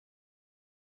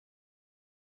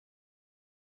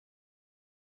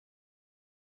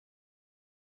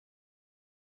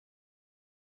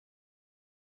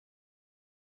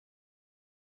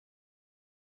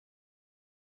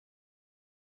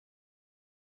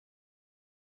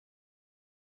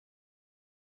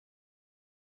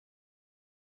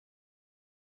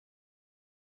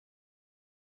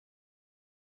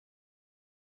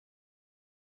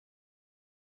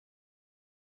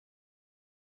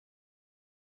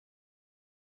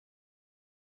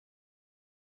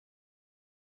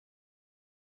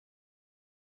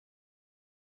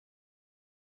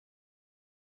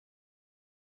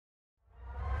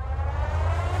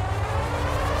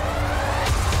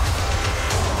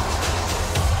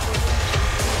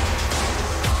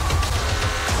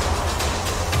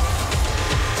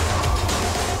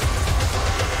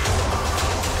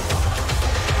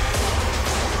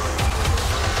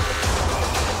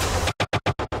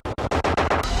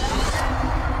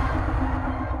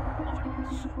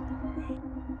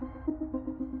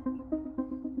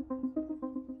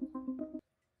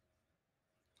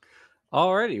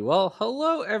Alrighty, well,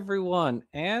 hello everyone,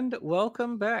 and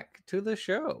welcome back to the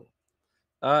show.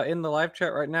 In the live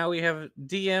chat right now, we have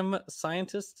DM,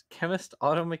 Scientist, Chemist,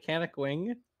 Auto Mechanic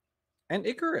Wing, and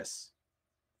Icarus.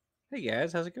 Hey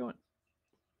guys, how's it going?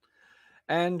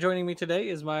 And joining me today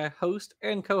is my host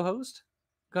and co-host.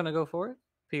 Gonna go for it,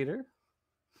 Peter.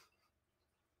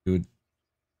 Good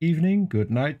evening,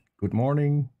 good night, good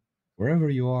morning, wherever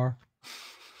you are.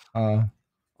 Uh,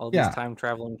 All these yeah, time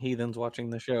traveling heathens watching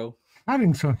the show.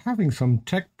 having some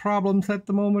tech problems at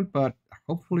the moment, but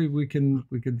hopefully we can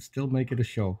still make it a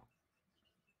show.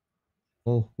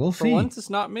 We'll For see. once,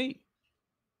 it's not me.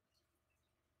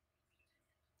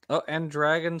 Oh, and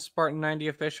Dragon Spartan 90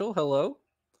 official, hello.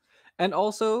 And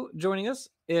also joining us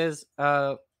is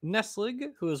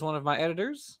Nestlig, who is one of my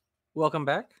editors. Welcome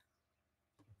back.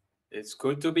 It's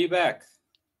good to be back.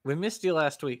 We missed you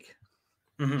last week.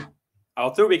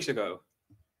 Oh, 2 weeks ago.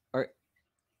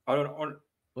 Or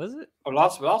was it? Or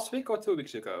last week or 2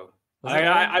 weeks ago?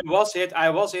 I was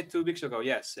it 2 weeks ago.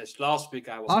 Yes, it's last week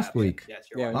I was Last absent. week. Yes,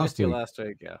 you're Yeah, right. we missed you week. last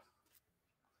week. Yeah,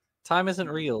 time isn't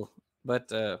real, but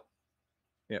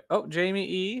yeah. Oh, Jamie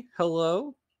E,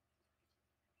 hello.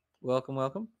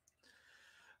 Welcome.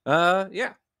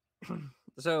 Yeah.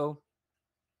 So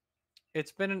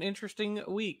it's been an interesting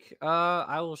week.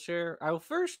 I will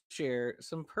first share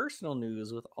some personal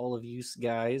news with all of you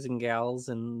guys and gals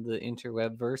in the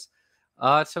interwebverse.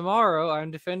 Tomorrow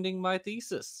I'm defending my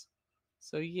thesis.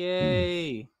 So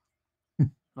yay.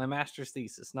 My master's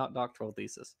thesis, not doctoral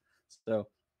thesis. So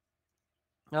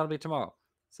that'll be tomorrow.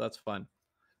 So that's fun.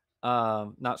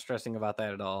 Not stressing about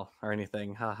that at all or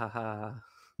anything. Ha ha ha.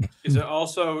 Is it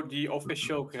also the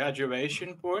official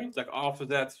graduation point? Like after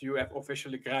that, you have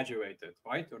officially graduated,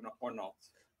 right? Or not?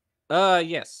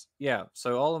 Yes. Yeah.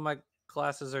 So all of my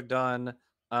classes are done.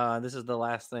 This is the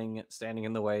last thing standing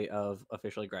in the way of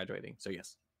officially graduating. So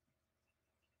yes.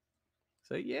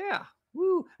 So yeah.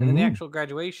 Woo. And then the actual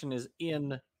graduation is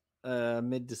in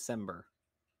mid-December.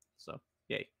 So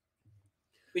yay.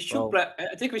 I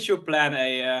think we should plan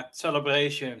a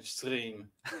celebration stream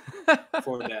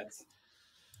for that.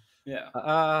 Yeah.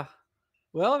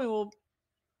 Well, I mean,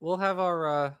 we'll have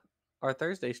our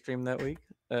Thursday stream that week,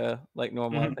 like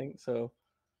normal, I think. So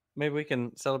maybe we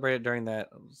can celebrate it during that.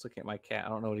 I'm just looking at my cat. I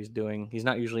don't know what he's doing. He's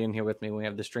not usually in here with me when we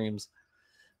have the streams.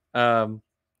 And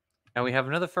we have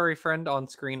another furry friend on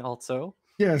screen also.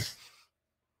 Yes.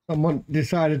 Someone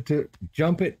decided to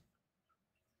jump it.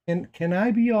 And can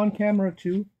I be on camera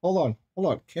too? Hold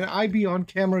on. Can I be on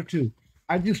camera too?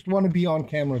 I just want to be on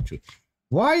camera too.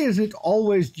 Why is it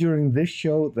always during this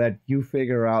show that you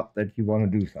figure out that you want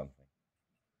to do something?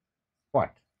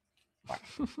 What?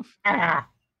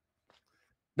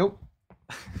 Nope.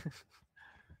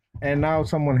 And now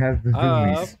someone has the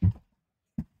zoomies.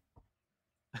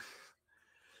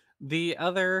 The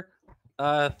other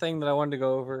thing that I wanted to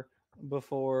go over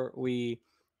before we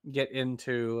get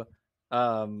into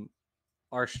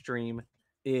our stream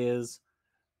is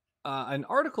an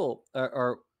article,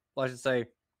 or well, I should say,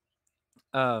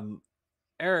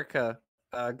 Erica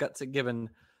Guts It Given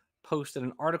posted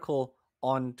an article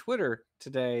on Twitter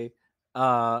today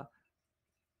that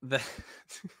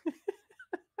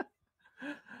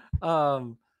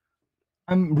I'm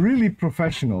really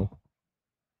professional.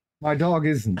 My dog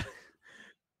isn't.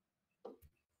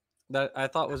 That I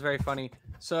thought was very funny.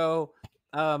 So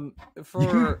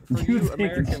for you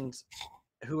Americans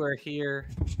who are here,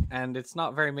 and it's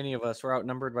not very many of us, we're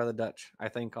outnumbered by the Dutch, I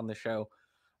think, on the show.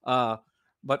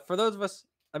 But for those of us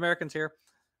Americans here,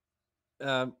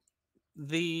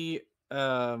 the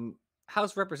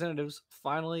House of Representatives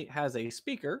finally has a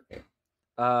speaker.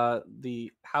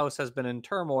 The House has been in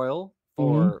turmoil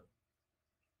for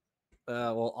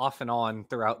off and on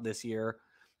throughout this year,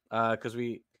 because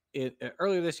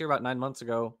earlier this year, about 9 months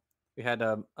ago, we had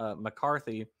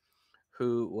McCarthy,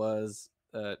 who was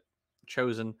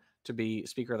chosen to be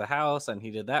Speaker of the House, and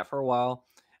he did that for a while,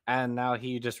 and now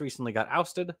he just recently got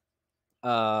ousted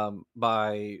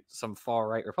by some far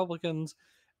right Republicans,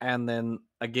 and then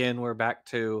again we're back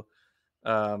to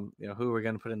who we're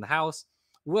going to put in the House.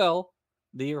 Well,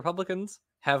 the Republicans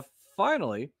have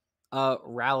finally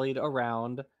rallied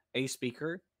around a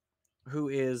speaker who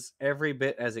is every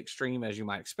bit as extreme as you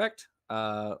might expect.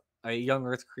 A young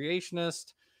Earth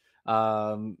creationist,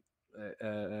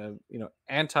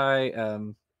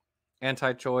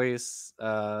 anti-choice.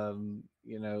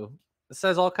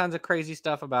 Says all kinds of crazy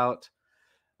stuff about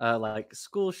like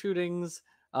school shootings,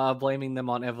 blaming them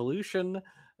on evolution,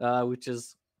 which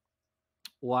is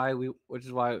why we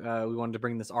wanted to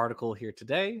bring this article here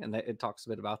today, and it talks a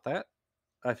bit about that.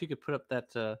 If you could put up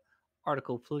that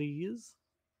article, please.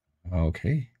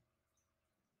 Okay.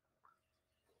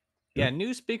 Yeah,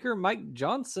 new speaker Mike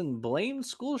Johnson blamed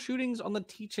school shootings on the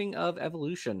teaching of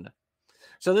evolution.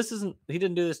 So this isn't, he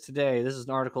didn't do this today. This is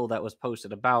an article that was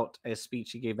posted about a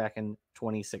speech he gave back in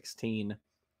 2016.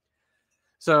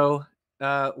 So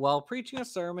while preaching a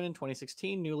sermon in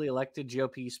 2016, newly elected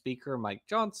GOP Speaker Mike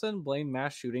Johnson blamed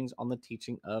mass shootings on the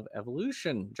teaching of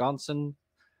evolution. Johnson,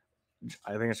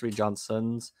 I think it should be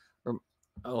Johnson's.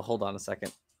 Oh, hold on a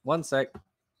second. One sec.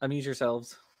 Amuse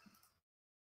yourselves.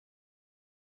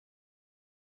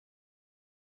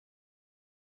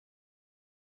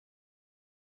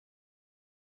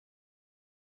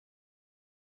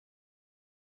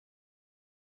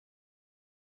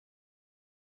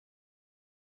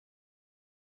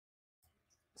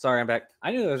 Sorry, I'm back.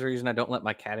 I knew there was a reason I don't let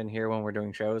my cat in here when we're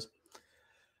doing shows.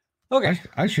 Okay.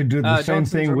 I should do the same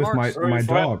Johnson's thing with remarks- my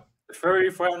dog. Furry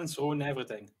friends ruin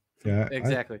everything. Yeah,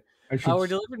 Exactly. I should We're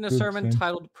delivering a do the sermon same.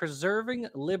 titled Preserving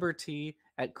Liberty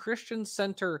at Christian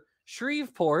Center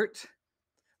Shreveport,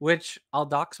 which I'll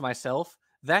dox myself.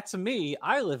 That's me.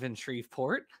 I live in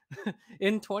Shreveport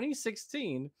in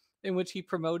 2016, in which he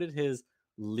promoted his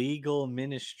legal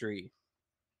ministry.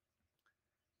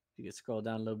 You can scroll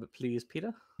down a little bit, please,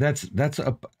 Peter. That's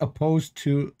opposed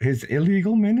to his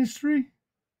illegal ministry.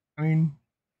 I mean,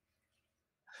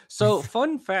 So,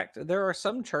 fun fact: there are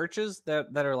some churches that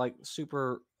are like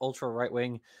super ultra right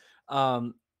wing.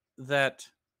 That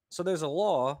so there's a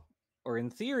law, or in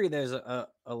theory, there's a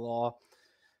law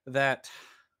that,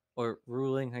 or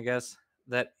ruling, I guess,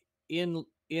 that in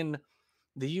the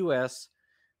U.S.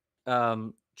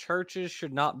 Churches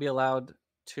should not be allowed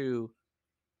to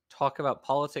talk about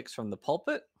politics from the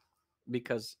pulpit,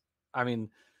 because, I mean,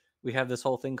 we have this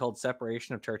whole thing called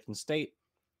separation of church and state.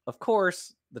 Of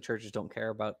course, the churches don't care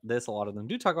about this. A lot of them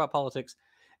do talk about politics.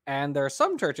 And there are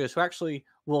some churches who actually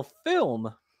will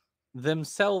film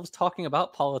themselves talking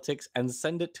about politics and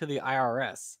send it to the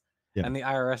IRS. Yeah. And the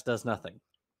IRS does nothing,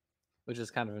 which is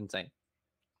kind of insane.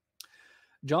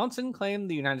 Johnson claimed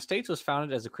the United States was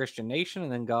founded as a Christian nation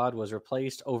and then God was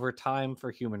replaced over time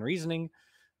for human reasoning.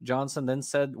 Johnson then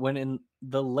said when in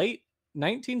the late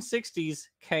 1960s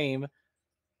came,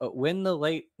 when the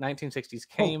late 1960s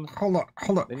came, hold on,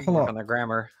 they need to work on their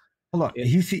grammar. Hold on.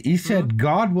 He said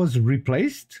God was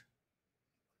replaced.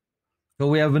 So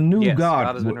we have a new Yes, God.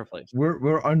 God has been replaced.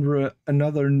 We're under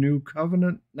another new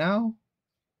covenant now.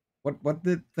 What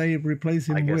did they replace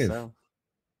him I guess with? so.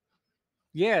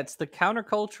 Yeah, it's the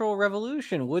countercultural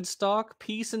revolution, Woodstock,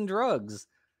 peace, and drugs.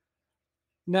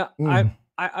 Now, I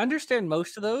understand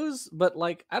most of those, but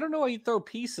like, I don't know why you throw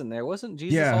peace in there. Wasn't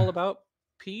Jesus all about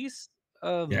peace?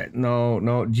 Yeah,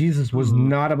 no. Jesus was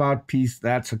not about peace.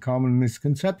 That's a common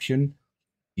misconception.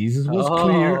 Jesus was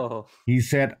clear. He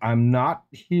said, I'm not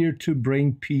here to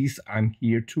bring peace. I'm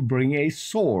here to bring a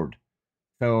sword.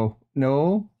 So,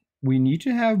 no, we need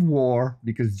to have war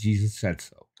because Jesus said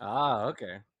so.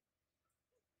 Okay.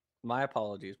 My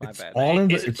apologies. My bad.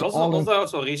 Was there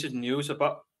also recent news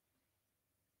about...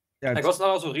 Yeah, was there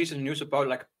also recent news about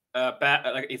like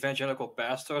evangelical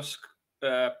pastors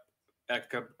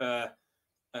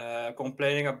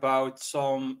complaining about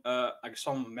some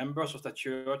members of the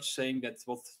church saying that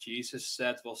what Jesus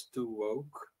said was too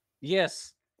woke?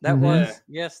 Yes, that was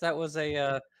that was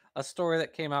a story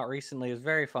that came out recently. It was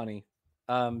very funny,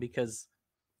 because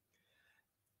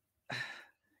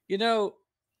you don't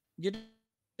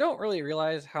really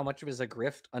realize how much of it is a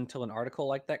grift until an article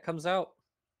like that comes out.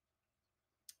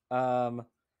 And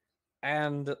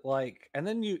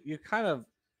then you kind of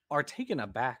are taken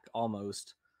aback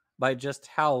almost by just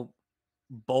how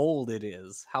bold it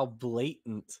is, how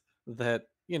blatant that,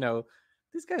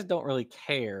 these guys don't really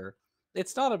care.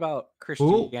 It's not about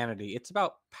Christianity. It's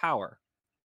about power.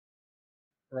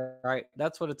 Right?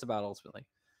 That's what it's about ultimately.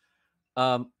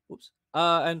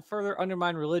 And further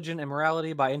undermine religion and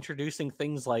morality by introducing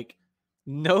things like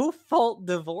no-fault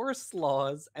divorce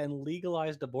laws and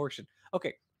legalized abortion.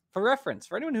 Okay, for reference,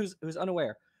 for anyone who's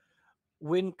unaware,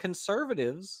 when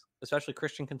conservatives, especially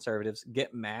Christian conservatives,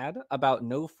 get mad about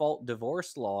no-fault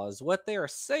divorce laws, what they are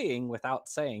saying, without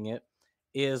saying it,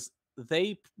 is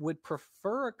they would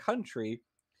prefer a country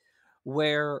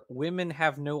where women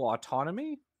have no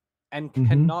autonomy and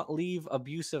cannot leave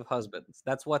abusive husbands.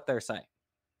 That's what they're saying.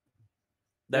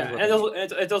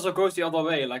 It also goes the other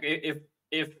way. Like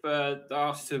if there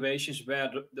are situations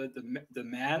where the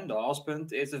man, the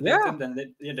husband, is a victim, then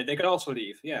they can also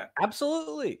leave. Yeah,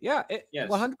 absolutely. Yeah,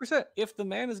 100%. If the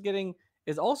man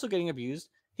is also getting abused,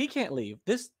 he can't leave.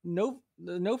 This no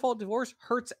fault divorce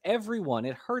hurts everyone.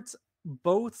 It hurts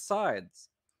both sides.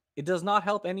 It does not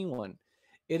help anyone.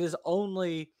 It is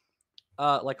only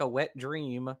like a wet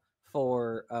dream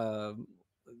for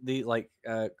the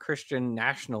Christian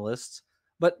nationalists,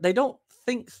 but they don't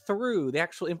think through the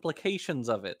actual implications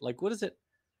of it. Like, what does it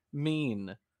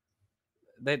mean?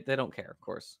 They don't care, of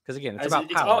course, because again, it's about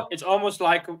power. It's almost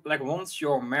like once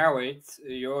you're married,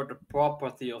 you're the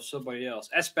property of somebody else,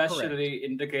 especially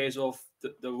in the case of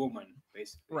the woman,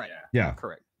 basically. Right. Yeah.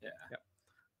 Correct. Yeah.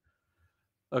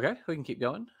 Okay, we can keep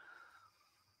going.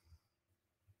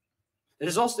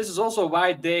 This is also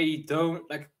why they don't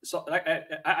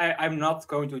I'm not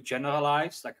going to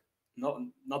generalize, like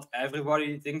not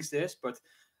everybody thinks this, but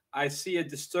I see a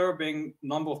disturbing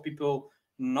number of people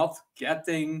not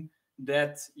getting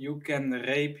that you can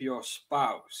rape your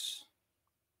spouse.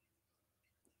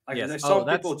 Like, Yes. some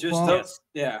people just don't.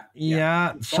 Yeah.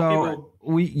 Yeah. Some So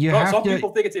people, some people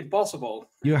think it's impossible.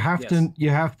 You have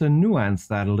to nuance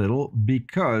that a little,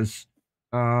 because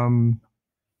some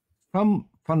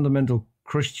fundamental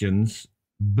Christians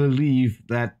believe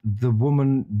that the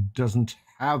woman doesn't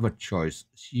have a choice.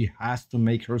 She has to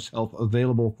make herself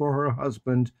available for her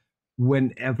husband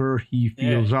whenever he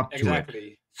feels up to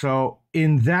it. So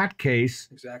in that case,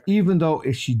 even though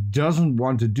if she doesn't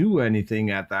want to do anything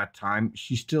at that time,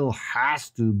 she still has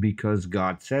to because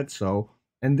God said so,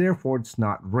 and therefore it's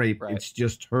not rape. Right. It's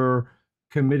just her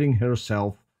committing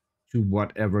herself to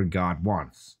whatever God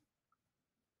wants.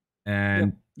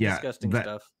 And disgusting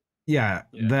stuff. Yeah,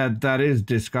 that is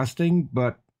disgusting,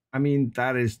 but I mean,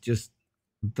 that is just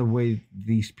the way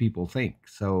these people think.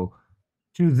 So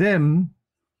to them,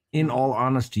 in all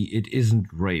honesty, it isn't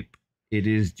rape. It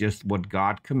is just what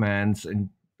God commands, and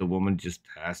the woman just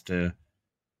has to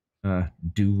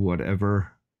do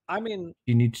whatever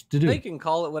she needs to do. They can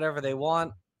call it whatever they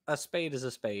want. A spade is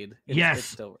a spade. It's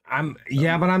still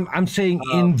but I'm saying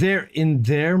in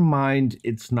their mind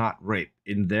it's not rape.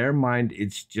 In their mind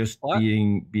it's just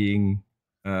being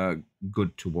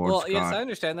good towards God. Yes, I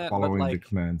understand that, following but the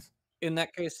commands. In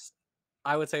that case,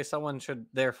 I would say someone should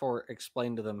therefore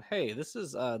explain to them, "Hey, this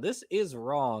is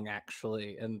wrong,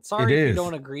 actually, and sorry if you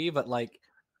don't agree, but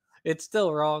it's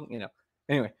still wrong."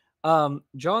 Anyway,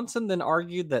 Johnson then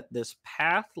argued that this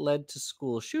path led to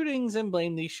school shootings and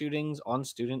blamed these shootings on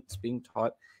students being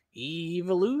taught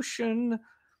evolution.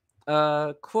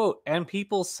 Quote, "And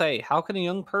people say, how can a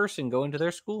young person go into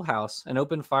their schoolhouse and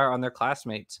open fire on their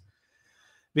classmates?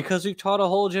 Because we've taught a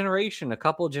whole generation, a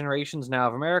couple of generations now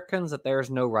of Americans, that there is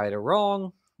no right or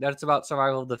wrong, that it's about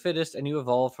survival of the fittest, and you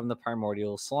evolved from the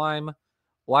primordial slime.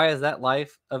 Why is that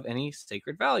life of any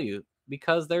sacred value?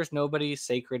 Because there's nobody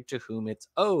sacred to whom it's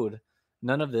owed.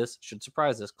 None of this should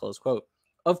surprise us," close quote.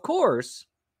 Of course,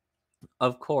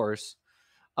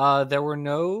 there were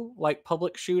no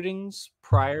public shootings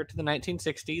prior to the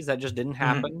 1960s. That just didn't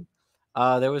happen.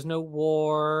 There was no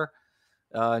war,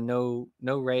 no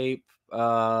rape.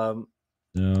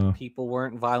 People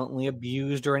weren't violently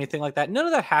abused or anything like that. None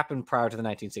of that happened prior to the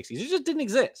 1960s. It just didn't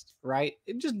exist, right?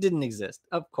 It just didn't exist.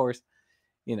 Of course,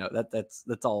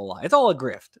 that's all a lie. It's all a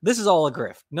grift. This is all a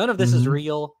grift. None of this is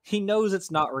real. He knows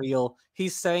it's not real.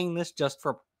 He's saying this just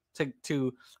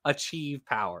to achieve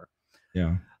power.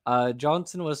 Yeah.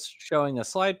 Johnson was showing a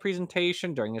slide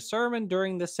presentation during a sermon.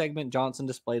 During this segment, Johnson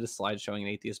displayed a slide showing an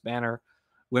atheist banner,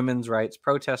 women's rights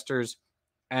protesters,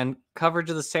 and coverage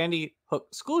of the Sandy Hook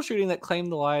school shooting that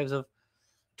claimed the lives of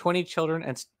 20 children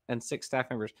and 6 staff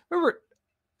members. Remember,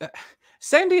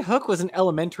 Sandy Hook was an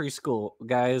elementary school,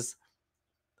 guys.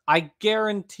 I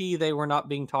guarantee they were not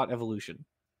being taught evolution.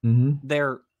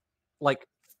 They're like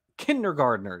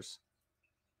kindergartners,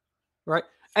 right?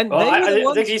 And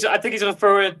I think he's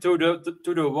referring to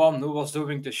the one who was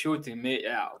doing the shooting.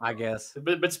 Yeah, I guess.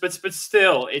 But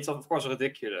still, it's of course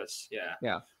ridiculous. Yeah.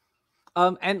 Yeah.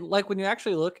 And when you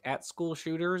actually look at school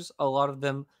shooters, a lot of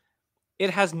them, it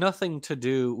has nothing to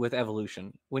do with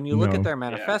evolution. When you look at their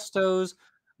manifestos,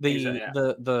 the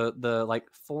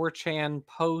 4chan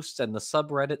posts and the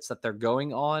subreddits that they're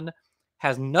going on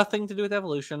has nothing to do with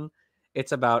evolution.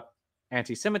 It's about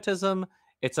anti-Semitism.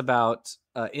 It's about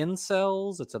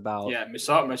incels. It's about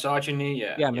misogyny.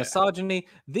 Misogyny.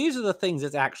 These are the things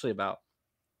it's actually about.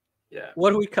 Yeah.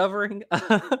 What are we covering?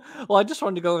 Well, I just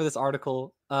wanted to go over this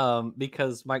article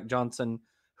because Mike Johnson,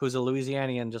 who's a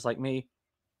Louisianian just like me,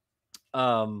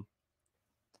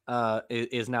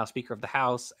 is now Speaker of the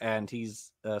House, and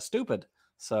he's stupid.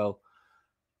 So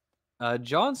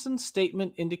Johnson's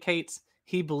statement indicates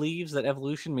he believes that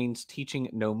evolution means teaching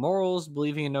no morals,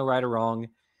 believing in no right or wrong,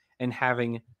 and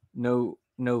having no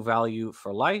value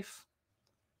for life.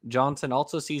 Johnson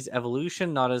also sees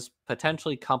evolution not as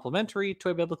potentially complementary to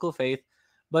a biblical faith,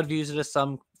 but views it as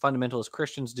some fundamentalist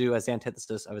Christians do as the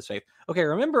antithesis of his faith. Okay,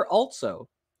 remember also,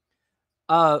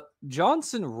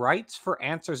 Johnson writes for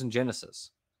Answers in Genesis.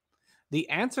 The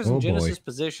Answers Oh in boy. Genesis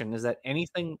position is that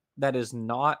anything that is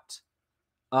not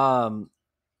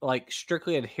like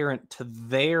strictly adherent to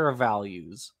their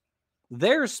values,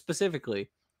 theirs specifically,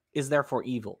 is therefore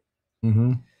evil.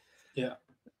 Mm-hmm. Yeah.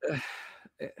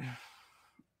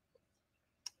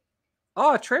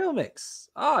 Oh, trail mix.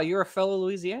 Oh, you're a fellow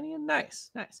Louisianian.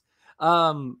 Nice.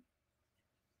 Well,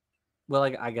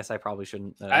 I guess I probably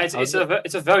shouldn't. It's a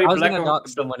very I was black gonna and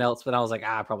dox someone else, but I was like,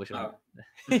 I probably shouldn't.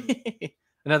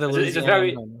 Another it's a Louisianian.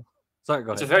 very Sorry,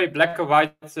 go it's a ahead. very black and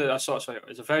white. Sorry,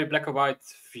 it's a very black and white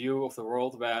view of the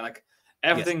world where like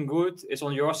everything good is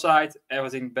on your side,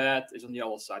 everything bad is on the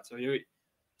other side. So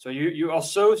you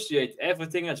associate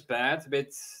everything that's bad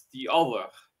with the other,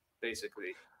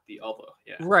 basically the other.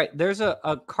 Yeah. Right. There's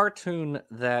a cartoon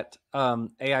that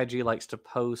AIG likes to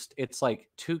post. It's like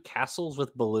two castles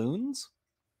with balloons.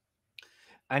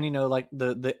 And like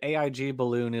the AIG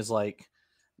balloon is like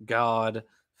God,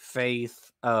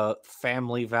 faith,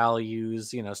 family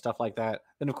values, stuff like that.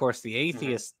 Then of course the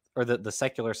atheist or the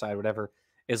secular side, whatever,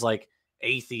 is like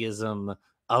atheism,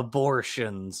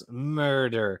 abortions,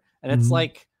 murder. And it's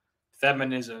like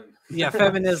feminism. Yeah,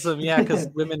 feminism, yeah, because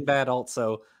women bad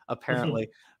also, apparently.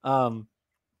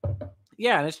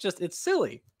 Yeah, and it's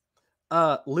silly.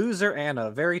 Loser Anna,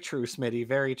 very true, Smitty,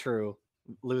 very true.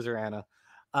 Loser Anna.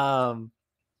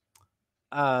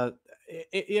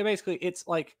 Basically it's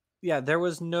like, yeah, there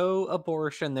was no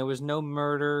abortion, there was no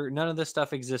murder, none of this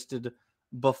stuff existed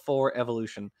before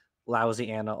evolution. Lousy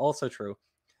Anna, also true.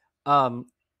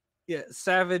 Yeah,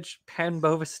 savage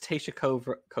Panbova cetacea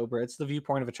cobra. It's the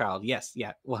viewpoint of a child. Yes,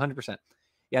 yeah, 100%.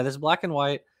 Yeah, this black and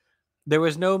white. There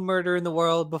was no murder in the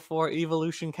world before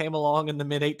evolution came along in the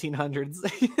mid 1800s.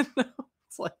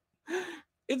 It's like,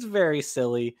 it's very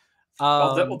silly.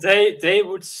 Well, they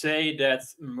would say that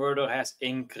murder has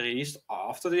increased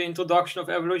after the introduction of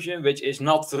evolution, which is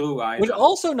not true either. Which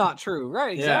also not true,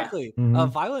 right? Exactly. Yeah.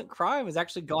 Mm-hmm. Violent crime has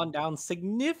actually gone down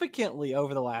significantly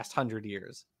over the last 100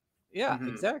 years. Yeah,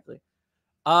 exactly.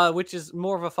 Which is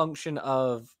more of a function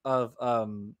of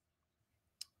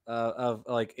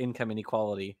like income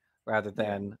inequality rather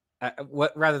than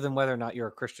whether or not you're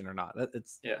a Christian or not.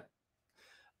 It's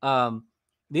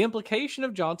the implication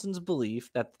of Johnson's belief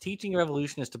that the teaching of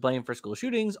evolution is to blame for school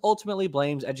shootings ultimately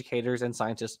blames educators and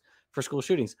scientists for school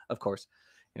shootings. Of course,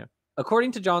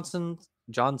 according to Johnson's,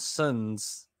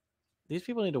 these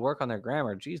people need to work on their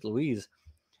grammar. Jeez Louise.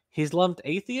 He's lumped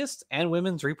atheists and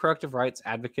women's reproductive rights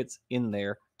advocates in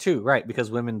there too, right? Because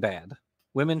women bad.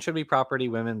 Women should be property,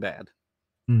 women bad.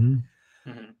 Mm-hmm.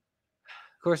 Mm-hmm.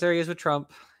 Of course, there he is with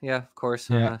Trump. Yeah, of course.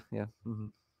 Yeah. Yeah. Mm-hmm.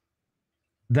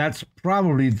 That's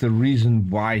probably the reason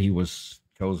why he was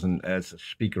chosen as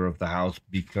Speaker of the House,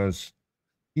 because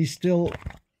he's still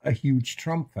a huge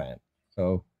Trump fan.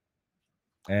 So,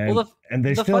 and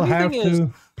they still have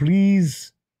to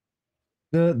please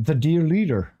the dear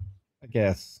leader. I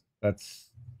guess that's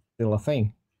still a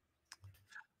thing.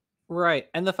 Right.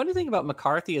 And the funny thing about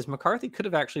McCarthy is McCarthy could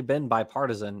have actually been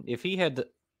bipartisan. If he had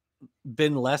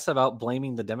been less about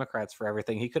blaming the Democrats for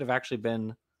everything, he could have actually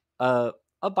been a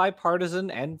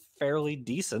bipartisan and fairly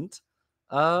decent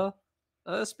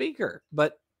speaker.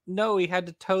 But no, he had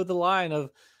to toe the line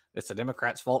of it's the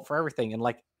Democrats' fault for everything and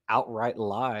like outright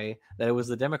lie that it was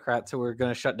the Democrats who were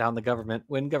going to shut down the government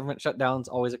when government shutdowns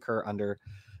always occur under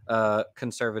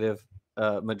conservative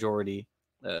majority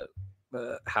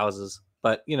houses.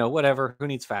 But whatever, who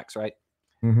needs facts, right?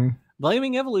 Mm-hmm.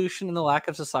 Blaming evolution and the lack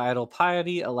of societal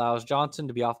piety allows Johnson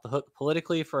to be off the hook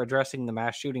politically for addressing the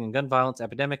mass shooting and gun violence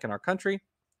epidemic in our country.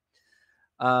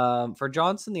 For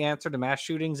Johnson, the answer to mass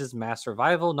shootings is mass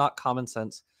survival, not common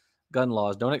sense gun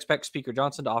laws. Don't expect Speaker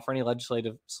Johnson to offer any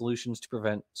legislative solutions to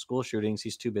prevent school shootings.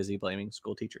 He's too busy blaming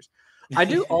school teachers. I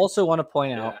do also want to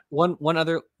point out one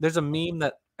other. There's a meme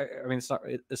that, I mean,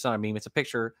 it's not a meme. It's a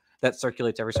picture that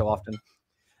circulates every so often,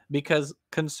 because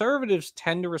conservatives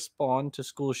tend to respond to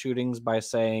school shootings by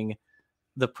saying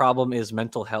the problem is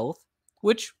mental health,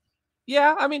 which,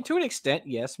 yeah, I mean, to an extent,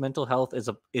 yes, mental health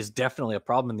is definitely a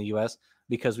problem in the U.S.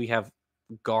 because we have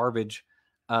garbage,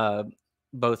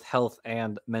 both health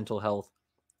and mental health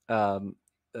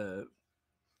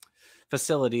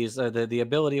facilities. The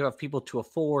ability of people to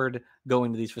afford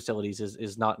going to these facilities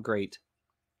is not great.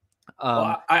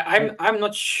 Well, I'm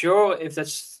not sure if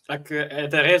that's like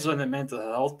there is a mental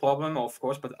health problem, of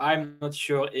course, but I'm not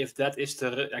sure if that is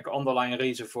the underlying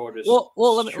reason for this. Well,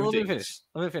 let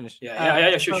me finish.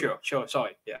 Yeah, sure.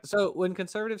 Sorry. Yeah. So when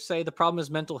conservatives say the problem is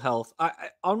mental health, I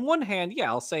on one hand,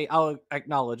 yeah, I'll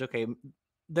acknowledge, okay,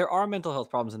 there are mental health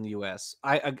problems in the U.S.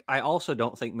 I also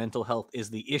don't think mental health is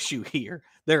the issue here.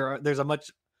 There's a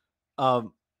much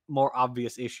more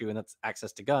obvious issue, and that's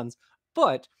access to guns.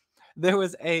 But there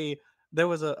was a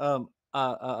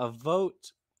a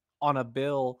vote on a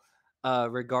bill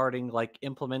regarding like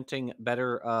implementing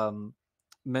better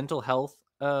mental health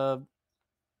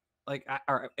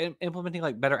implementing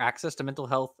like better access to mental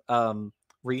health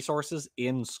resources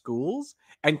in schools,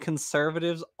 and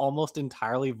conservatives almost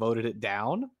entirely voted it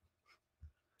down.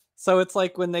 So it's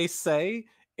like when they say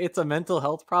it's a mental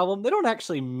health problem, they don't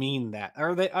actually mean that,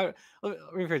 or they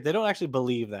don't actually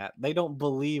believe that. They don't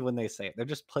believe when they say it. They're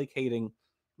just placating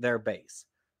their base.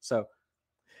 So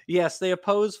yes, they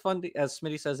oppose funding, as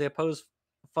Smitty says, they oppose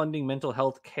funding mental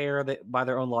health care. That by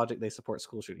their own logic, they support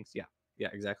school shootings. Yeah, yeah,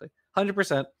 exactly,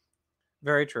 100%,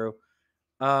 very true.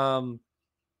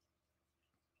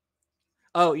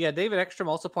 Oh yeah, David Ekstrom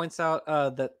also points out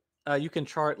that you can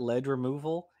chart lead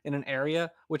removal in an area,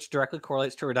 which directly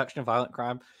correlates to reduction of violent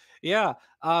crime. Yeah,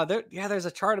 there's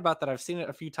a chart about that. I've seen it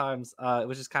a few times,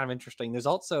 which is kind of interesting. There's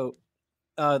also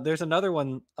there's another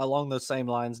one along those same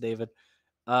lines, David.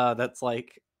 That's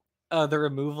like the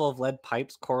removal of lead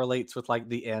pipes correlates with like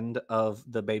the end of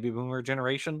the baby boomer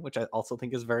generation, which I also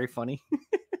think is very funny.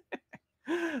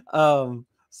 um,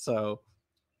 so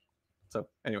so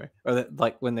anyway, or that,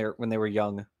 like when they were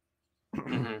young.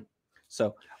 Mhm.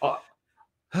 So Uh,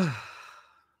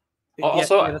 yeah,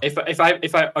 Also, yeah, if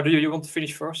I do you want to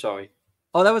finish first? Sorry.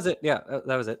 oh, that was it. Yeah,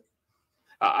 that was it.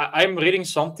 I'm reading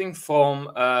something from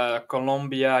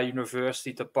Columbia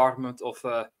University Department of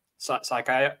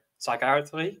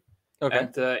Psychiatry, Okay.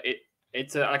 and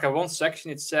it like a one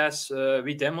section it says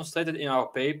we demonstrated in our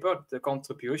paper the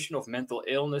contribution of mental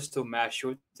illness to mass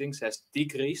shootings has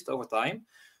decreased over time.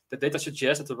 The data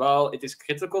suggests that while it is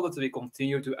critical that we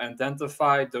continue to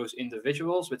identify those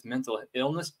individuals with mental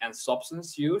illness and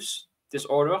substance use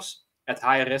disorders at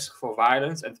high risk for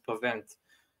violence and prevent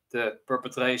the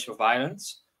perpetration of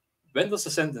violence. When does the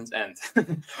sentence end?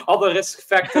 Other risk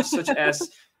factors such as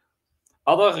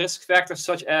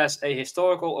a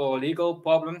historical or legal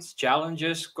problems,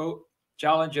 challenges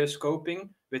coping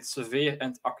with severe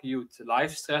and acute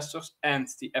life stressors, and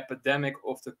the epidemic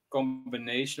of the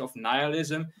combination of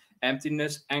nihilism,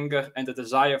 emptiness, anger, and the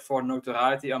desire for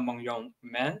notoriety among young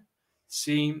men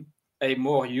seem a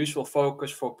more useful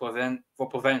focus for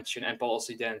prevention and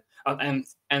policy than an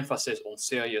emphasis on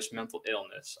serious mental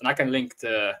illness. And I can link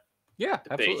the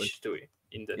absolutely. page to it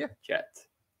in the Yeah. chat.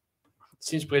 It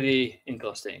seems pretty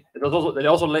interesting. They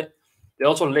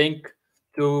also link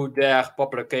to their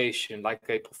publication, like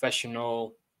a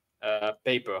professional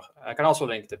paper. I can also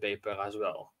link the paper as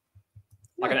well,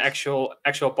 like an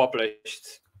actual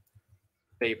published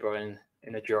paper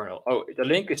in a journal. Oh, the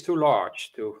link is too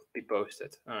large to be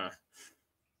posted.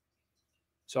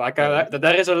 So I can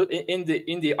there is in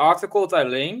the article that I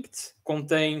linked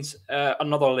contains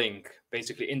another link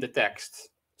basically in the text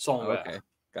somewhere. Okay,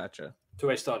 gotcha. To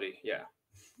a study, yeah.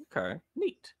 Okay,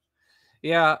 neat.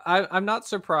 Yeah, I'm not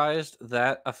surprised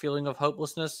that a feeling of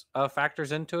hopelessness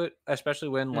factors into it, especially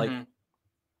when like,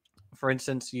 for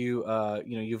instance, you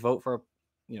vote for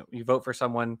you vote for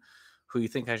someone who you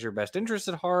think has your best interest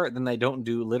at heart, then they don't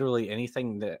do literally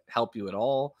anything to help you at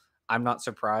all. I'm not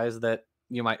surprised that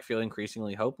you might feel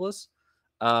increasingly hopeless.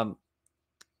 But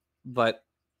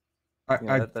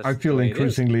I feel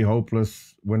increasingly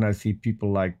hopeless when I see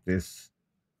people like this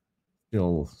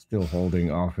still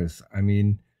holding office. I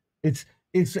mean, it's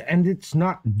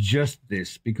not just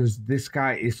this, because this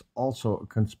guy is also a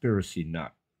conspiracy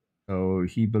nut. So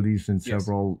he believes in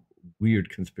several weird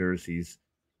conspiracies.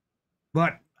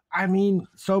 But I mean,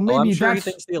 so maybe I'm sure he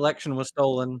thinks the election was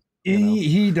stolen.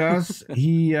 He does.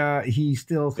 He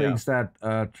still thinks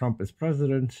that Trump is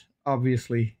president,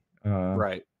 obviously.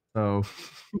 Right. So,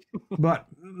 but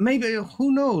maybe,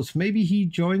 who knows? Maybe he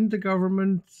joined the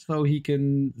government so he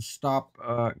can stop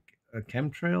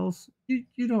chemtrails.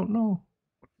 You don't know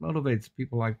what motivates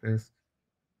people like this.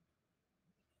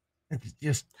 It's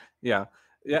just yeah.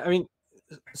 I mean,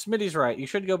 Smitty's right. You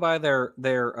should go by their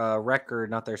record,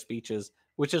 not their speeches.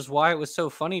 Which is why it was so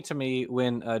funny to me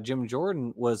when Jim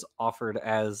Jordan was offered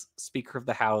as Speaker of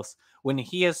the House, when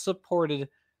he has supported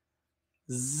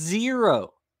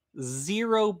zero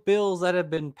bills that have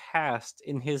been passed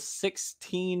in his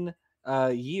 16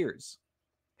 years.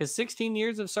 His 16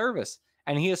 years of service.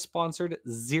 And he has sponsored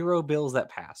 0 bills that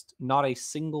passed. Not a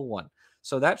single one.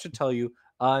 So that should tell you,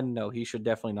 no, he should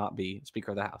definitely not be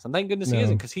Speaker of the House. And thank goodness he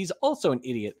isn't, because he's also an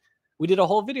idiot. We did a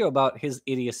whole video about his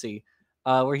idiocy,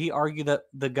 where he argued that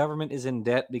the government is in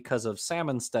debt because of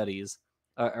salmon studies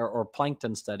or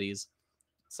plankton studies.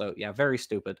 So yeah, very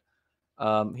stupid.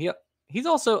 He's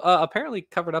also apparently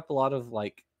covered up a lot of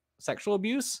like sexual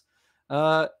abuse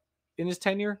in his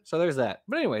tenure. So there's that.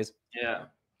 But anyways. Yeah.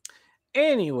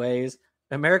 Anyways,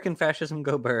 American fascism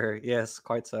go burr. Yes,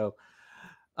 quite so.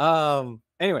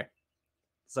 Anyway,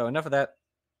 so enough of that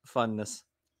funness.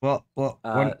 Well,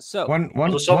 So Also,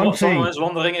 one someone thing, is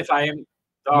wondering if I am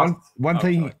Darth. one Oh,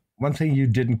 thing, sorry. one thing you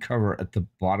didn't cover at the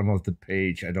bottom of the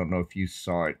page. I don't know if you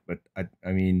saw it, but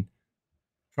I mean,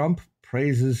 Trump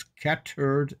praises cat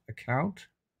turd account.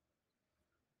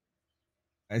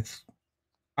 It's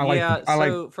I like yeah. the I like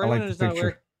So for I anyone like the who's not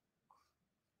aware, picture.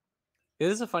 it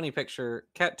is a funny picture.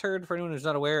 Cat turd, for anyone who's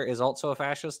not aware, is also a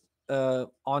fascist.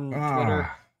 On Twitter,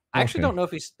 Ah, I actually okay. don't know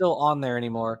if he's still on there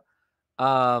anymore.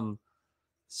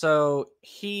 So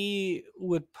he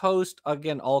would post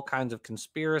again all kinds of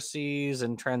conspiracies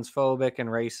and transphobic and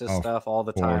racist Of stuff all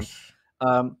the time.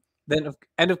 course.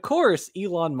 And of course,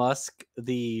 Elon Musk,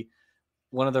 the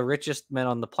one of the richest men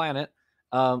on the planet,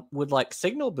 would like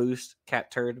signal boost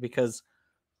Cat Turd because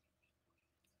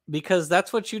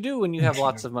that's what you do when you have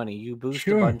lots of money. You boost a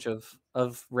Sure. bunch of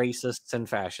racists and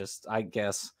fascists, I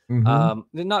guess. Mhm.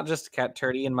 Not just Cat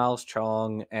Turd, Ian Miles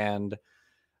Chong and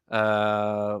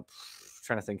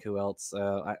trying to think who else.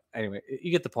 Anyway,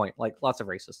 you get the point. Like lots of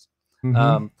racists.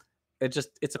 Mhm.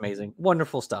 It's amazing,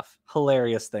 wonderful stuff,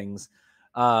 hilarious things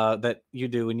that you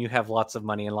do when you have lots of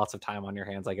money and lots of time on your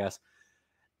hands, I guess.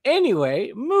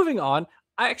 Anyway, moving on.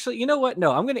 Actually, you know what?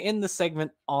 No, I'm going to end the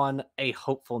segment on a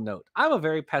hopeful note. I'm a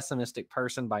very pessimistic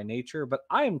person by nature, but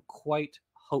I am quite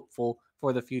hopeful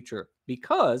for the future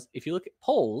because if you look at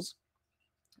polls,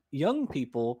 young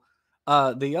people,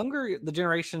 the younger the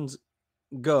generations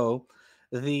go,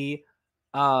 the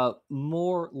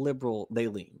more liberal they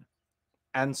lean.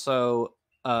 And so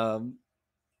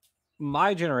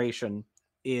my generation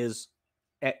is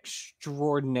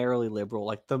extraordinarily liberal,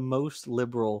 like the most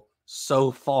liberal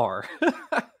so far.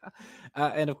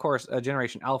 And of course,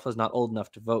 Generation Alpha is not old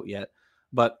enough to vote yet,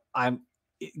 but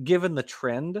given the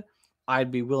trend,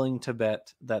 I'd be willing to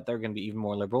bet that they're going to be even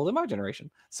more liberal than my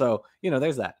generation. So,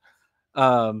 there's that.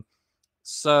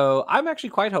 So I'm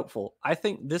actually quite hopeful. I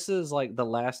think this is like the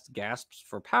last gasps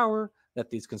for power that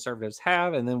these conservatives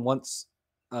have. And then once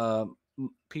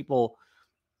people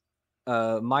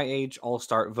my age all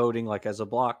start voting like as a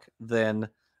block, then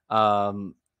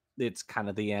it's kind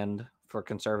of the end for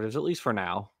conservatives, at least for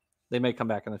now. They may come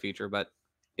back in the future, but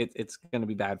it's going to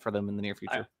be bad for them in the near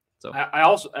future. So I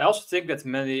also think that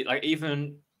many, like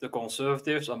even the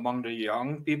conservatives among the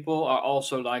young people, are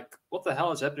also like, what the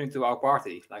hell is happening to our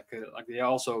party? Like they are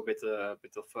also a bit of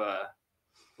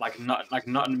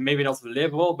not maybe not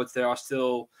liberal, but they are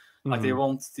still like they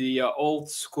want the old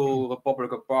school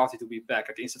Republican Party to be back.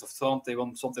 Like instead of Trump, they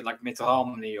want something like Mitt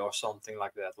Romney or something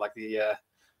like that, like the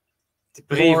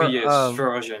previous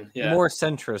version. Yeah, more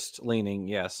centrist leaning.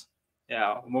 Yes.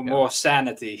 Yeah, more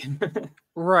sanity.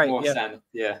 Right. More sanity.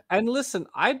 Yeah. And listen,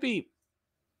 I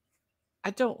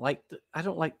don't like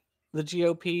the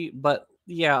GOP, but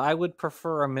yeah, I would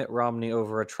prefer a Mitt Romney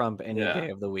over a Trump any day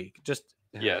of the week. Just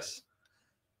yes.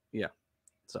 Yeah.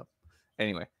 So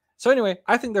anyway,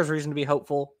 I think there's reason to be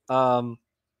hopeful.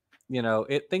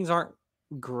 Things aren't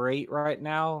great right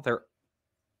now.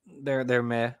 They're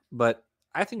meh, but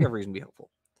I think there's reason to be hopeful.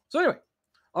 So anyway,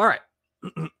 all right.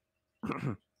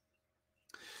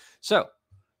 So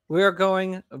we are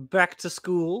going back to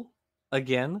school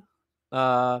again. We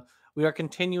are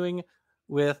continuing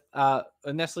with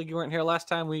Nestle. You weren't here last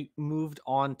time. We moved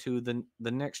on to the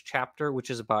next chapter,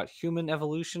 which is about human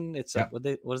evolution. It's what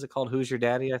is it called? Who's Your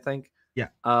Daddy? I think. Yeah.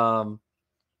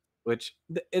 Which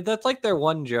that's like their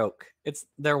one joke. It's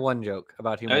their one joke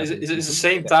about human evolution. It's the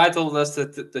same title as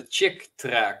the chick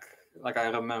track. Like I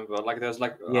remember, like there's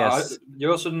like yes.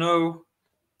 You also know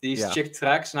these chick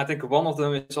tracks, and I think one of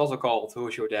them is also called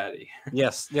 "Who's Your Daddy."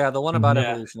 Yes, yeah, the one about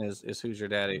evolution is "Who's Your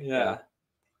Daddy." Yeah.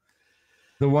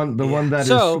 The one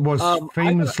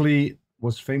that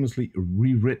was famously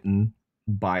rewritten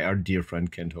by our dear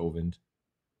friend Kent Hovind.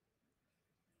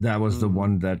 That was the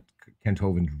one that Kent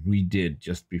Hovind redid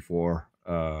just before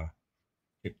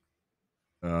it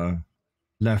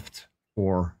left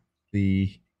for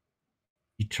the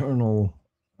eternal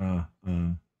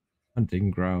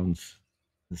hunting grounds,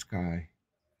 the sky,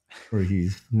 where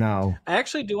he's now. I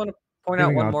actually do want to point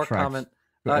out one more comment.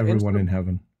 To everyone in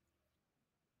heaven.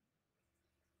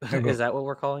 Is that what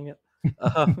we're calling it?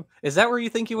 Is that where you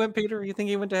think he went, Peter? You think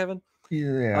he went to heaven?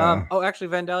 Yeah. Actually,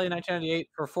 Vandalia 1998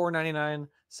 for $4.99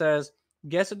 says,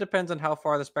 "Guess it depends on how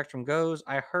far the spectrum goes.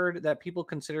 I heard that people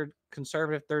considered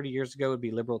conservative 30 years ago would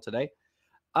be liberal today.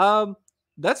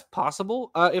 That's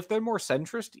possible. If they're more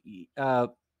centrist,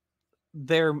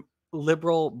 they're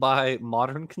liberal by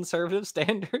modern conservative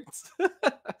standards."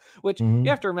 Which you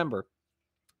have to remember,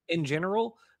 in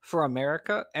general, for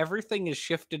America, everything is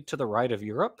shifted to the right of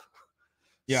Europe.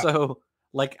 Yeah. So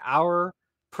Like our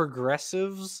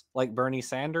progressives, like Bernie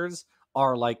Sanders,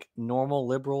 are like normal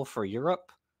liberal for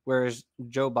Europe, whereas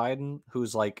Joe Biden,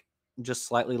 who's like just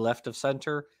slightly left of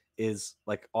center, is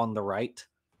like on the right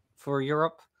for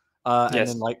Europe. And then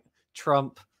Yes. like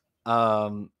Trump,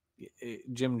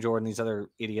 Jim Jordan, these other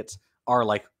idiots are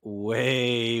like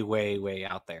way, way, way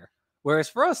out there. Whereas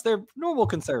for us, they're normal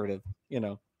conservative,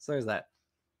 So there's that.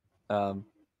 So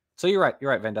you're right,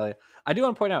 Vandalia. I do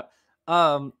want to point out,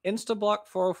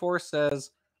 Instablock404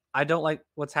 says, I don't like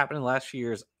what's happened in the last few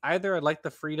years. Either I'd like the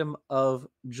freedom of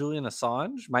Julian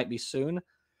Assange, might be soon.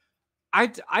 I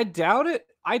doubt it.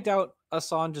 I doubt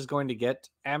Assange is going to get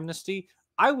amnesty.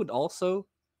 I would also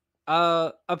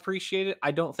appreciate it.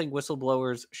 I don't think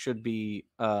whistleblowers should be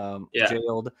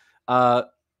jailed.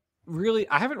 Really,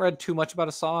 I haven't read too much about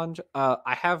Assange.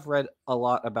 I have read a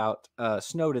lot about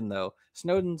Snowden, though.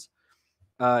 Snowden's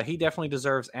he definitely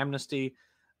deserves amnesty.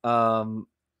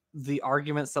 The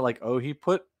arguments that, like, oh, he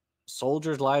put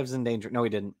soldiers' lives in danger. No, he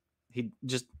didn't. He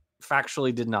just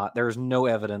factually did not. There is no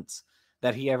evidence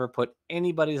that he ever put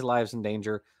anybody's lives in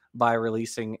danger by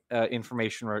releasing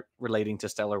information relating to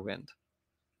stellar wind.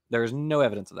 There is no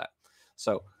evidence of that.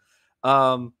 So,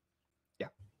 yeah.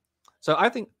 So I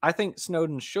think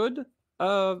Snowden should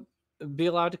be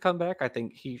allowed to come back. I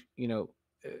think he,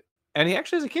 and he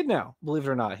actually has a kid now, believe it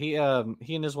or not. He and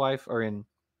his wife are in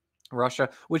Russia,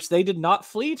 which they did not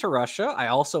flee to Russia. I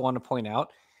also want to point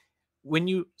out,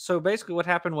 so basically what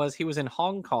happened was he was in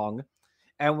Hong Kong,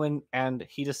 and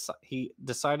he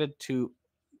decided to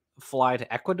fly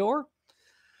to Ecuador.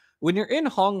 When you're in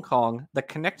Hong Kong, the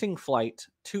connecting flight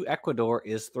to Ecuador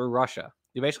is through Russia.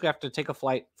 You basically have to take a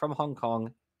flight from Hong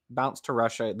Kong, bounce to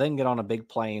Russia, then get on a big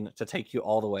plane to take you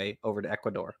all the way over to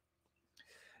Ecuador.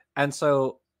 And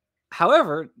so,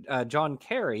 however, John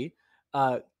Kerry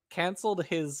canceled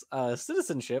his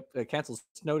citizenship, canceled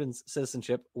Snowden's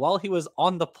citizenship while he was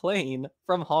on the plane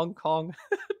from Hong Kong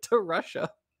to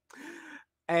Russia.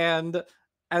 And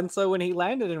so when he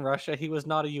landed in Russia, he was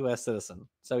not a U.S. citizen.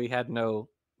 So he had no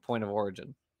point of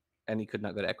origin, and he could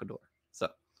not go to Ecuador. So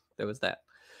there was that.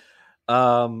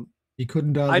 He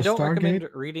couldn't dial the Stargate? I don't recommend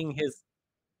reading his...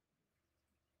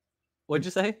 What'd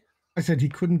you say? I said he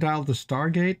couldn't dial the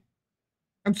Stargate.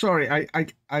 I'm sorry. I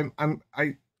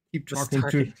keep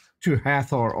talking to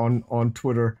Hathor on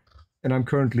Twitter, and I'm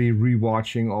currently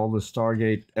rewatching all the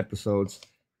Stargate episodes.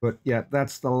 But yeah,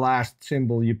 that's the last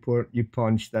symbol you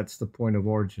punch. That's the point of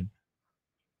origin.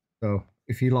 So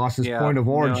if he lost his point of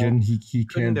origin, he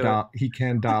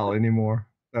can't dial anymore.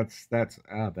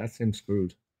 That's him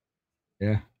screwed.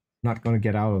 Yeah, not gonna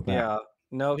get out of that. Yeah,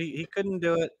 no, he couldn't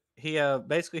do it. He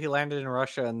basically he landed in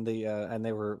Russia, and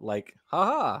they were like,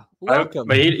 haha, welcome.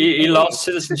 But he lost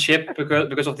citizenship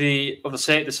because of the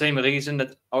same reason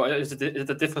that, or is it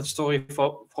a different story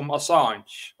from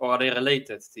Assange, or are they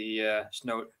related? The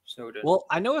Snowden. Well,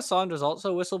 I know Assange was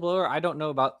also a whistleblower. I don't know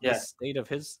about the state of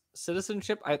his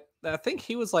citizenship. I think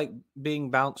he was like being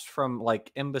bounced from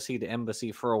like embassy to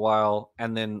embassy for a while,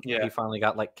 and then he finally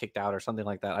got like kicked out or something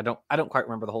like that. I don't quite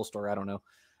remember the whole story. I don't know.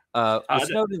 With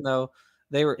Snowden though,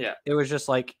 it was just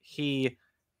like he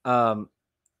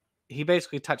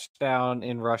basically touched down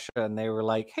in Russia, and they were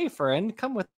like, hey friend,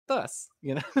 come with us,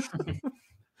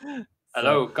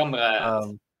 Hello,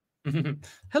 comrade.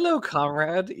 Hello,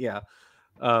 comrade. Yeah.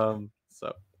 So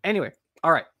anyway,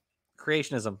 all right,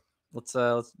 creationism. Let's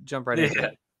jump right into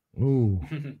it. Ooh.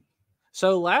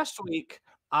 So last week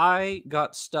I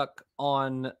got stuck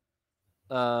on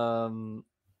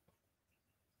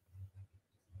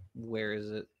where is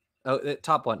it? Oh, the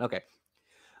top one. Okay.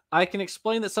 I can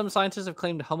explain that some scientists have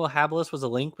claimed Homo habilis was a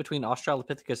link between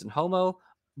Australopithecus and Homo,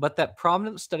 but that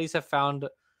prominent studies have found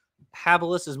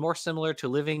habilis is more similar to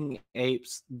living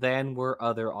apes than were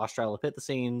other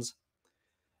Australopithecines,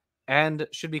 and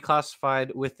should be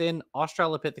classified within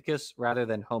Australopithecus rather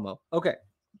than Homo. Okay.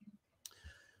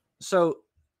 So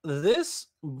this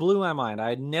blew my mind. I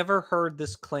had never heard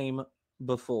this claim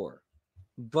before,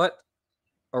 but,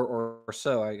 or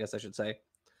so, I guess I should say.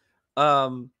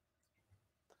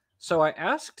 So I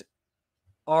asked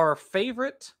our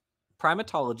favorite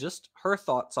primatologist her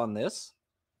thoughts on this,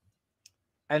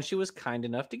 and she was kind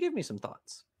enough to give me some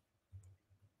thoughts.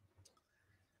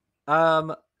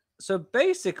 So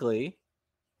basically,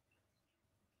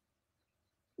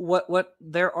 what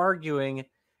they're arguing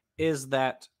is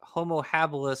that Homo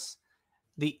habilis,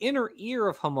 the inner ear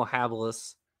of Homo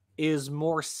habilis, is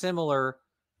more similar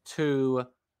to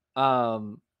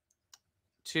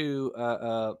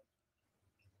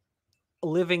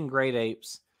living great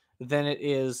apes than it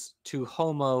is to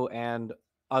Homo and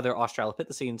other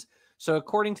Australopithecines. So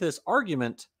according to this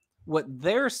argument, what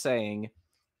they're saying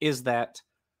is that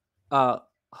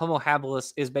Homo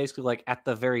habilis is basically like at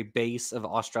the very base of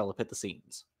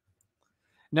Australopithecines.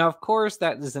 Now, of course,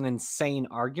 that is an insane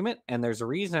argument, and there's a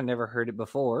reason I never heard it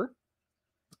before.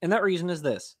 And that reason is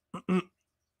this.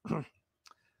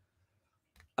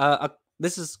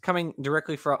 This is coming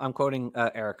directly from, I'm quoting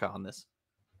Erica on this.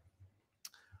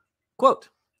 Quote,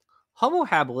 Homo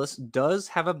habilis does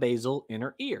have a basal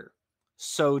inner ear.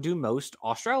 So do most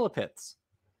Australopiths.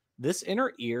 This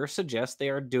inner ear suggests they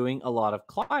are doing a lot of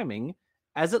climbing,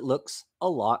 as it looks a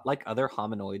lot like other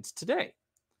hominoids today.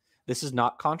 This is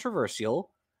not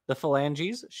controversial. The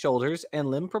phalanges, shoulders, and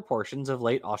limb proportions of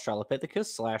late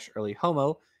Australopithecus / early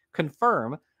Homo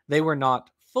confirm they were not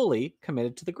fully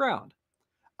committed to the ground.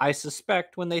 I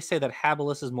suspect when they say that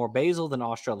habilis is more basal than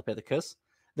Australopithecus,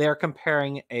 they are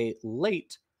comparing a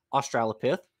late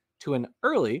Australopith to an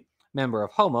early member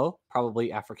of Homo,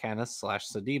 probably Africanus /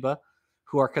 Sediba,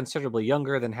 who are considerably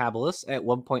younger than habilis at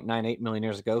 1.98 million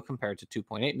years ago compared to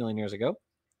 2.8 million years ago.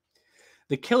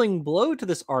 The killing blow to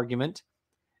this argument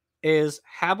is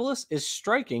habilis is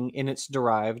striking in its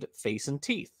derived face and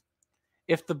teeth.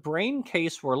 If the brain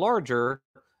case were larger,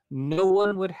 no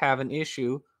one would have an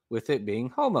issue with it being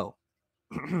Homo.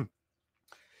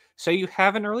 So you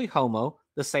have an early Homo,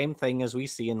 the same thing as we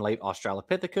see in late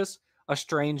Australopithecus, a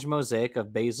strange mosaic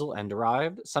of basal and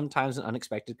derived, sometimes in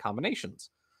unexpected combinations,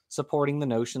 supporting the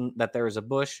notion that there is a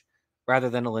bush rather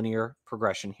than a linear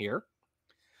progression here.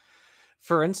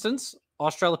 For instance,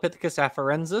 Australopithecus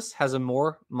afarensis has a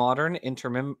more modern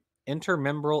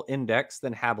intermembral index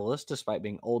than habilis, despite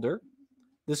being older.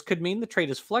 This could mean the trait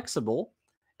is flexible,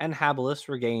 and habilis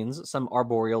regains some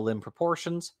arboreal limb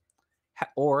proportions,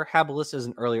 or habilis is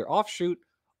an earlier offshoot,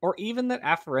 or even that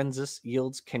afarensis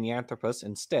yields Kenyanthropus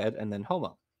instead and then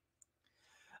Homo.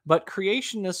 But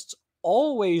creationists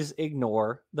always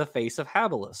ignore the face of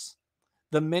habilis.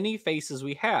 The many faces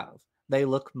we have, they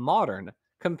look modern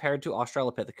compared to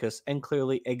Australopithecus and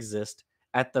clearly exist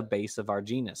at the base of our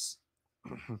genus.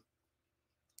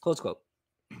 Close quote.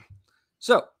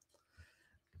 So,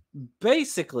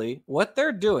 basically, what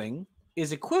they're doing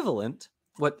is equivalent,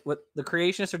 what the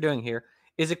creationists are doing here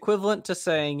is equivalent to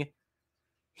saying,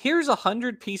 here's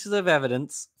 100 pieces of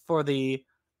evidence for the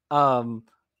Homo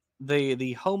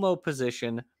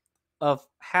position of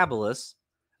habilis,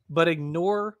 but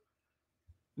ignore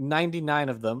 99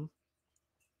 of them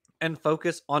and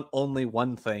focus on only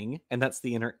one thing, and that's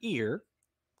the inner ear,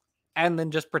 and then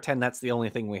just pretend that's the only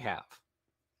thing we have.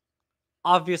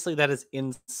 Obviously, that is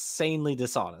insanely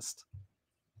dishonest,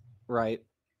 right?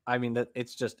 I mean, that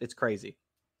it's crazy.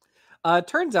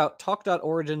 Turns out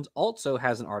Talk.Origins also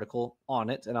has an article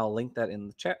on it, and I'll link that in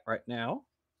the chat right now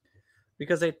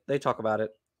because they talk about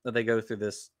it. That they go through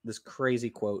this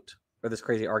crazy quote, or this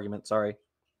crazy argument, sorry.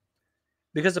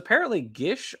 Because apparently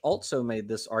Gish also made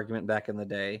this argument back in the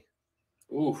day.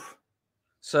 Oof.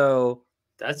 So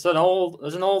that's an old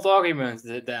argument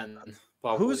then.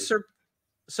 Probably.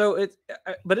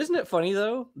 But isn't it funny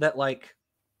though that like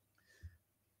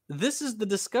this is the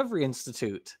Discovery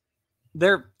Institute?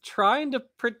 They're trying to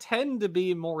pretend to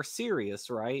be more serious,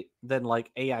 right, than like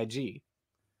AIG,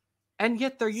 and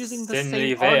yet they're using the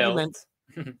same argument.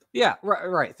 Yeah,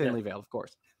 right, thinly veiled, of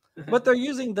course. But they're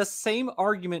using the same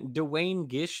argument Dwayne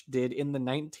Gish did in the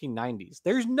 1990s.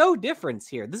 There's no difference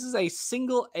here. This is a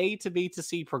single A to B to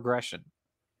C progression.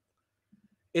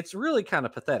 It's really kind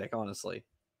of pathetic, honestly.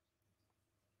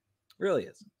 Really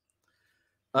is.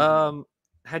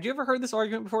 Had you ever heard this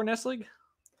argument before, Nestlig?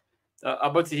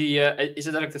 About the is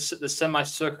it like the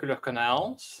semicircular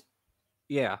canals?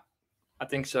 Yeah, I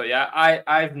think so. Yeah,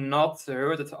 I've not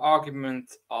heard the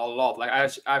argument a lot. Like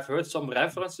I've heard some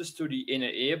references to the inner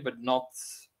ear, but not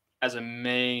as a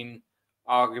main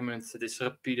argument that is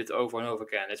repeated over and over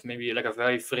again. It's maybe like a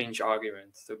very fringe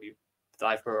argument that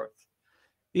I've heard.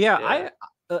 Yeah.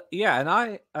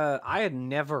 I had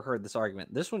never heard this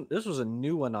argument. This was a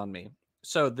new one on me.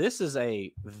 So this is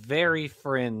a very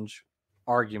fringe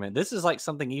argument. This is like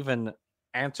something even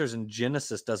Answers in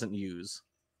Genesis doesn't use.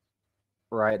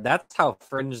 Right? That's how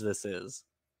fringe this is.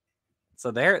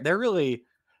 So they're really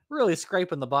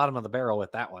scraping the bottom of the barrel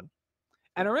with that one.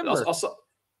 And remember, also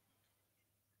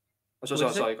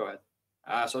sorry, go ahead.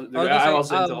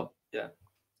 Yeah.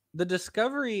 The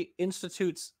Discovery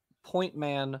Institute's point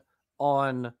man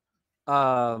on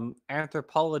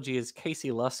anthropology is Casey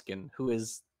Luskin, who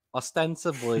is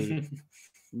ostensibly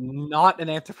not an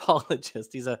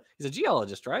anthropologist. He's a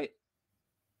geologist, right?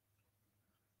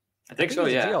 I think so.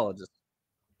 He's Yeah. A geologist.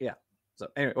 Yeah. So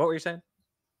anyway, what were you saying?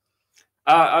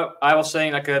 I was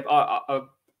saying like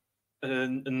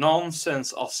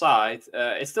nonsense aside,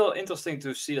 it's still interesting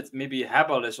to see that maybe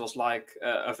Habilis was like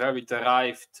a very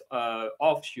derived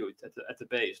offshoot at the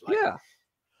base. Like Yeah.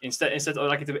 instead of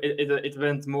like it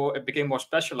went more, it became more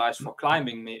specialized for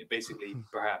climbing, basically,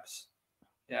 perhaps.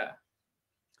 Yeah.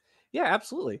 Yeah,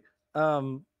 absolutely.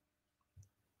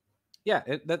 Yeah,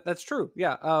 that's true.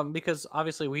 Yeah, because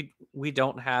obviously we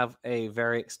don't have a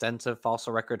very extensive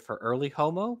fossil record for early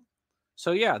Homo,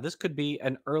 so yeah, this could be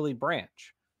an early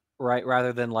branch, right?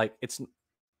 Rather than like it's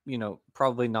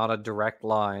probably not a direct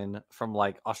line from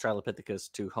like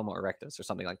Australopithecus to Homo erectus or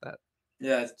something like that.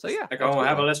 Yeah, So yeah, like Homo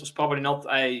absolutely. habilis was probably not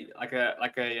like a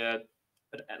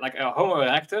Homo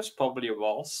erectus probably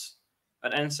was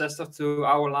an ancestor to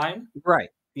our line.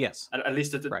 Right. Yes. At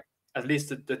least Right. at least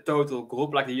the total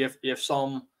group. Like you have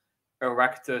some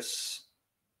erectus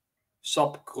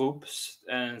subgroups,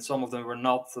 and some of them were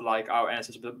not like our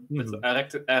ancestors, but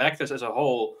erectus as a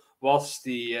whole was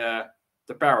the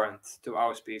parent to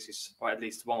our species, or at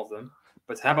least one of them.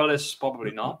 But habilis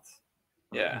probably not.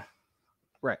 Yeah.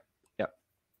 Right. Yep.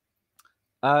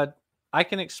 I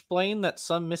can explain that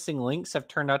some missing links have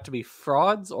turned out to be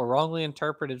frauds or wrongly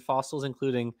interpreted fossils,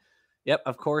 including, yep,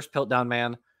 of course, Piltdown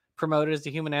Man, promoted as a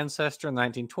human ancestor in the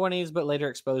 1920s, but later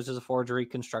exposed as a forgery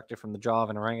constructed from the jaw of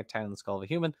an orangutan and the skull of a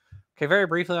human. Okay, very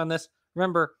briefly on this.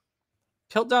 Remember,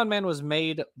 Piltdown Man was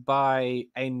made by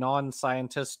a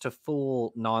non-scientist to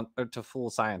fool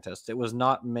scientists. It was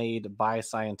not made by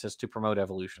scientists to promote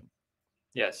evolution.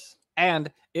 Yes. And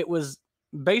it was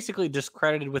basically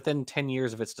discredited within 10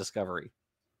 years of its discovery.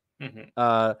 Mm-hmm.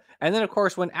 And then, of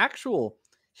course, when actual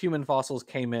human fossils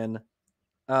came in,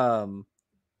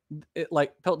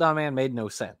 like Piltdown Man made no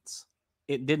sense.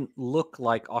 It didn't look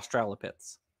like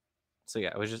Australopiths. So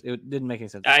yeah, it didn't make any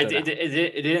sense.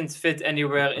 It didn't fit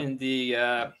anywhere in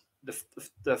the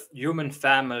human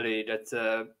family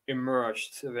that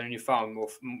emerged when you found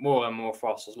more and more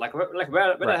fossils. Like where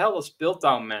the hell does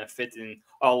Piltdown Man fit in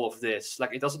all of this?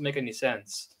 Like it doesn't make any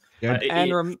sense. Yeah.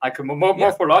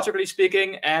 Morphologically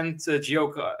speaking, and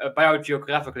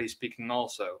biogeographically speaking,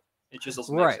 also, it just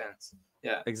doesn't make sense.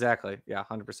 Yeah, exactly. Yeah,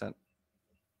 100%.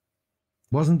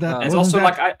 Wasn't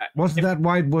that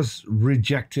why it was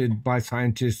rejected by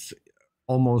scientists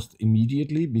almost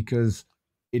immediately, because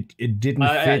it didn't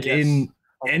fit in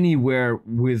anywhere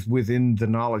within the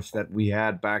knowledge that we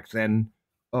had back then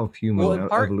of human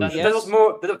evolution. That was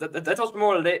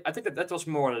more late. I think that was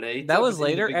more late. That was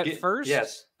later. At first,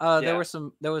 yes. There was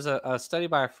a study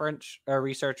by a French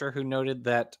researcher who noted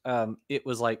that it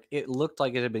looked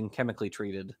like it had been chemically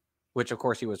treated, which of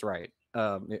course he was right.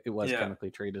 It was chemically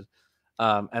treated.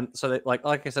 And so that, like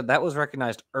I said, that was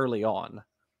recognized early on,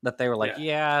 that they were like,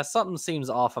 yeah, something seems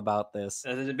off about this.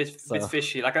 It's a bit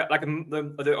fishy.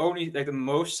 The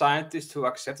most scientists who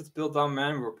accepted Piltdown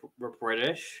Man were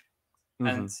British,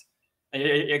 and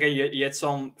you had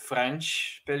some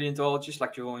French paleontologists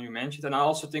like the one you mentioned, and I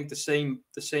also think the same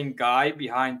guy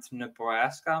behind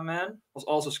Nebraska Man was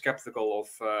also skeptical of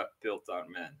Piltdown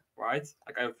Man, right?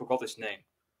 Like I forgot his name,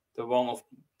 the one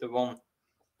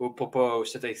who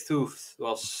proposed that a tooth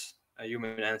was a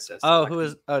human ancestor. Oh, who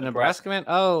is Nebraska Man?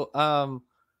 Oh,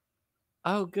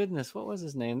 oh goodness, what was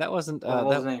his name? That wasn't. What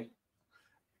was his name?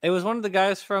 It was one of the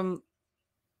guys from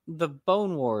the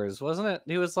Bone Wars, wasn't it?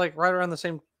 He was like right around the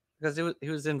same, because he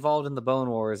was involved in the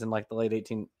Bone Wars in like the late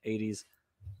 1880s.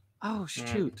 Oh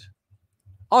shoot,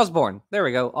 Osborne. There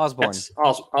we go, Osborne.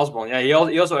 Osborne. Yeah, he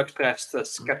also expressed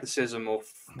skepticism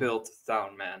of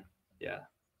Piltdown Man. Yeah.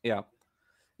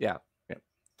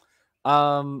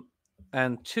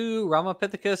 And 2,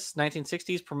 Ramapithecus,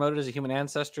 1960s, promoted as a human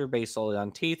ancestor based solely on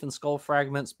teeth and skull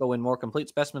fragments, but when more complete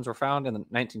specimens were found in the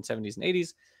 1970s and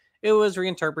 80s, it was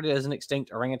reinterpreted as an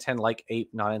extinct orangutan-like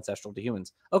ape not ancestral to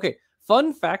humans. Okay,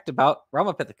 fun fact about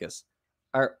Ramapithecus.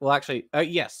 They're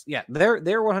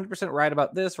 100% right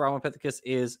about this. Ramapithecus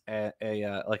is a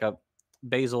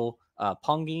basal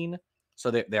pongine,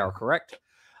 so they are correct.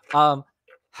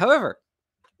 However,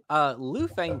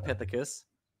 Lufangpithecus,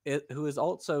 who is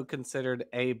also considered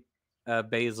a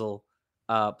basal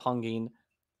pongine,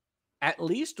 at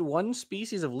least one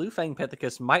species of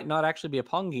Lufangpithecus might not actually be a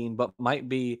pongine, but might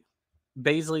be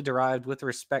basally derived with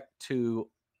respect to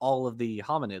all of the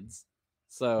hominids.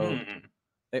 So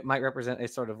it might represent a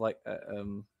sort of like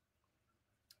an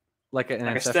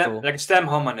ancestral, a stem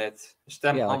hominid.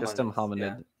 Like a stem hominid,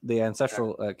 yeah. The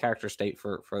ancestral character state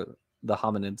for the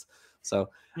hominids.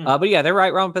 So, but yeah, they're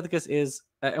right. Ramapithecus is,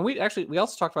 and we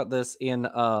also talked about this in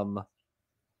the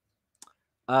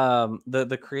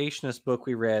creationist book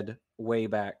we read way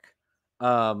back.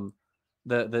 The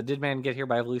Did Man Get Here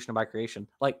by Evolution or by Creation?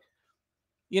 Like,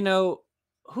 who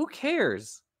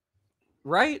cares,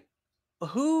 right?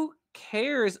 who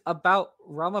cares about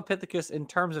Ramapithecus in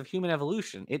terms of human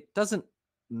evolution? It doesn't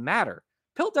matter.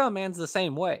 Piltdown Man's the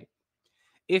same way.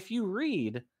 If you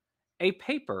read a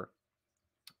paper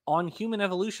on human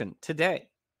evolution today,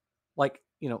 like,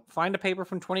 find a paper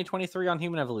from 2023 on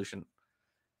human evolution,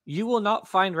 you will not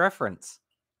find reference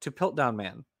to Piltdown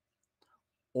Man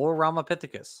or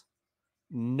Ramapithecus.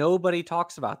 Nobody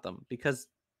talks about them because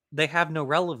they have no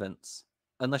relevance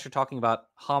unless you're talking about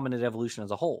hominid evolution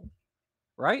as a whole,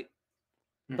 right?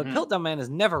 But Piltdown Man is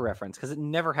never referenced because it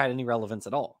never had any relevance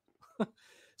at all.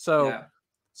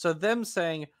 So them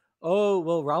saying, oh,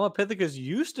 well, Ramapithecus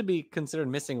used to be considered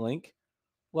missing link.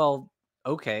 Well,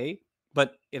 okay,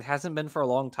 but it hasn't been for a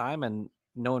long time and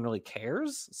no one really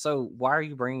cares. So why are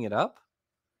you bringing it up?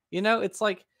 It's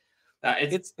like,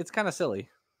 it's kind of silly.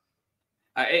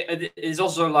 It's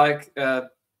also like,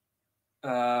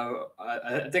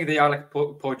 I think they are like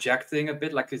projecting a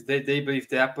bit, like they believe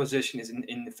their position is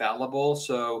infallible.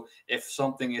 So if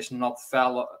something is not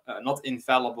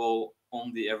infallible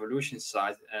on the evolution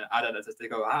side, other than that, they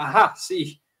go, aha,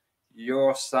 see,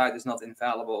 your side is not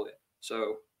infallible,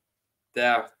 so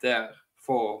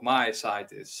therefore my side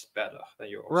is better than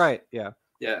yours. Right? Yeah.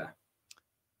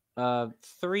 3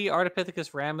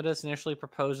 Ardipithecus ramidus, initially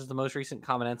proposed as the most recent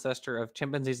common ancestor of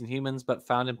chimpanzees and humans, but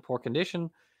found in poor condition,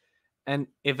 and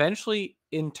eventually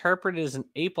interpreted as an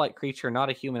ape-like creature, not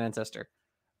a human ancestor.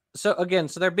 So again,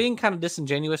 they're being kind of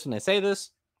disingenuous when they say this.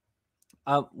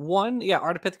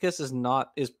 Ardipithecus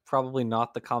is probably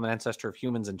not the common ancestor of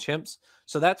humans and chimps,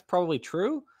 so that's probably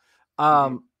true.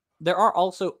 There are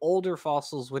also older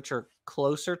fossils which are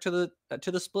closer to the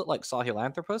split, like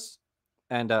Sahelanthropus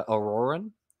and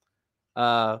Auroran.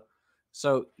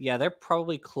 So yeah, they're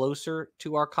probably closer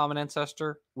to our common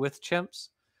ancestor with chimps.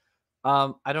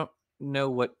 I don't know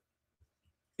what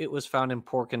it was found in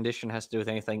poor condition has to do with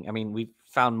anything. I mean, we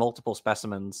found multiple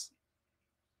specimens,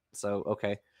 so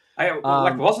okay.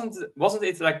 Wasn't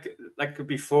it like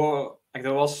before? Like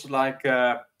there was like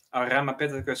a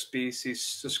Ramapithecus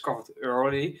species discovered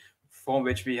early, from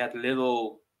which we had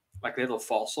little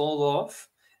fossils of,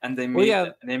 and they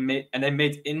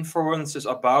made inferences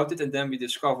about it, and then we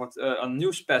discovered a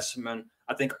new specimen,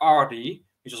 I think Ardi,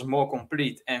 which was more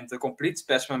complete, and the complete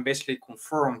specimen basically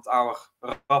confirmed our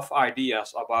rough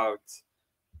ideas about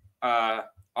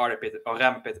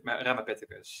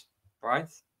Ramapithecus, right?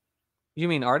 You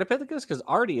mean Ardipithecus? Because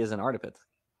Ardi is an Ardipith.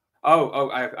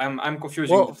 I'm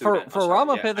confusing. Well, for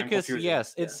Ramapithecus,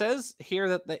 yes, it says here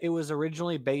that it was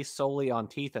originally based solely on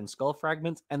teeth and skull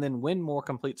fragments, and then when more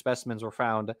complete specimens were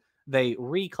found, they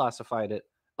reclassified it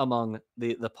among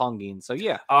the Pongines. So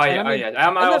yeah. I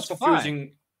was confusing.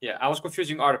 Fine. Yeah, I was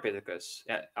confusing Ardipithecus.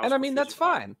 Yeah, and I mean that's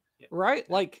fine, right?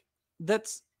 Like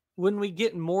that's when we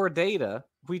get more data,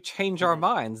 we change our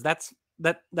minds. That's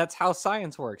how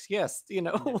science works. Yes,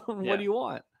 what do you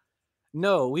want?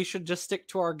 No, we should just stick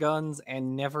to our guns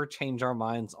and never change our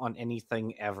minds on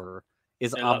anything ever.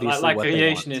 Is obviously like what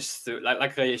creationists do.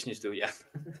 Like creationists do, yeah.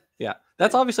 Yeah,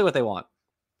 that's obviously what they want.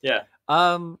 Yeah.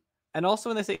 And also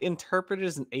when they say interpreted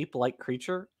as an ape-like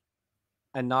creature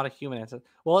and not a human ancestor,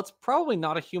 well, it's probably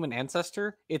not a human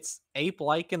ancestor. It's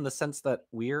ape-like in the sense that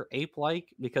we're ape-like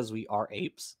because we are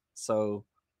apes. So,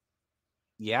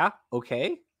 yeah,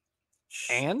 okay.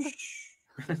 And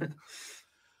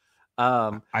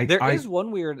there is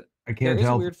one weird. I can't there help. Is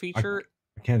a weird feature.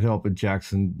 I can't help it,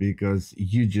 Jackson, because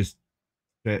you just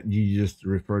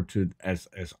referred to it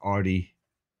as Artie,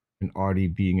 and Artie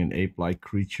being an ape-like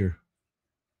creature.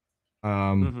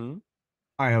 I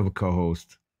have a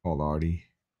co-host called Artie,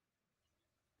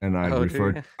 and I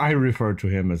refer to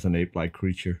him as an ape-like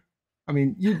creature. I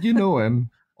mean, you know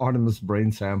him, Artemis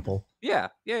brain sample. Yeah.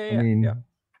 I mean,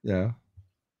 yeah.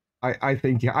 I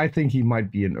think he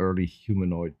might be an early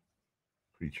humanoid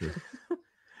creature.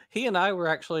 He and I were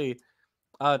actually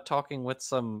talking with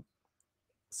some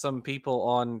people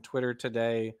on Twitter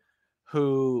today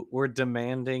who were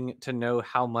demanding to know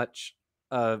how much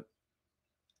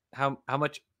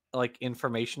like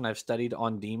information I've studied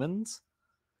on demons.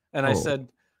 And I said,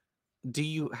 do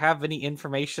you have any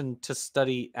information to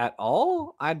study at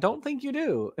all? I don't think you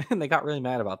do. And they got really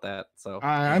mad about that. So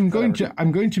I'm going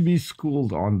to be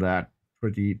schooled on that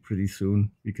pretty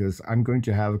soon, because I'm going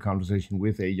to have a conversation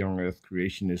with a young Earth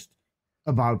creationist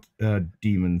about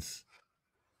demons.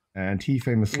 And he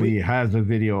famously has a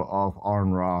video of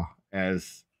Arn Ra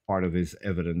as part of his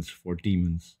evidence for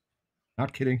demons.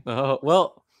 Not kidding. Oh,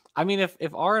 well, I mean, if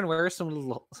Arn wears some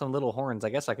little horns, I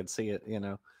guess I could see it,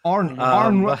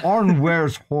 Arn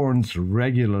wears horns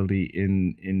regularly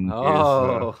in his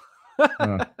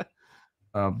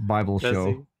Bible show.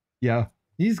 He? Yeah,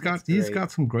 he's got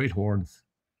some great horns.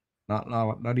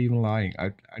 Not even lying.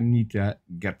 I need to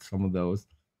get some of those.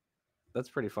 That's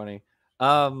pretty funny.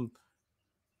 I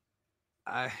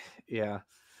yeah.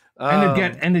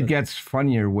 And it gets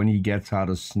funnier when he gets out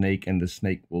a snake, and the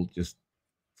snake will just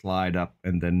slide up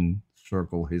and then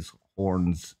circle his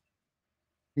horns.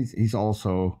 He's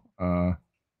also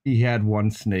he had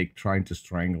one snake trying to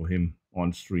strangle him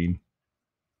on stream.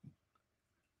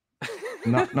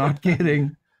 Not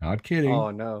kidding. Not kidding. Oh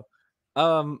no.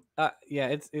 Yeah,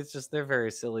 it's just they're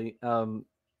very silly.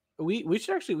 We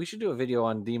should do a video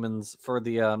on demons for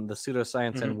the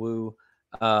pseudoscience and woo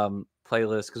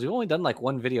playlist, because we've only done like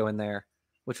one video in there,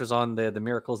 which was on the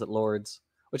miracles at Lords,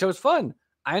 which was fun.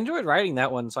 I enjoyed writing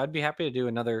that one, so I'd be happy to do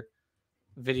another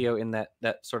video in that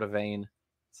sort of vein.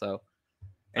 So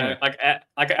anyway.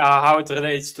 like how it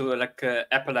relates to like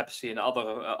epilepsy and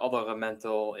other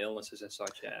mental illnesses and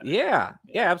such. Yeah,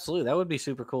 absolutely. That would be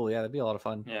super cool. Yeah, that'd be a lot of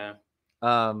fun. Yeah.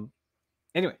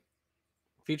 Anyway,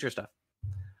 future stuff.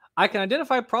 I can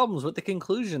identify problems with the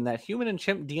conclusion that human and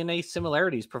chimp DNA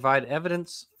similarities provide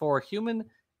evidence for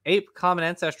human-ape common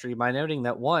ancestry by noting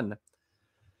that 1.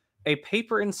 A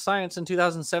paper in Science in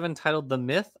 2007 titled "The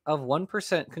Myth of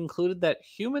 1% concluded that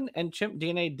human and chimp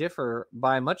DNA differ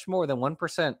by much more than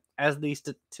 1%, as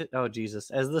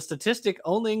the statistic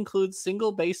only includes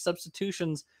single base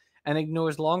substitutions and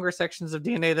ignores longer sections of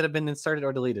DNA that have been inserted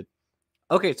or deleted."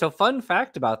 Okay, so fun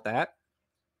fact about that.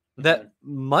 That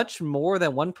much more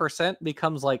than 1%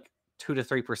 becomes like 2 to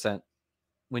 3%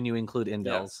 when you include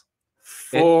indels.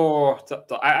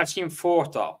 I've seen 4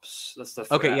 tops. That's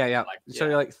the okay. Yeah. So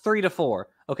you're like 3 to 4.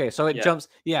 Okay, so it jumps.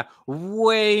 Yeah,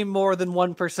 way more than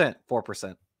 1%.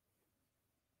 4%.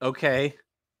 Okay,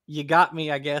 you got me.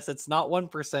 I guess it's not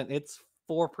 1%. It's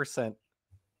 4%.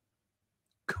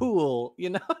 Cool. You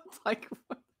know, it's like.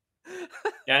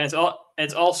 Yeah, and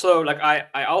it's also like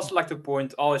I also like to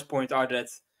always point out that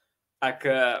like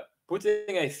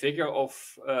putting a figure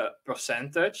of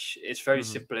percentage is very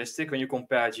simplistic when you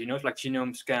compare genomes. Like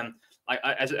genomes can, like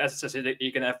as it says,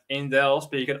 you can have indels,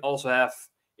 but you can also have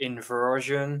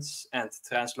inversions and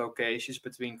translocations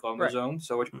between chromosomes.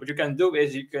 Right. So what you can do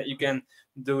is you can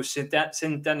do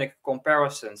synthetic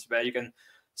comparisons where you can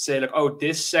say like, oh,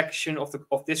 this section of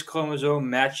this chromosome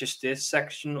matches this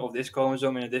section of this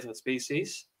chromosome in a different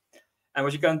species. And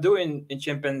what you can do in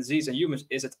chimpanzees and humans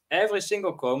is that every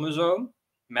single chromosome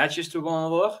matches to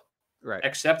one another, right?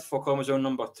 Except for chromosome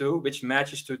number 2, which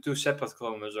matches to 2 separate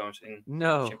chromosomes in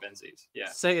chimpanzees. Yeah.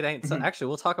 Say it ain't. So actually,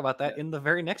 we'll talk about that in the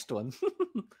very next one.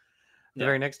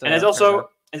 Very next. And it's also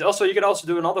you can also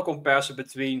do another comparison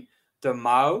between the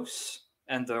mouse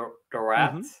and the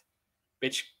rat,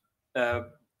 which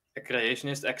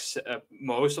creationists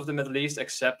most of them at least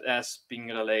accept as being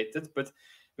related, but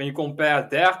when you compare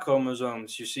their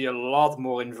chromosomes, you see a lot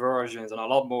more inversions and a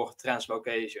lot more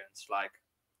translocations. Like,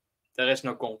 there is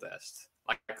no contest.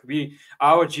 Like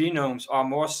our genomes are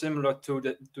more similar to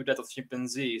that of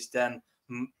chimpanzees than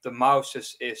the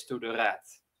mouse's is to the rat.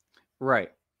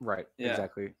 Right. Yeah.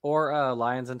 Exactly. Or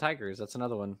lions and tigers. That's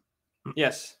another one.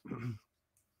 Yes.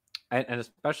 And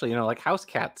especially, like house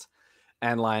cats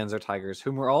and lions or tigers,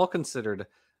 whom were all considered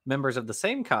members of the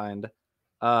same kind,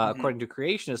 according to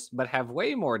creationists, but have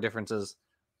way more differences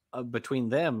between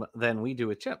them than we do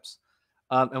with chimps.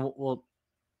 And we'll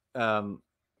talk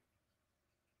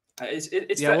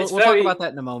about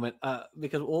that in a moment,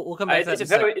 because we'll come back to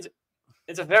that.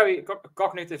 It's a very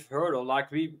cognitive hurdle. Like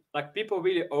people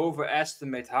really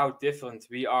overestimate how different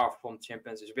we are from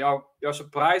chimpanzees. We are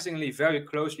surprisingly very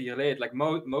closely related. Like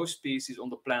most species on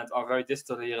the planet are very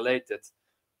distantly related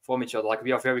from each other. Like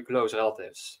we are very close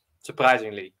relatives,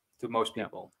 surprisingly, to most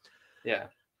people. Yeah.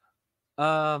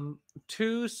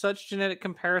 Two such genetic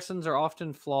comparisons are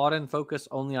often flawed and focus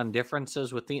only on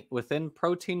differences within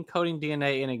protein coding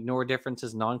DNA and ignore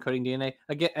differences non-coding DNA.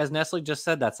 Again, as Nestle just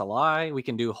said, that's a lie. We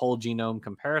can do whole genome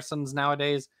comparisons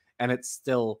nowadays, and it's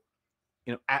still,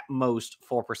 at most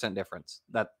 4% difference.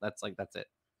 That's it.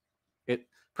 It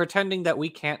pretending that we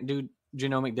can't do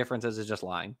genomic differences is just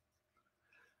lying.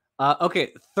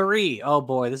 Okay, 3. Oh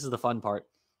boy, this is the fun part.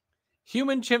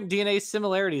 Human chimp DNA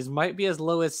similarities might be as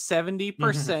low as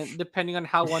 70% depending on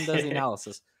how one does the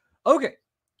analysis. Okay.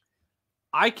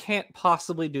 I can't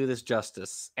possibly do this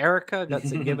justice. Erica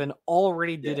Gutson-Gibbon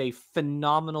already did a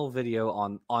phenomenal video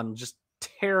on just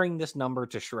tearing this number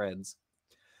to shreds.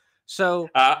 So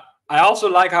I also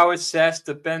like how it says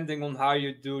depending on how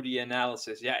you do the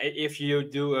analysis. Yeah, if you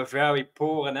do a very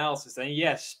poor analysis, then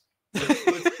yes,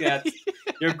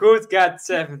 you could get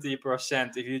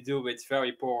 70% if you do it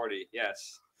very poorly.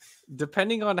 Yes.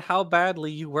 Depending on how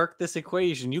badly you work this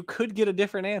equation, you could get a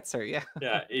different answer. Yeah.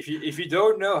 Yeah, if you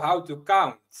don't know how to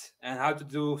count and how to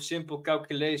do simple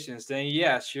calculations, then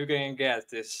yes, you're gonna get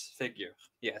this figure.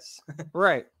 Yes.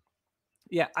 Right.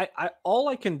 Yeah. I all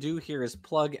I can do here is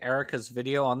plug Erica's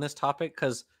video on this topic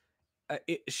because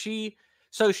she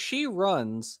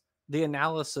runs the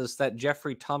analysis that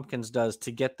Jeffrey Tompkins does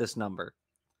to get this number.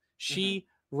 She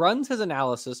runs his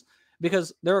analysis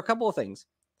because there are a couple of things.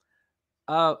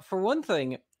 For one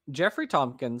thing, Jeffrey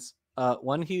Tompkins,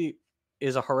 one, he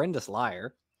is a horrendous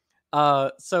liar.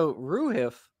 So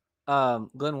Ruhif,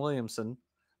 Glenn Williamson,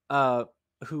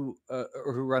 who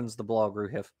runs the blog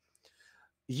Ruhif,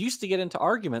 used to get into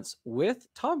arguments with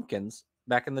Tompkins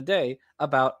back in the day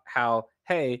about how,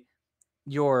 hey,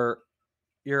 your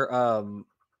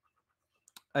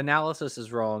analysis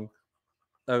is wrong.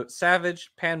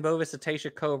 Savage Pan Bovis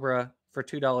Acacia Cobra for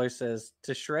 $2 says,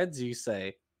 to shreds you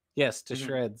say. Yes, to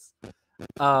shreds.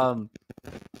 Oh,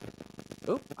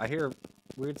 I hear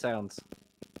weird sounds.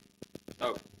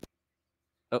 Oh,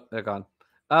 they're gone.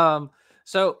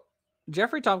 So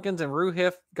Jeffrey Tompkins and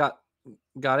Ruhif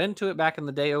got into it back in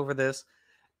the day over this,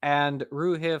 and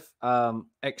Ruhif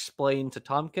explained to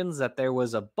Tompkins that there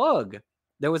was a bug.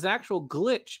 There was an actual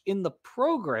glitch in the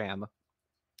program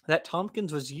that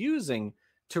Tompkins was using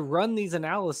to run these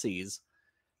analyses,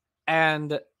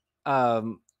 and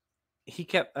Ruhif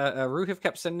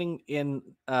kept sending in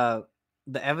the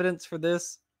evidence for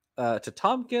this to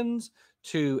Tompkins,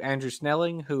 to Andrew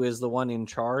Snelling, who is the one in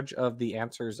charge of the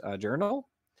Answers Journal,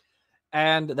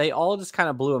 and they all just kind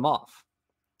of blew him off.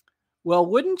 Well,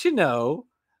 wouldn't you know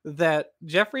that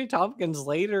Jeffrey Tompkins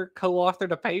later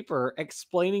co-authored a paper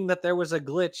explaining that there was a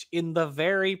glitch in the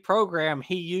very program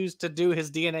he used to do his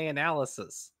DNA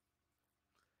analysis.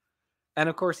 And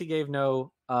of course, he gave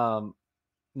no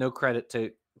credit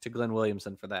to Glenn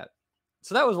Williamson for that.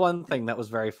 So that was one thing that was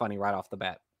very funny right off the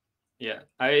bat. Yeah.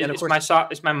 And of course,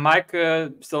 is my mic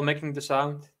still making the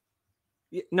sound?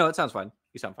 No, it sounds fine.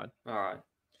 You sound fine. All right.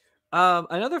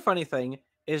 Another funny thing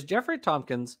is Jeffrey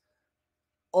Tompkins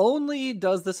only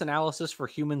does this analysis for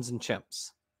humans and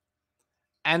chimps.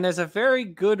 And there's a very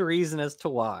good reason as to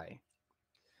why.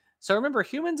 So remember,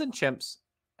 humans and chimps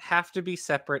have to be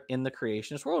separate in the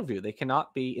creationist worldview. They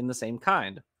cannot be in the same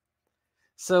kind.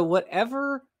 So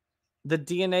whatever the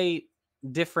DNA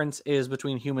difference is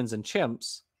between humans and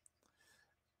chimps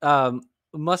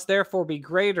must therefore be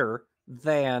greater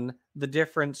than the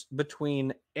difference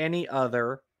between any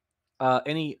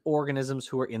organisms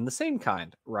who are in the same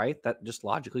kind, right? That just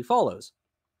logically follows.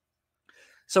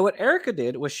 So what Erica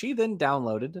did was she then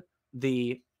downloaded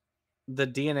the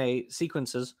DNA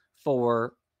sequences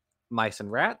for mice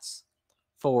and rats,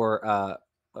 for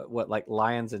like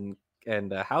lions and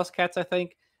house cats, I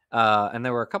think, and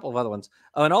there were a couple of other ones.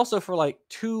 Oh, and also for like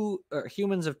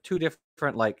humans of two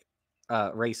different like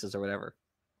races or whatever.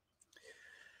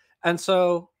 And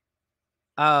so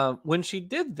when she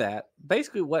did that,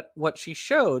 basically what she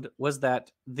showed was that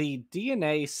the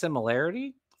DNA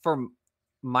similarity for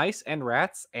mice and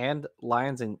rats and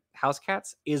lions and house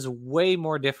cats is way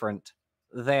more different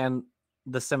than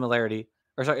the similarity,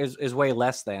 or sorry, is way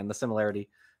less than the similarity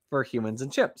for humans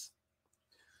and chimps.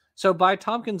 So by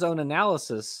Tompkins' own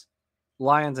analysis,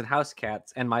 lions and house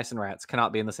cats and mice and rats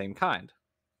cannot be in the same kind,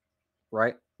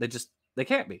 right? They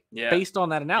can't be based on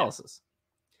that analysis.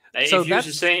 Yeah. So if you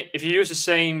use the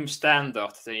same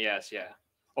standard, then yes, yeah,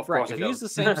 of course. If you use the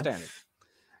same standard,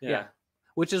 yeah,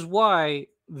 which is why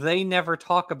they never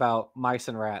talk about mice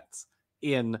and rats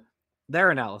in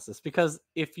their analysis, because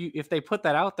if they put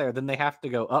that out there, then they have to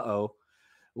go,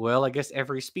 well, I guess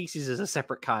every species is a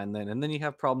separate kind then, and then you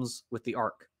have problems with the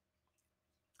arc.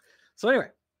 So anyway,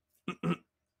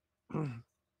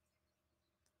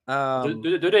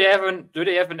 do they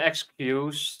have an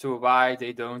excuse to why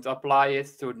they don't apply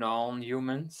it to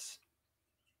non-humans?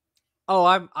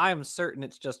 Oh, I'm certain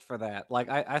it's just for that. Like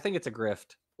I think it's a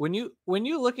grift. When you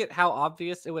look at how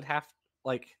obvious it would have,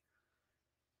 like,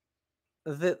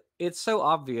 that it's so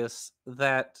obvious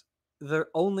that the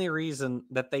only reason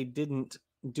that they didn't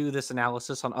do this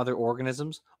analysis on other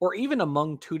organisms or even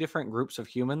among two different groups of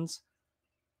humans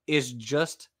is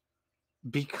just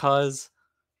because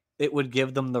it would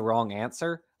give them the wrong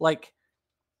answer. Like,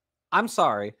 I'm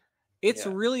sorry. It's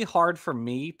really hard for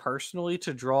me personally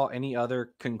to draw any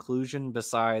other conclusion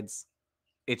besides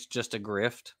it's just a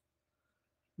grift.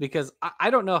 Because I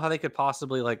don't know how they could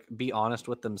possibly like be honest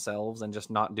with themselves and just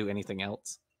not do anything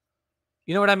else.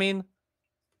 You know what I mean?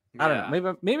 I don't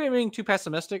know. Maybe I'm being too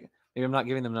pessimistic. Maybe I'm not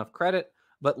giving them enough credit.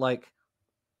 But like,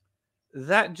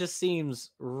 that just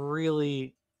seems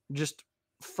really just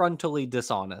frontally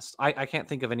dishonest. I can't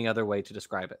think of any other way to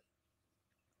describe it.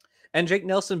 And Jake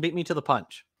Nelson beat me to the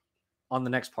punch on the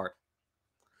next part.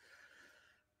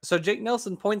 So Jake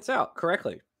Nelson points out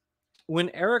correctly, when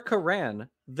Erica ran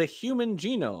the human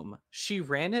genome, she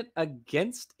ran it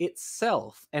against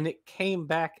itself, and it came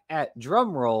back at,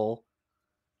 drumroll,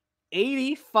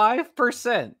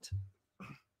 85%.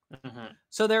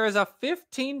 So there is a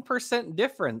 15%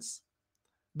 difference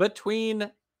between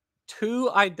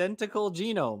two identical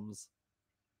genomes.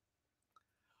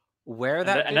 Where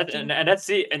that that's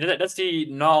the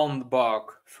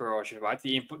non-bug version, right?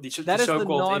 The that is the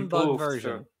so-called non-bug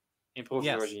version. Improved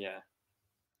version, yeah.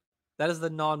 That is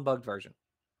the non-bug version.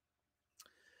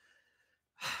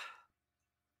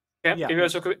 Can you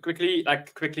also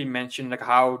quickly mention like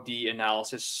how the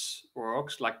analysis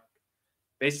works? Like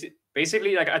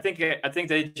basically, like I think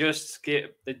they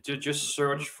just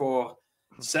search for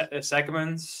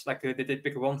segments. Like they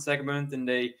pick one segment and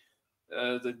they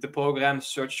the program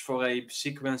searched for a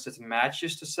sequence that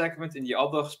matches the segment in the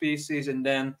other species, and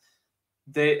then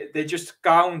they just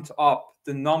count up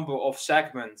the number of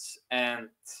segments and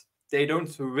they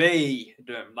don't weigh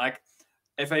them. Like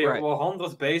if a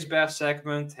 100 base pair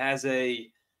segment has a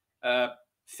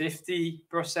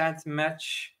 50%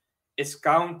 match, it's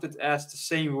counted as the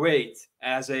same weight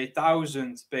as a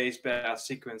 1,000 base pair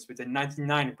sequence with a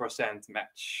 99%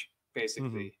 match,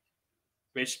 basically,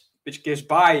 which gives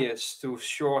bias to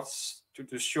short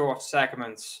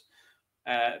segments,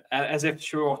 as if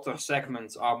shorter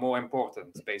segments are more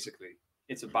important. Basically,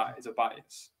 it's a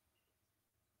bias.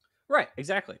 Right.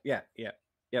 Exactly. Yeah. Yep.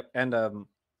 And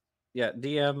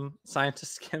DM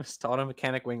scientist chemist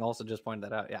automechanic wing also just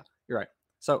pointed that out. Yeah, you're right.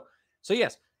 So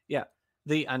yes, yeah.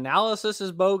 The analysis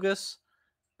is bogus.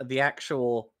 The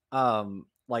actual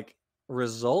like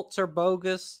results are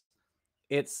bogus.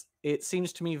 It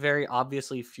seems to me very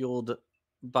obviously fueled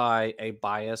by a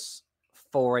bias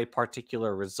for a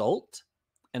particular result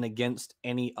and against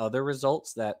any other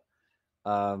results that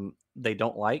they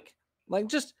don't like. Like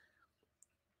just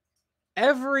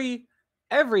every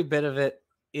bit of it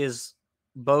is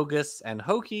bogus and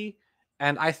hokey,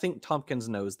 and I think Tompkins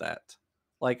knows that.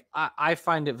 Like I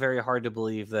find it very hard to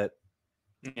believe that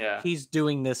he's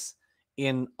doing this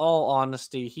in all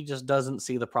honesty. He just doesn't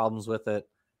see the problems with it.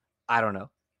 I don't know.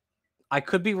 I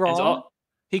could be wrong.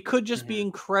 He could just be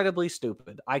incredibly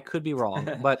stupid. I could be wrong,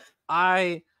 but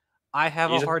I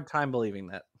have a hard time believing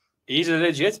that. He's a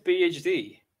legit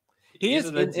PhD. He is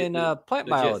in plant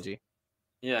biology.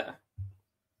 Yeah.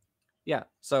 Yeah.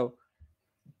 So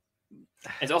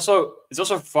it's also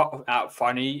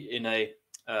funny in a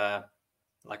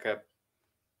like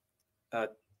a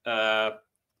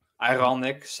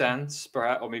ironic sense,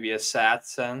 perhaps, or maybe a sad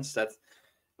sense, that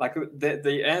like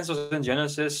the answers in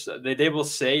Genesis, they will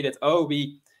say that, oh,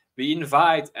 we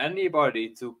invite anybody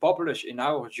to publish in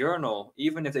our journal,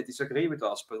 even if they disagree with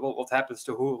us. But what happens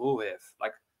to Ruhiv?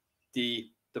 Like the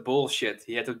bullshit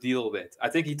he had to deal with. I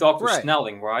think he talked to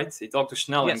Snelling, right? He talked to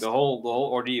Snelling the whole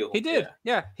ordeal. He did.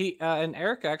 Yeah. He and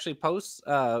Eric actually posts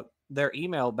their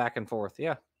email back and forth.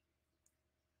 Yeah.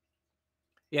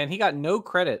 Yeah, and he got no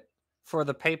credit for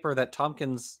the paper that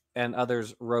Tompkins and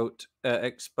others wrote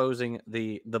exposing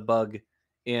the bug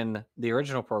in the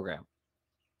original program.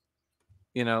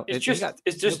 You know, it's just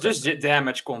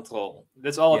damage control.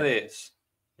 That's all it is.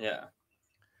 Yeah.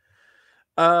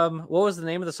 What was the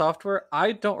name of the software?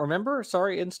 I don't remember.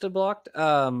 Sorry, Instablocked.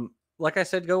 Like I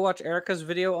said, go watch Erica's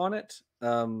video on it.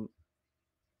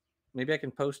 Maybe I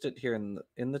can post it here in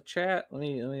the chat. Let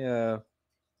me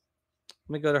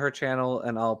go to her channel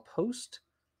and I'll post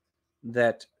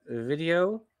that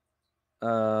video.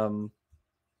 I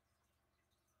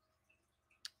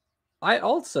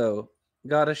also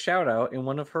got a shout out in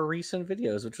one of her recent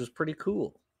videos, which was pretty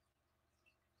cool.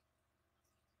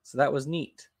 So that was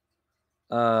neat.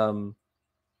 Let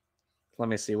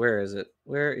me see. Where is it?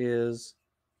 Where is?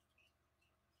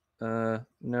 No.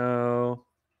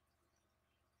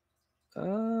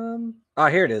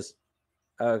 Here it is.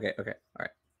 Okay. All right.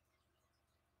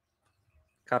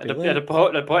 Copy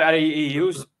link. He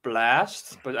used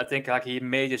Blast, but I think like he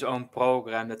made his own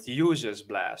program that uses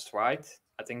Blast, right?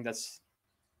 I think that's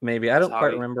maybe. I don't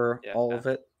quite remember all of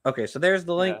it. Okay, so there's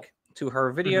the link to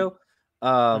her video.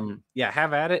 Yeah,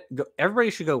 have at it.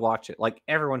 Everybody should go watch it. Like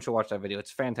everyone should watch that video.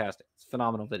 It's fantastic. It's a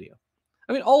phenomenal video.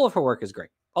 I mean, all of her work is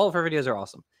great. All of her videos are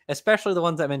awesome, especially the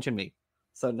ones that mention me.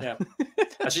 So yeah,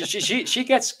 she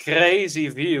gets crazy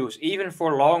views even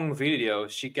for long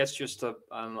videos. She gets just an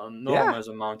enormous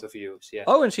amount of views. Yeah.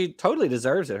 Oh, and she totally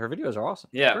deserves it. Her videos are awesome.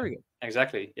 Yeah. Very good.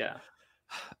 Exactly. Yeah.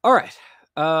 All right.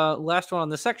 Last one on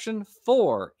this section.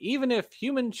 4. Even if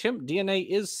human-chimp DNA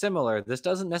is similar, this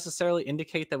doesn't necessarily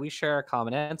indicate that we share a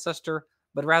common ancestor,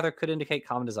 but rather could indicate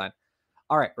common design.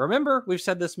 All right, remember, we've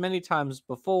said this many times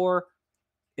before.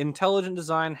 Intelligent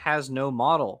design has no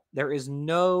model. There is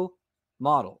no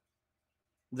model.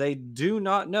 They do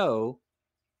not know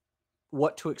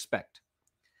what to expect.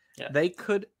 Yeah. They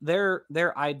could their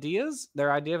idea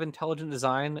of intelligent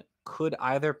design could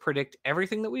either predict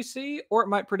everything that we see, or it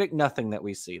might predict nothing that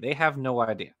we see. They have no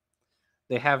idea.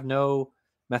 They have no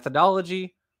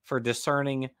methodology for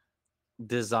discerning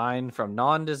design from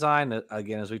non-design.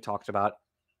 Again, as we talked about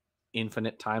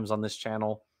infinite times on this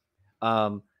channel,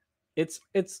 it's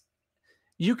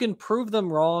you can prove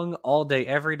them wrong all day,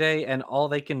 every day, and all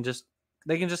they can just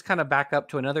kind of back up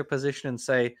to another position and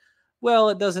say, well,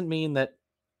 it doesn't mean that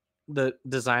the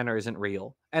designer isn't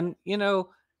real. And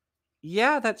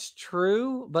yeah, that's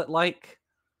true, but like,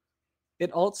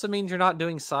 it also means you're not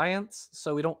doing science,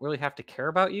 so we don't really have to care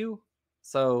about you.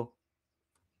 So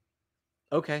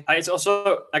okay. It's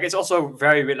also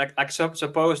very weird. Like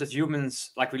suppose that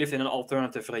humans, like, we live in an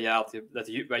alternative reality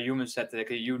where humans had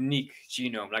like a unique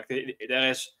genome. Like there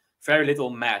is very little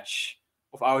match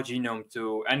of our genome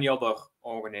to any other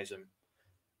organism.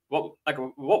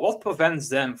 What prevents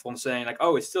them from saying like,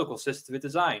 oh, it's still consistent with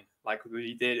design? Like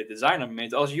the designer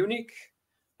made us unique.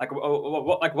 Like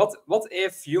what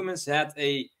if humans had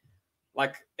a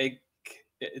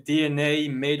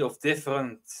DNA made of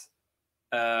different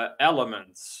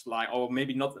elements, like, or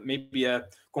maybe a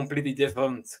completely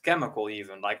different chemical,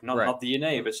 even like not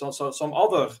DNA, but some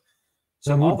other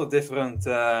different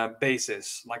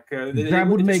basis. Like that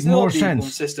would make more sense.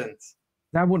 Consistent.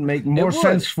 That would make more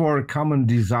sense for a common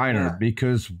designer,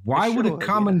 because why would a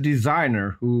common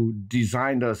designer who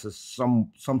designed us as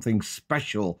something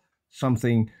special,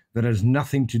 something that has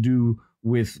nothing to do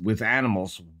with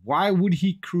animals, why would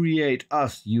he create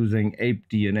us using ape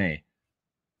DNA?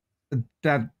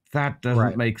 That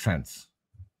doesn't make sense.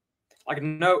 Like,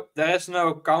 no, there is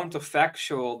no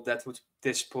counterfactual that would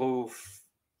disprove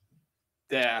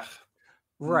their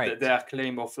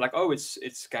claim of like, oh,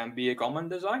 it can be a common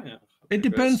designer. It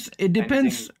depends. It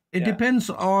depends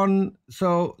on.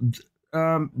 So,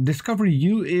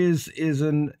 DiscoveryU is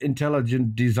an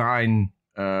intelligent design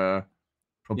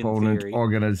proponent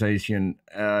organization.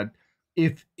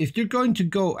 If you're going to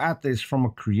go at this from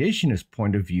a creationist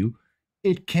point of view,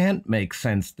 it can't make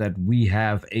sense that we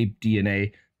have ape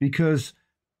DNA, because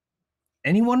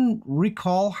anyone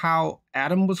recall how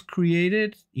Adam was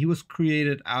created? He was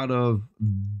created out of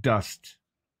dust,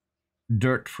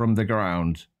 dirt from the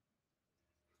ground.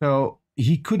 So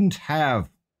he couldn't have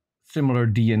similar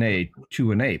DNA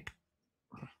to an ape.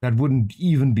 That wouldn't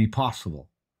even be possible.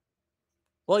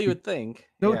 Well, you would think.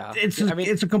 So yeah.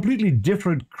 It's a completely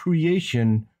different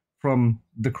creation from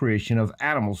the creation of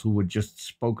animals who were just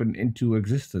spoken into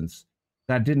existence.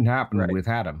 That didn't happen with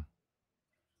Adam.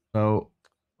 So,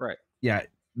 yeah,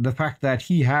 the fact that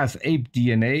he has ape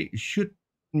DNA should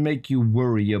make you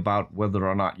worry about whether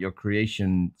or not your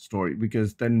creation story,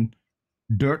 because then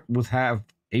dirt would have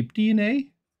ape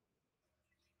DNA?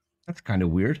 That's kind of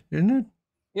weird, isn't it?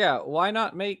 Yeah, why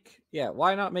not make the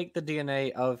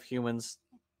DNA of humans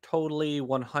totally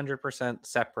 100%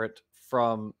 separate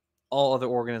from all other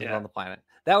organisms on the planet?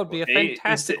 That would be a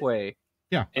fantastic way.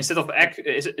 Yeah. Instead of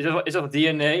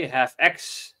DNA, have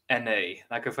XNA,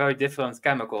 like a very different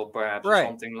chemical, perhaps, or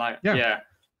something like. Yeah.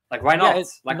 Like, why not?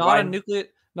 Like,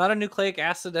 not a nucleic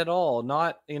acid at all.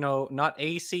 Not not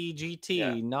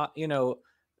ACGT. Not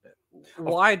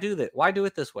Why do that? Why do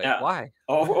it this way? Yeah. Why?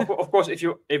 Of course,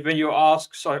 when you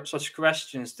ask such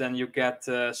questions, then you get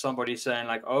somebody saying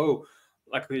like, oh,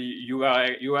 like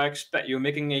you're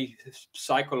making a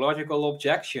psychological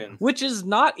objection, which is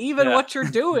not even what you're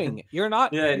doing. You're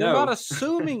not not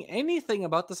assuming anything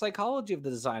about the psychology of the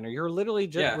designer. You're literally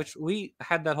just which we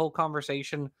had that whole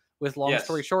conversation with. Long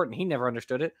story short, and he never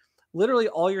understood it. Literally,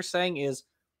 all you're saying is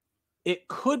it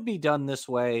could be done this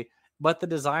way, but the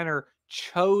designer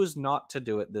chose not to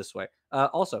do it this way.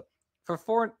 Also, for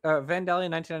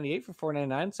Vandalian 1998 for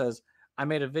 $4.99 says, I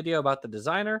made a video about the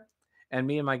designer, and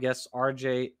me and my guests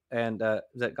RJ and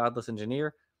that Godless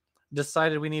Engineer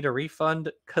decided we need a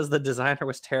refund because the designer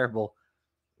was terrible.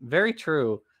 Very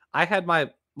true. I had my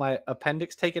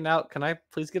appendix taken out. Can I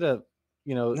please get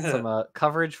some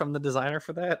coverage from the designer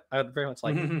for that? I would very much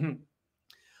like it.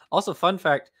 Also, fun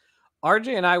fact,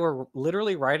 RJ and I were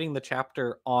literally writing the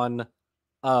chapter on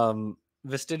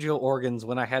vestigial organs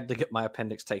when I had to get my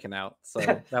appendix taken out. So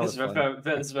that was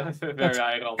very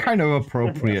ironic. Kind of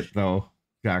appropriate though,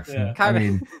 Jackson. I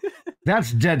mean,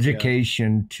 that's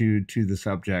dedication to the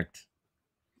subject.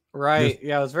 Right. Just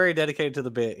Yeah, I was very dedicated to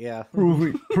the bit. Yeah.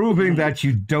 proving that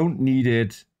you don't need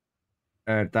it.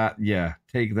 Take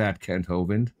that, Kent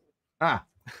Hovind. Ah,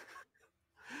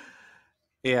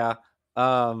 Yeah.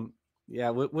 Yeah,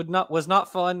 would not was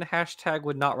not fun. Hashtag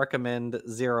would not recommend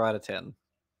 0 out of 10.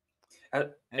 Uh,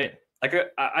 Anyway. I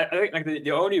think like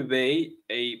the only way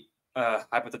a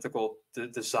hypothetical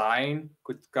design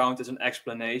could count as an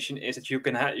explanation is that you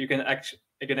can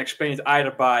explain it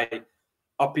either by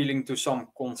appealing to some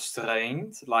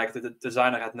constraint, like the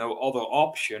designer had no other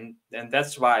option, and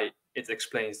that's why it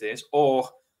explains this, or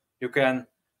you can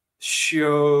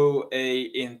show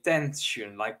a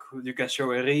intention, like you can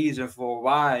show a reason for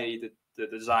why the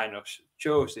designers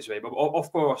chose this way. But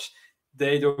of course,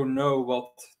 they don't know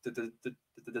what the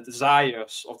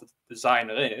desires of the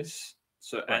designer is.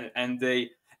 So Right. and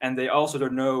they also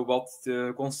don't know what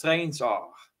the constraints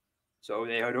are. So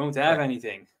they don't have Right.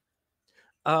 anything.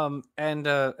 And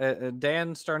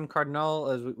Dan Stern Cardinal,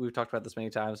 as we've talked about this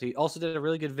many times, he also did a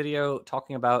really good video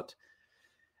talking about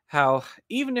how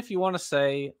even if you want to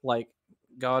say like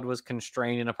God was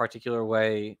constrained in a particular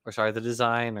way, or sorry, the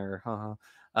design or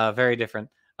very different,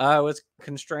 was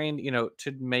constrained,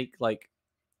 to make like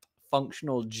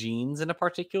functional genes in a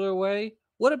particular way.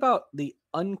 What about the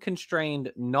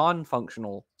unconstrained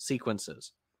non-functional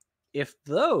sequences? If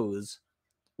those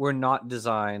were not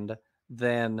designed,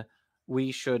 then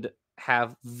we should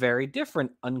have very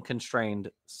different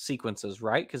unconstrained sequences,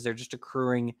 right? Because they're just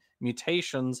accruing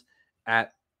mutations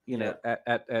at Yeah.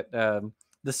 at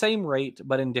the same rate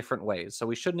but in different ways. So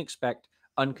we shouldn't expect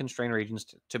unconstrained regions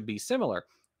to be similar,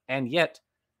 and yet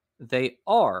they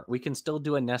are. We can still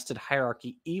do a nested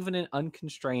hierarchy even in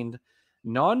unconstrained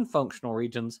non-functional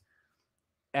regions.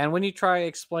 And when you try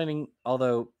explaining,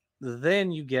 although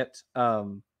then you get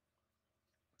then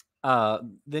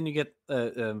you get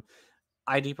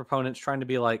ID proponents trying to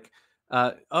be like,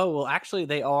 oh, well, actually,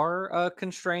 they are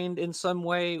constrained in some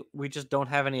way. We just don't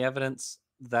have any evidence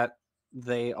that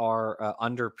they are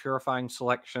under purifying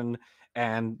selection,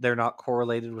 and they're not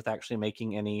correlated with actually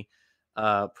making any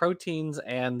proteins.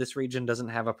 And this region doesn't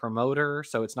have a promoter,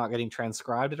 so it's not getting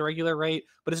transcribed at a regular rate,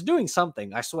 but it's doing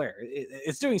something. I swear,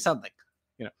 it's doing something.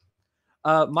 You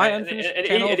know, my unfinished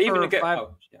channel And even for again, five.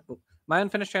 oh, yeah. My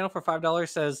unfinished channel for $5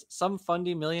 says some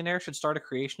fundy millionaire should start a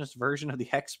creationist version of the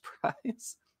X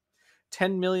Prize.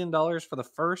 $10 million for the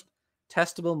first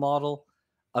testable model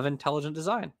of intelligent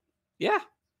design. Yeah,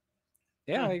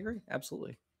 I agree,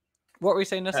 absolutely. What were you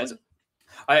saying, Nestle?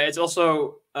 It's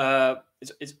also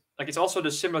it's also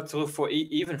the similar truth for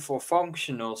even for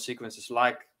functional sequences,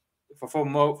 like for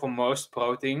most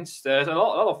proteins. There's a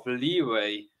lot of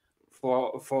leeway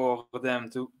for them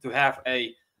to have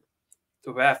a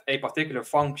particular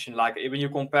function. Like when you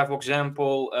compare, for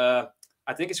example,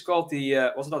 I think it's called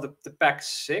the was it not the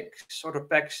PAX6 or the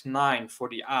PAX9 for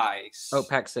the eyes? Oh,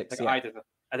 PAX6, like yeah.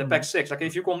 At the PAX6, like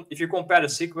if you compare the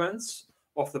sequence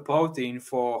of the protein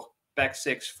for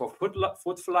PAX6 for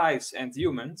fruit flies and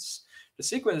humans, the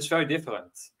sequence is very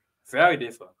different, very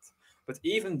different. But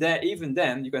even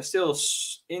then, you can still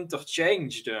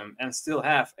interchange them and still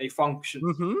have a function,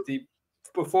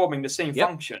 performing the same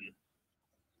function.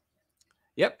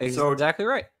 Yep, exactly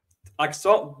right. Like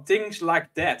so, things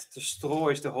like that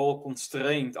destroys the whole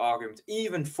constraint argument,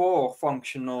 even for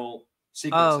functional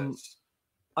sequences.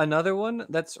 Another one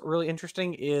that's really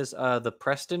interesting is the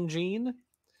Preston gene.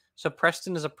 So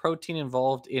Preston is a protein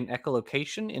involved in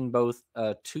echolocation in both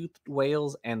toothed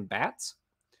whales and bats.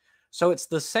 So it's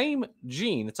the same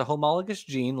gene. It's a homologous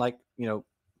gene, like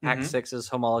PAX6 is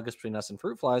homologous between us and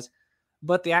fruit flies,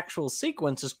 but the actual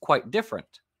sequence is quite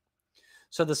different.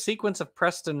 So the sequence of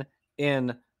Preston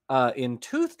in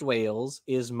toothed whales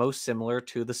is most similar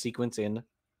to the sequence in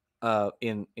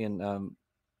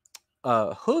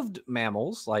hooved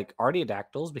mammals like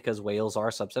artiodactyls, because whales are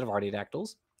a subset of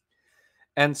artiodactyls.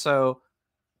 And so,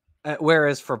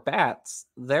 whereas for bats,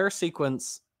 their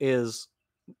sequence is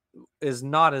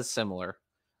not as similar,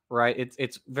 right?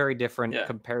 It's very different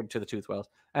compared to the tooth whales.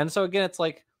 And so again, it's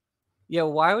like, yeah,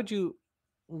 why would you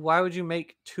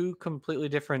make two completely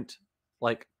different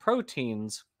like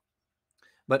proteins,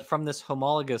 but from this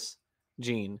homologous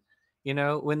gene,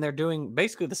 when they're doing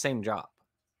basically the same job?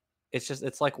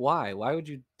 It's like, why would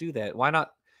you do that? Why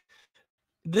not?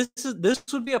 This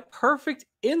would be a perfect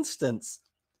instance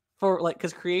for, like,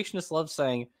 because creationists love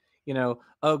saying,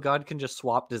 oh, God can just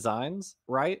swap designs,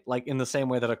 right? Like in the same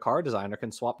way that a car designer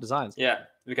can swap designs. Yeah,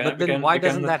 why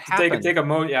doesn't that happen? Take a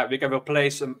motor. Yeah, we can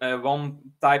replace one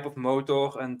type of motor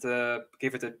and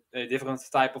give it a different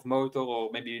type of motor, or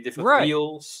maybe different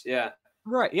wheels. Yeah.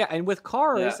 Right. Yeah. And with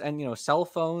cars Yeah. and cell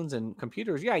phones and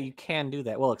computers, yeah, you can do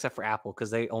that. Well, except for Apple,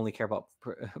 because they only care about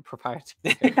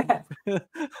proprietary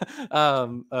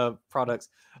products.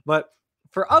 But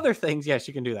for other things, yes,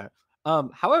 you can do that.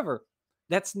 However,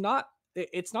 that's not.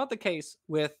 It's not the case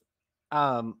with.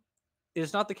 Um,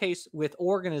 it's not the case with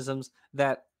organisms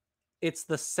that it's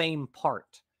the same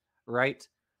part, right?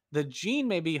 The gene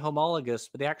may be homologous,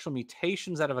 but the actual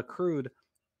mutations that have accrued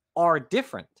are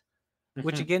different,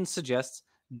 which Mhm. again suggests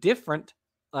different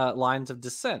lines of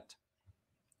descent.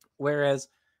 Whereas,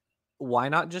 why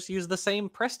not just use the same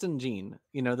Preston gene?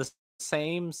 The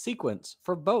same sequence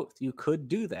for both. You could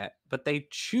do that, but they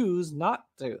choose not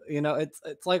to.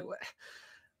 It's like,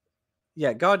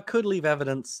 yeah, God could leave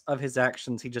evidence of his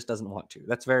actions. He just doesn't want to.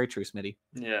 That's very true, Smitty.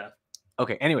 Yeah.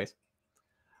 Okay. Anyways,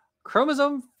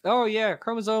 chromosome. Oh yeah,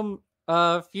 chromosome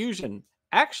fusion.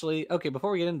 Actually, okay.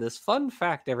 Before we get into this, fun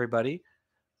fact, everybody.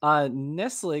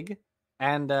 Neslig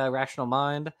and Rational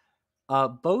Mind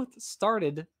both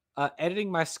started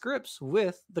editing my scripts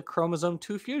with the Chromosome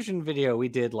 2 Fusion video we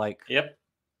did like Yep.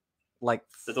 5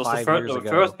 That was years the ago.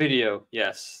 first video.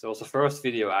 Yes, that was the first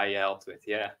video I helped with.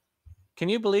 Yeah. Can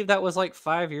you believe that was like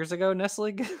 5 years ago,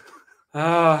 Neslig?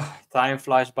 Time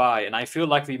flies by, and I feel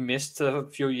like we missed a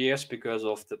few years because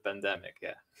of the pandemic.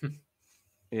 Yeah.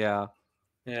 Yeah.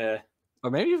 Yeah.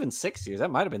 Or maybe even 6 years. That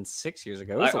might have been 6 years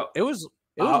ago. Like, It was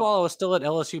while I was still at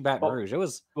LSU Baton well, Rouge. It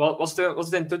was. well, was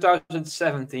it in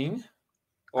 2017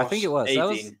 I or think it was. 18? That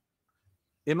was.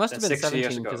 It must have Then been 6 years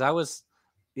 17 because ago.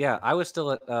 I was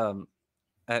still at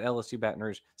LSU Baton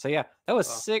Rouge. So yeah, that was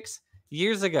Oh. 6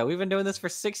 years ago. We've been doing this for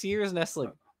 6 years,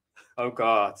 Nestle. Oh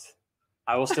God,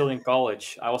 I was still in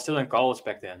college. I was still in college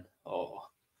back then. Oh,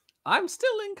 I'm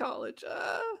still in college.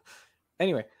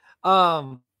 Anyway,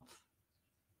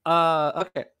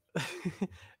 okay.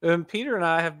 Peter and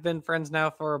I have been friends now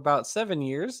for about 7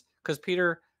 years because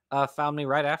Peter found me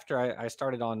right after I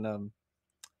started on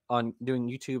doing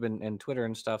YouTube and Twitter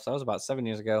and stuff. So that was about 7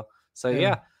 years ago. So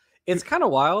yeah, it's kind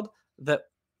of wild that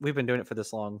we've been doing it for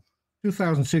this long.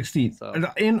 2016. So.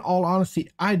 In all honesty,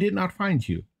 I did not find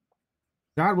you.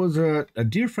 That was a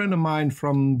dear friend of mine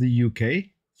from the UK,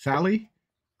 Sally,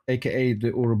 aka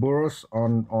the Ouroboros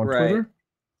on Right. Twitter.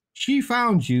 She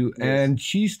found you, Yes. and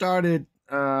she started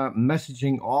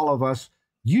messaging all of us.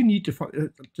 You need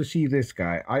to see this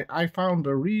guy. I found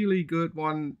a really good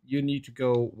one. You need to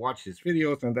go watch his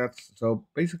videos, and that's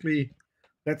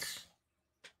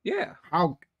Yeah.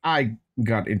 how I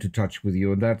got into touch with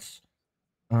you, and that's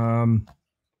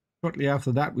shortly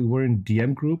after that we were in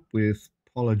DM group with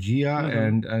Paula Gia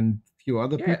and a few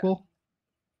other people.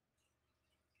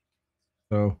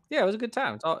 So yeah, it was a good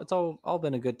time. It's all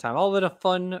been a good time. All been a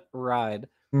fun ride.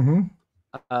 And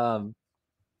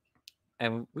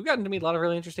we've gotten to meet a lot of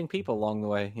really interesting people along the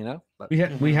way, But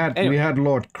we had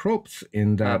Lord Cropes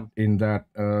in that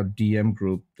DM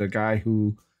group, the guy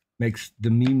who makes the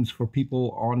memes for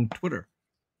people on Twitter.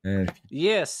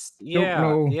 Yes, don't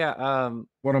know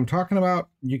what I'm talking about,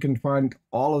 you can find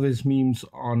all of his memes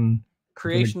on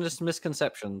Creationist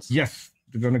Misconceptions. Yes,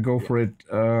 they're gonna go for it.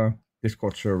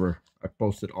 Discord server. I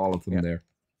posted all of them there.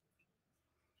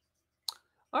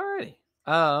 Alrighty.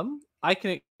 I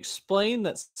can explain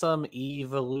that some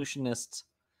evolutionists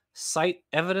cite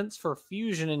evidence for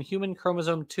fusion in human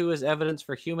chromosome 2 as evidence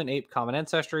for human-ape common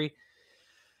ancestry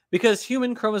because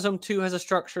human chromosome 2 has a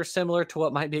structure similar to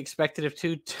what might be expected if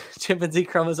two chimpanzee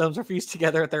chromosomes are fused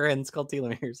together at their ends called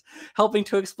telomeres, helping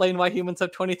to explain why humans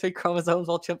have 23 chromosomes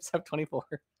while chimps have 24.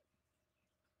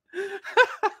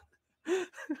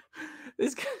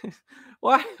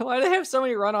 Why do they have so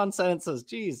many run-on sentences?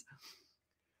 Jeez.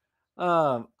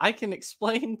 I can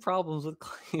explain problems with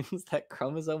claims that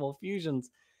chromosomal fusions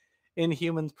in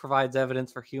humans provides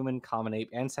evidence for human common ape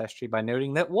ancestry by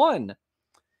noting that 1.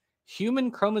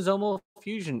 Human chromosomal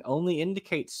fusion only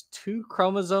indicates 2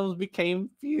 chromosomes became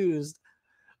fused,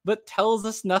 but tells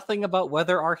us nothing about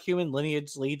whether our human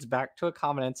lineage leads back to a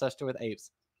common ancestor with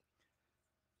apes.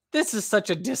 This is such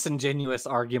a disingenuous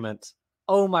argument.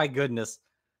 Oh my goodness.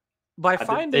 By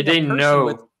finding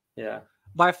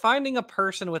By finding a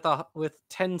person with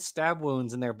 10 stab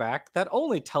wounds in their back, that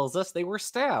only tells us they were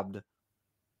stabbed.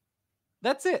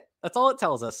 That's it. That's all it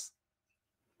tells us.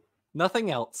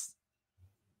 Nothing else.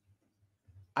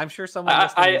 I'm sure someone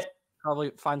listening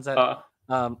probably finds that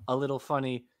a little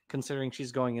funny, considering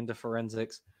she's going into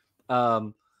forensics.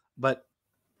 But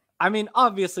I mean,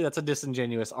 obviously, that's a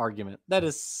disingenuous argument. That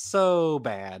is so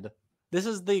bad. This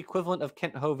is the equivalent of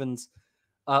Kent Hovind's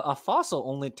a fossil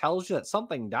only tells you that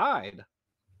something died.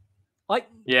 Like,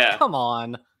 come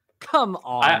on.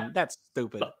 That's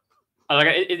stupid. Like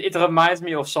it reminds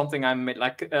me of something I made.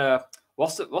 Like,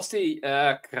 what's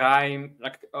the crime,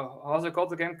 like how's it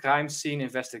called again? Crime scene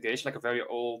investigation, like a very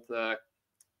old a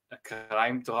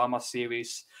crime drama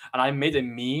series, and I made a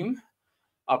meme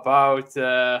about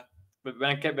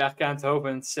when Kent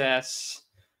Hovind says,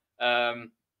 "Oh,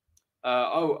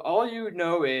 all you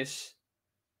know is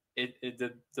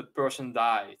the person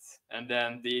died," and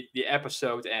then the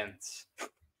episode ends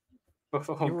from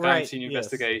crime Right. scene Yes.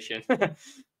 investigation.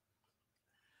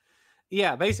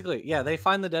 Yeah. Basically, yeah. They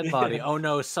find the dead body. Oh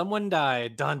no, someone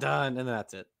died. Dun dun, and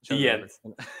that's it. Show's The over.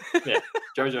 end. Yeah,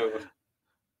 show's over.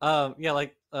 Yeah,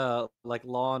 like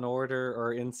Law and Order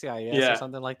or NCIS or Yeah,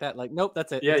 something like that. Like, nope,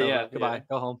 that's it. yeah, It's yeah, over. yeah. Goodbye.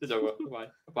 Go home. It's over. Bye,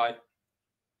 bye.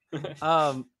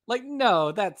 Like,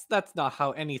 no, that's not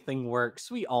how anything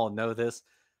works. We all know this.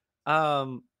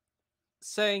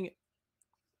 Saying,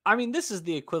 I mean, this is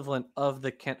the equivalent of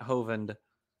the Kent Hovind,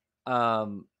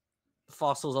 um,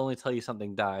 fossils only tell you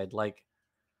something died. Like,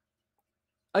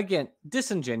 again,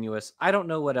 disingenuous. I don't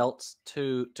know what else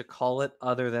to call it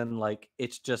other than like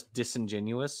it's just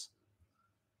disingenuous.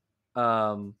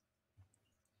 Um,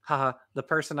 haha, the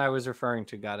person I was referring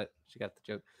to got it. She got the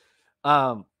joke.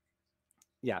 Um,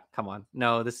 yeah, come on.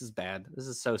 No, this is bad. This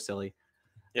is so silly.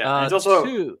 Yeah, and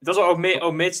Two. it also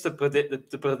omits the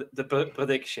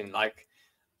prediction. Like,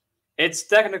 it's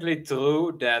technically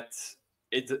true that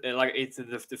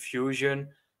the fusion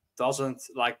doesn't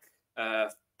like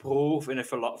prove in a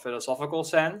philosophical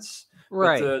sense, but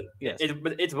Right. Yes.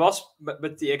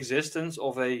 but the existence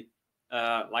of a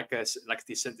the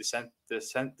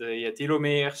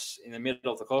telomeres in the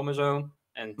middle of the chromosome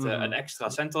and an extra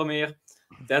centromere,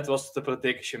 that was the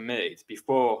prediction made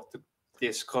before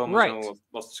this chromosome Right.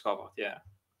 was discovered. Yeah.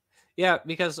 Yeah,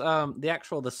 because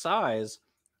the size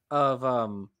of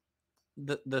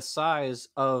the size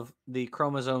of the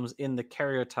chromosomes in the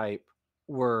karyotype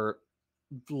were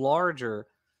larger.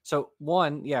 So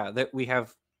one, yeah, that we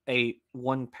have a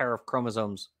one pair of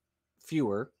chromosomes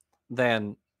fewer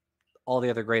than all the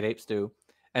other great apes do.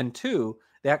 And two,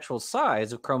 the actual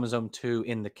size of chromosome 2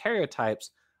 in the karyotypes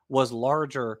was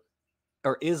larger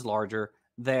or is larger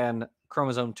than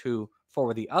chromosome 2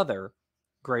 for the other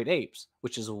great apes,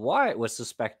 which is why it was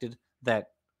suspected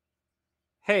that,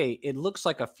 hey, it looks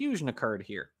like a fusion occurred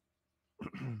here.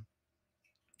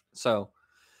 So,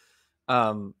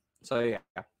 yeah, so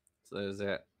there's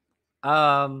that.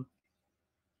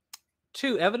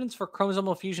 Two, evidence for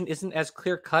chromosomal fusion isn't as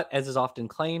clear cut as is often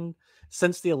claimed,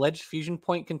 since the alleged fusion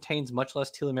point contains much less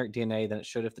telomeric DNA than it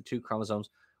should if the two chromosomes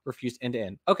were fused end to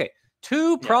end. Okay,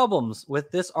 two problems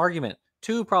with this argument.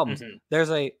 Two problems. There's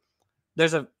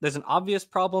an obvious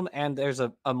problem, and there's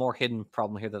a more hidden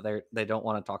problem here that they don't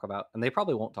want to talk about, and they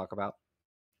probably won't talk about.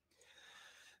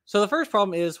 So the first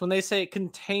problem is when they say it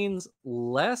contains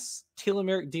less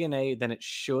telomeric DNA than it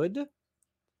should,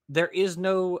 there is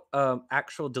no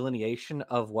actual delineation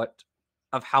of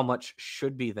how much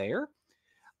should be there.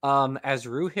 As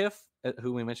Ruhif,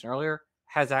 who we mentioned earlier,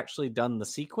 has actually done the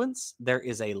sequence, there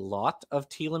is a lot of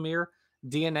telomere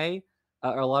DNA,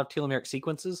 or a lot of telomeric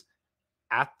sequences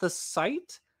at the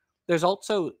site. There's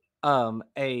also there's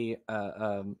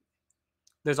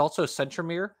also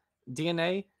centromere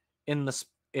DNA in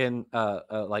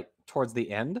like towards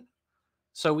the end.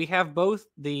 So we have both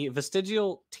the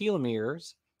vestigial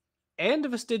telomeres and a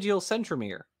vestigial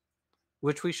centromere,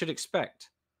 which we should expect.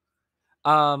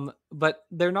 But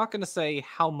they're not going to say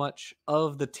how much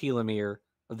of the telomeres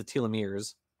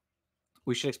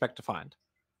we should expect to find,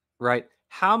 right?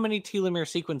 How many telomere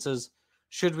sequences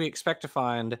should we expect to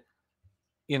find,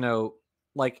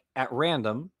 like at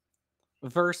random,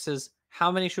 versus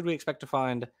how many should we expect to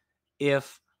find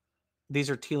if these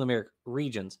are telomeric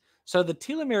regions? So the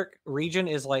telomeric region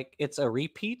is like it's a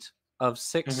repeat of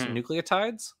 6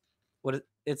 nucleotides.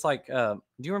 It's like, do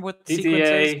you remember what the sequence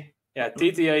is? Yeah,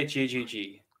 TTA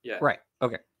GGG. Yeah. Right.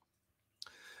 Okay.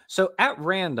 So at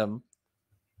random,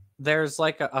 there's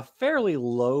like a fairly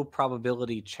low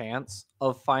probability chance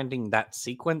of finding that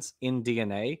sequence in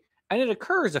DNA, and it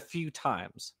occurs a few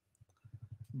times.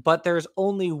 But there's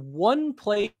only one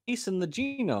place in the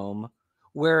genome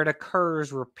where it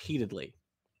occurs repeatedly,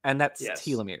 and that's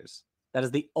telomeres. That is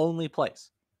the only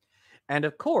place. And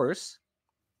of course,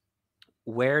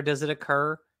 where does it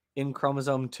occur in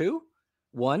chromosome 2?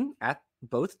 One, at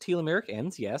both telomeric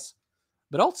ends, yes,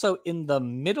 but also in the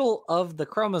middle of the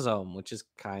chromosome, which is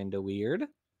kind of weird.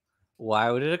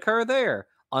 Why would it occur there?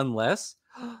 Unless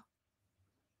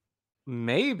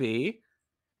maybe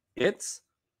it's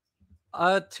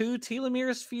 2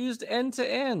 telomeres fused end to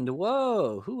end.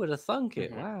 Whoa, who would have thunk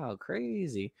it? Wow,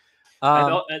 crazy.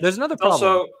 There's another problem.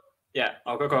 Also, yeah,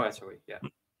 go ahead, sorry. Yeah,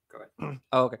 go ahead.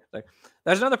 Oh, okay. Sorry.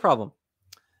 There's another problem.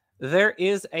 there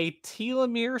is a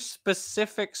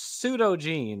telomere-specific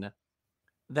pseudogene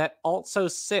that also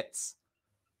sits,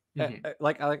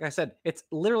 like I said, it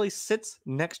literally sits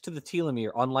next to the telomere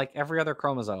on like every other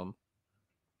chromosome.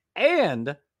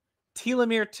 And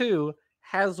telomere 2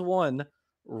 has one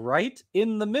right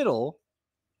in the middle,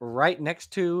 right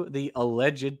next to the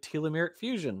alleged telomeric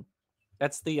fusion.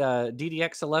 That's the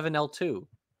DDX11L2.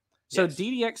 So Yes.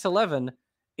 DDX11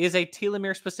 is a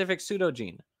telomere-specific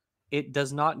pseudogene. It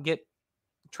does not get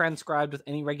transcribed with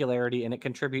any regularity, and it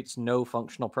contributes no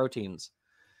functional proteins.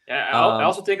 Yeah, I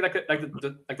also think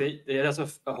there's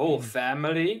a whole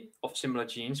family of similar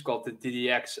genes called the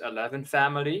DDX11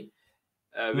 family,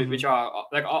 which are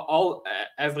like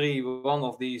every one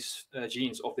of these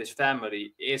genes of this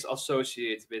family is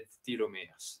associated with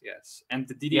telomeres. Yes, and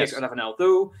the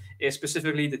DDX11L2 is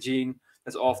specifically the gene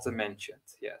that's often mentioned.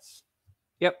 Yes.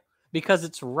 Yep, because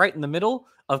it's right in the middle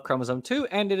of chromosome 2,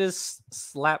 and it is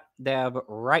slap dab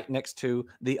right next to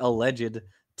the alleged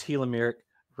telomeric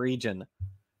region.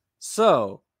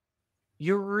 So,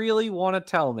 you really want to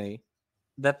tell me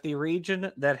that the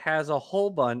region that has a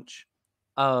whole bunch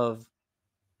of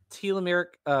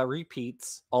telomeric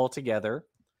repeats altogether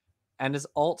and is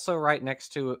also right next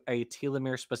to a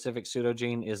telomere specific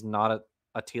pseudogene is not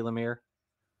a telomere?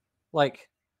 Like,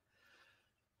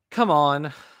 come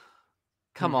on.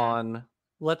 Come on.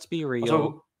 Let's be real.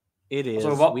 Also, it is.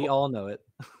 We all know it.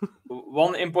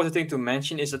 One important thing to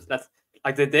mention is that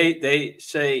like they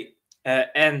say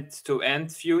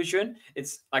end-to-end fusion.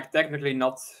 It's like technically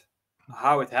not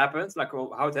how it happens. Like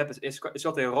how it happens is it's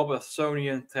called a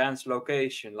Robertsonian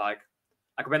translocation. Like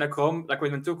when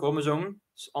two chromosomes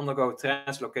undergo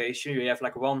translocation, you have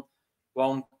like one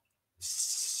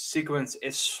sequence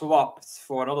is swapped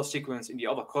for another sequence in the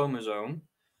other chromosome.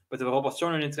 But the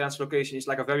Robertsonian translocation is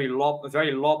like a very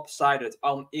lopsided,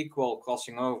 unequal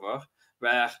crossing over,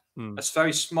 where a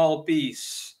very small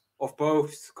piece of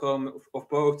both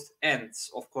ends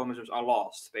of chromosomes are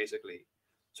lost, basically.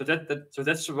 So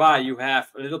that's why you have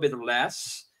a little bit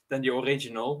less than the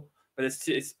original, but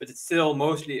it's still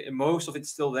most of it's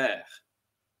still there.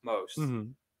 Most.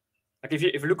 Like if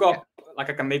you look up, like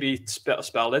I can maybe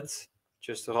spell it,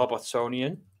 just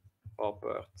Robertsonian.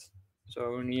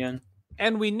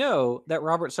 And we know that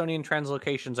Robertsonian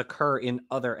translocations occur in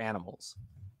other animals.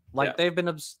 Like they've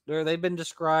been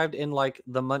described in like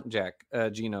the muntjac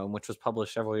genome, which was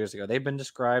published several years ago. They've been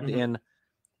described in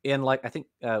like I think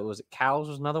was it cows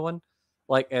was another one.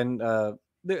 Like and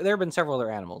there have been several other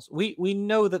animals. We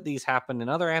know that these happen in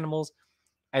other animals,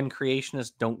 and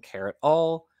creationists don't care at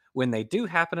all. When they do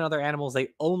happen in other animals, they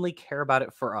only care about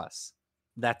it for us.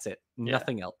 That's it.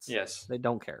 Nothing else. Yes. They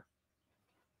don't care.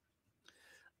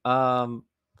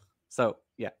 So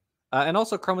yeah. And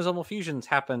also chromosomal fusions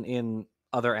happen in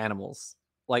other animals.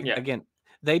 Like again,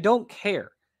 they don't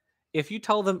care. If you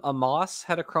tell them a moss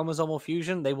had a chromosomal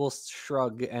fusion, they will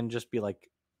shrug and just be like,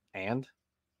 and?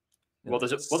 What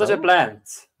is a plant?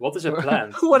 What is a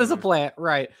plant? What is a plant?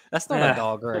 Right. That's not a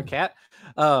dog or a cat.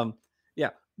 Yeah.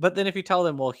 But then if you tell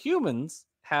them, well, humans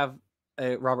have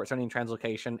a Robertsonian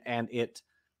translocation and it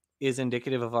is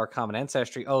indicative of our common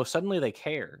ancestry, oh, suddenly they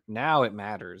care. Now it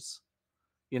matters.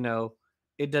 You know,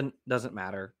 it doesn't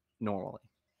matter normally.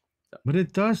 So. But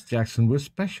it does, Jackson. We're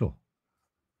special.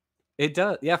 It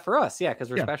does. Yeah, for us. Yeah, because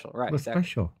we're special. Right. We're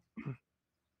special.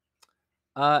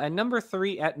 And number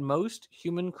 3, at most,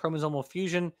 human chromosomal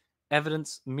fusion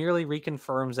evidence merely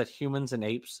reconfirms that humans and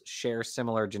apes share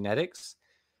similar genetics,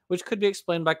 which could be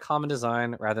explained by common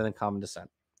design rather than common descent.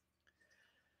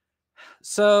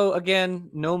 So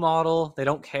again, no model. They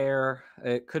don't care.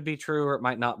 It could be true or it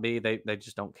might not be. They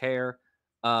just don't care.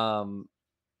 But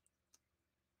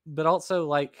also,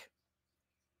 like,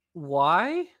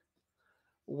 why?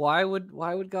 Why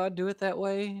would God do it that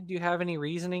way? Do you have any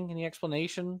reasoning, any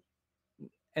explanation,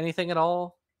 anything at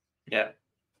all? Yeah.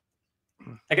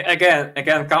 Again,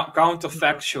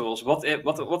 counterfactuals.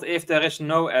 What if there is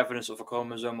no evidence of a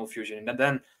chromosomal fusion? And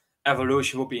then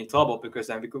evolution would be in trouble, because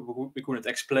then we couldn't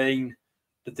explain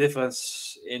the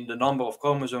difference in the number of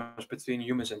chromosomes between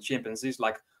humans and chimpanzees.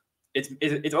 Like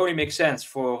it only makes sense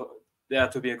for there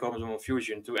to be a chromosomal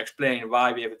fusion to explain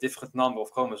why we have a different number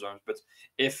of chromosomes. But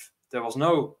if there was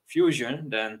no fusion,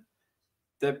 then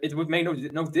it would make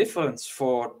no difference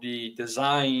for the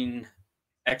design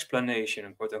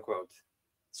explanation, quote unquote.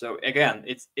 So again,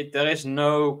 there is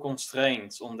no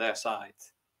constraints on their side.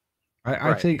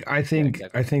 I think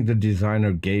the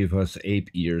designer gave us ape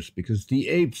ears because the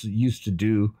apes used to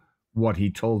do what he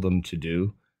told them to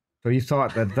do. So he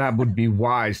thought that would be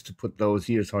wise to put those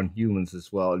ears on humans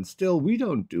as well. And still, we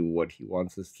don't do what he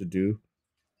wants us to do.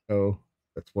 So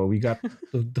that's why we got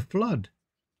the flood.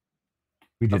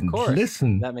 We Of didn't course,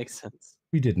 listen. that makes sense.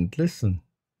 We didn't listen.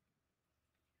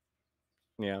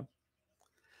 Yeah.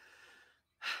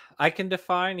 I can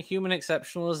define human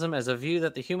exceptionalism as a view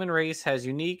that the human race has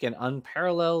unique and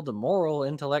unparalleled moral,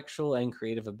 intellectual, and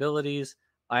creative abilities.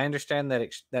 I understand that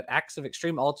that acts of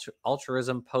extreme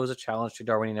altruism pose a challenge to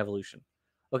Darwinian evolution.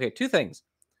 Okay, two things.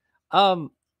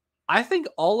 I think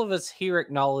all of us here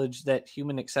acknowledge that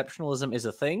human exceptionalism is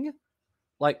a thing.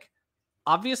 Like,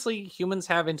 obviously, humans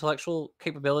have intellectual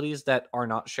capabilities that are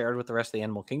not shared with the rest of the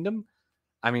animal kingdom.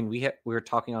 I mean, we're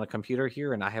talking on a computer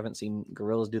here, and I haven't seen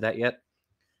gorillas do that yet.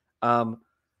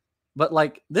 But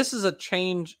like, this is a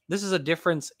change. This is a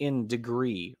difference in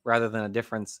degree rather than a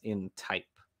difference in type.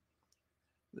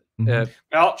 Mhm.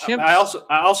 Well, Chimps.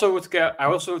 I also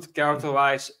would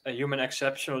characterize a human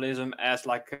exceptionalism as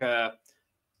like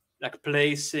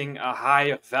placing a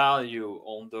higher value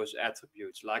on those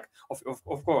attributes. Like,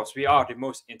 of course, we are the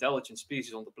most intelligent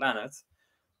species on the planet,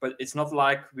 but it's not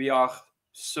like we are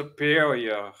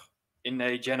superior in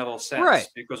a general sense Right.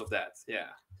 because of that. Yeah.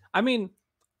 I mean,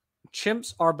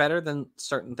 chimps are better than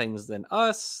certain things than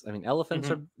us. I mean, elephants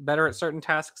Mhm. are better at certain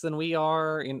tasks than we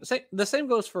are. The same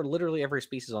goes for literally every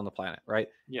species on the planet, right?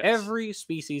 Yes. Every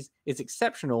species is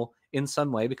exceptional in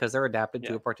some way because they're adapted to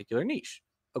Yeah. a particular niche.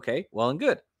 Okay, well and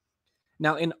good.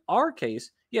 Now, in our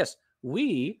case, yes,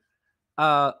 we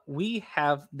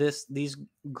have these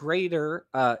greater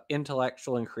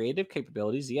intellectual and creative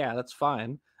capabilities. Yeah, that's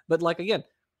fine. But like again,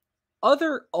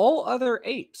 all other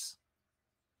apes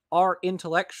are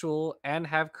intellectual and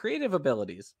have creative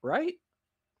abilities, right?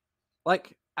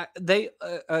 Like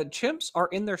chimps are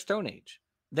in their stone age.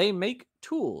 They make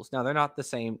tools. Now they're not the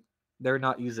same. They're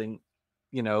not using,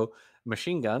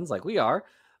 machine guns like we are,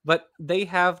 but they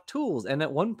have tools. And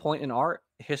at one point in our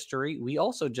history, we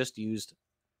also just used,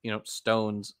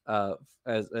 stones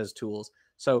as tools.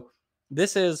 So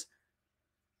this is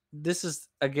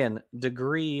again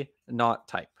degree, not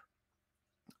type.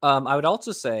 I would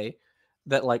also say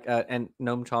that and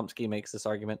Noam Chomsky makes this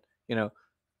argument.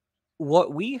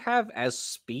 What we have as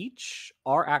speech,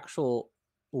 our actual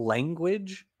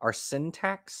language, our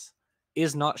syntax,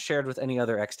 is not shared with any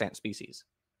other extant species.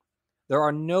 There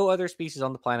are no other species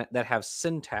on the planet that have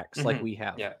syntax like we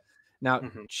have. Yeah. Now,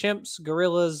 chimps,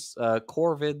 gorillas,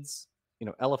 corvids,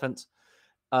 elephants,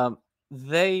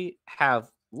 they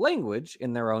have language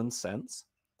in their own sense,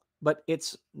 but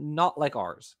it's not like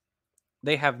ours.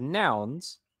 They have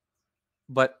nouns,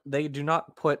 but they do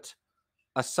not put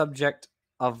a subject,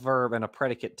 a verb, and a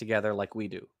predicate together like we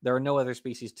do. There are no other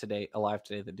species alive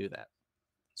today that do that.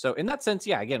 So in that sense,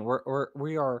 yeah, again,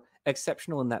 we are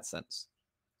exceptional in that sense.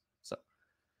 So,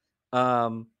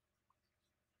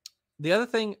 the other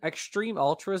thing, extreme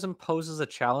altruism poses a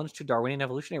challenge to Darwinian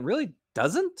evolution. It really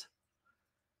doesn't,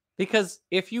 because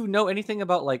if you know anything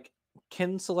about like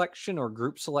kin selection or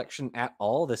group selection at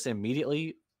all, this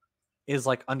immediately is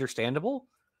like understandable.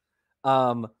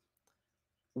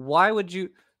 Why would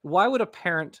a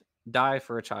parent die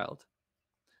for a child?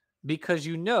 Because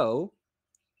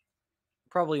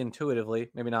probably intuitively,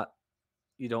 maybe not,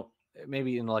 you don't,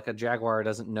 maybe like a jaguar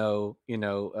doesn't know,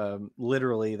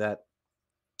 literally that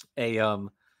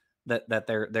that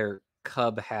their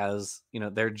cub has,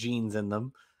 their genes in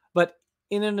them, but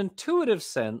in an intuitive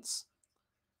sense,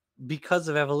 because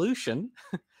of evolution,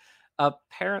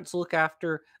 parents look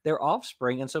after their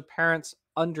offspring, and so parents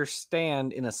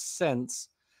understand in a sense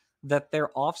that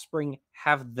their offspring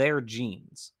have their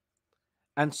genes,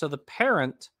 and so the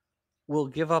parent will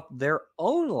give up their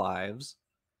own lives,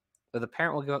 or the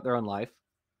parent will give up their own life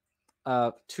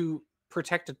to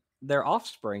protect their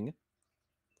offspring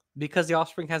because the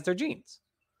offspring has their genes.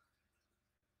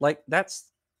 Like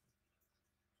that's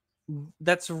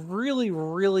really,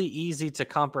 really easy to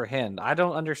comprehend. I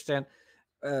don't understand.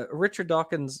 Richard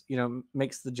Dawkins,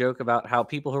 makes the joke about how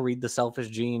people who read The Selfish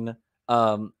Gene,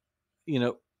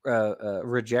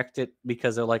 reject it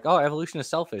because they're like, "Oh, evolution is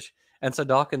selfish." And so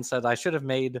Dawkins said, "I should have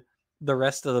made the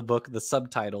rest of the book the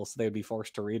subtitle so they would be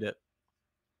forced to read it."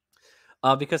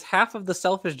 Because half of The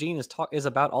Selfish Gene is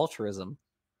about altruism,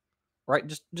 right?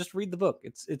 Just read the book.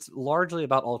 It's largely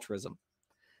about altruism,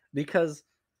 because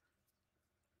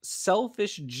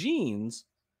selfish genes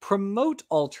promote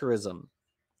altruism.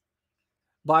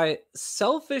 By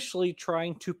selfishly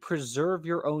trying to preserve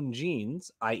your own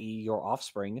genes, i.e., your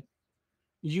offspring,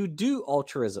 you do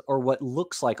altruism, or what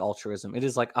looks like altruism. It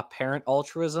is like apparent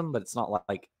altruism, but it's not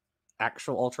like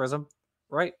actual altruism,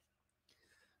 right?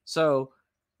 So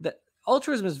the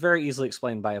altruism is very easily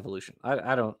explained by evolution.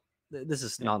 I don't. This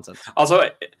is nonsense. Also,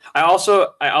 I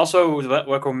also would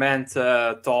recommend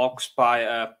talks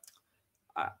by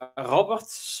Robert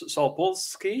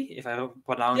Sapolsky, if I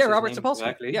pronounce Yeah, his Robert name Sapolsky.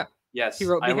 correctly. Yeah, Yes, he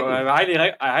wrote Behave.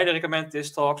 I highly recommend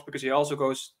his talks because he also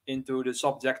goes into the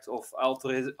subject of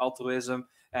altruism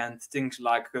and things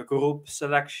like group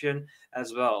selection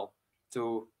as well.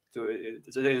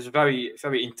 It is very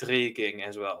very intriguing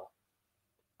as well.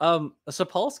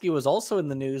 Sapolsky was also in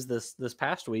the news this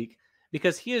past week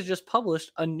because he has just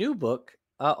published a new book,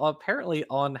 apparently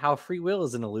on how free will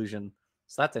is an illusion.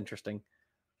 So that's interesting.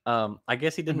 I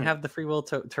guess he didn't have the free will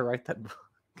to write that book.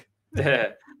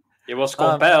 He was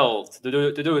compelled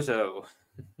to do so.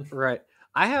 Right.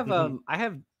 I have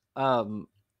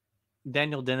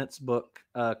Daniel Dennett's book,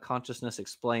 Consciousness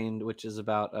Explained, which is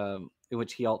about in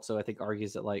which he also, I think,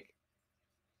 argues that like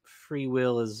free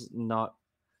will is not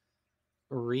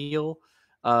real.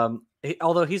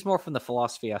 Although he's more from the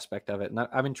philosophy aspect of it, and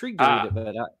I'm intrigued to read it.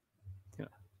 But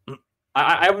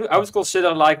I would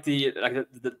consider like the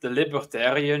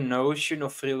libertarian notion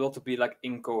of free will to be like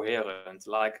incoherent.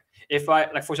 Like if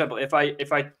I like for example if I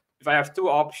have two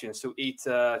options to eat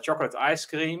chocolate ice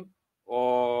cream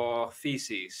or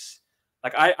feces,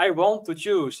 like I want to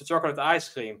choose the chocolate ice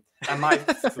cream. Am I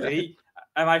free?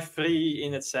 Am I free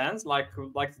in that sense? Like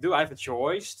do I have a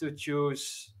choice to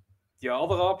choose the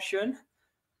other option?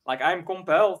 Like I'm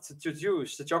compelled to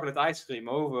choose the chocolate ice cream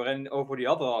over the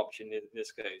other option in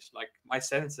this case. Like my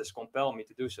senses compel me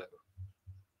to do so.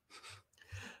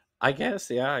 I guess,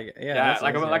 yeah.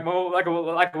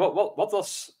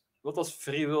 What does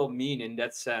free will mean in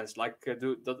that sense? Like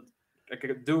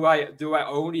do I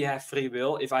only have free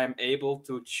will if I am able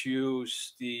to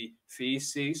choose the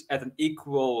feces at an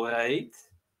equal rate,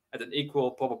 at an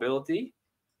equal probability?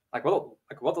 Like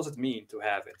what does it mean to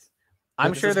have it?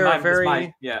 I'm sure there are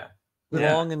very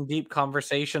long and deep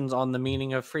conversations on the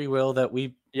meaning of free will that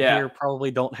we here probably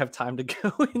don't have time to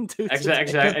go into.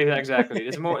 Exactly.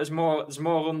 It's more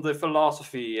on the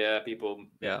philosophy people.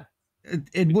 Yeah.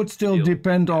 It would still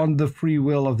depend on the free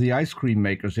will of the ice cream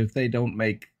makers. If they don't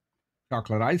make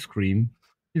chocolate ice cream,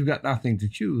 you've got nothing to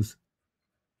choose.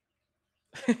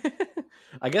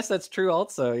 I guess that's true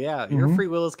also. Yeah. Your free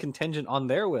will is contingent on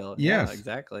their will. Yes. Yeah,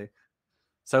 exactly.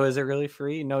 So is it really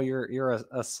free? No, you're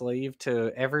a slave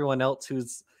to everyone else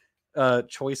whose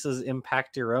choices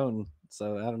impact your own.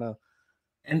 So I don't know.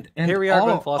 And here we are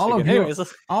going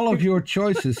philosophy. All of your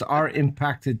choices are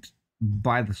impacted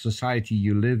by the society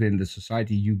you live in, the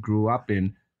society you grew up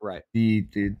in. Right.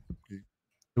 The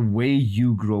way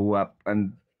you grow up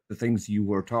and the things you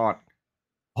were taught.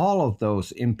 All of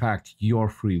those impact your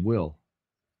free will.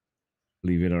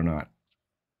 Believe it or not.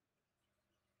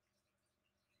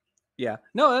 Yeah,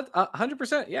 no, that's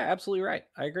 100%. Yeah, absolutely right.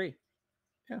 I agree.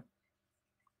 Yeah.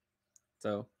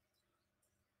 So,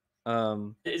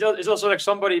 it's also like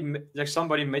somebody made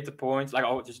the point, like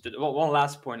just one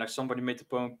last point, like somebody made the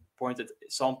point that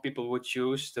some people would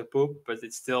choose to poop, but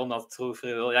it's still not true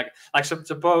free will. Like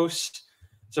suppose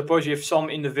you have some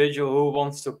individual who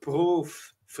wants to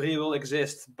prove free will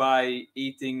exists by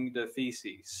eating the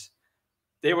feces.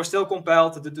 They were still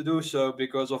compelled to do so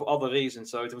because of other reasons.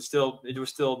 So it was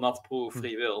still not proof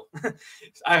free will.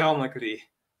 Ironically,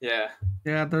 yeah.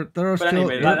 Yeah, there are. But still,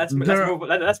 anyway, let's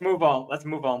move on. Let's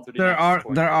move on to the next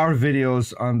point. There are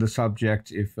videos on the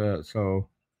subject. If so,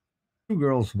 2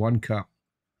 girls, 1 cup.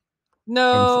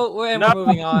 No, we're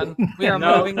moving on. We are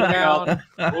moving down.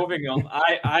 Moving on.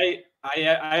 I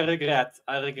regret.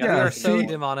 Yeah, we are so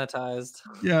demonetized.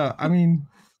 Yeah, I mean.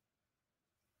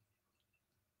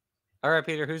 All right,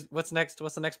 Peter. What's next?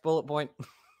 What's the next bullet point?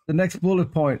 The next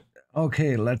bullet point.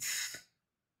 Okay,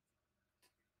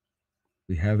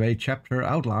 we have a chapter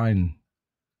outline.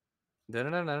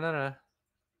 No.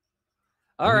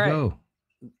 All right. Go.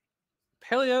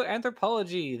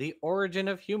 Paleoanthropology, the origin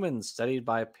of humans, studied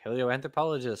by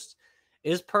paleoanthropologists,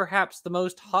 is perhaps the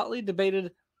most hotly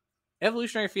debated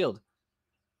evolutionary field.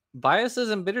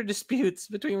 Biases and bitter disputes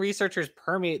between researchers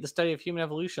permeate the study of human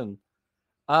evolution.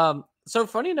 So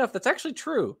funny enough, that's actually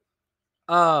true.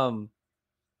 That's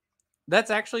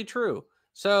actually true.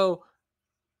 So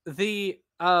there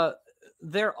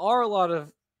are a lot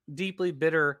of deeply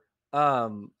bitter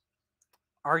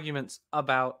arguments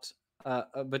about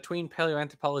between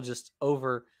paleoanthropologists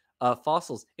over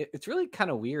fossils. It's really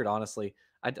kind of weird, honestly.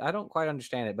 I don't quite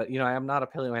understand it, but I am not a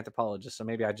paleoanthropologist, so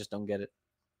maybe I just don't get it.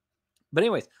 But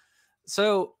anyways,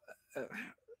 so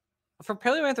for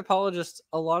paleoanthropologists,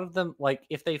 a lot of them, like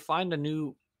if they find a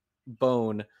new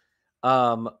bone, for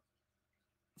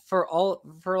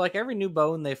like every new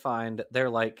bone they find, they're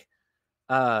like,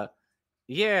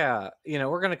 yeah,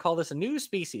 we're gonna call this a new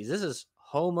species. This is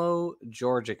Homo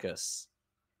georgicus.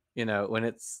 When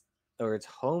it's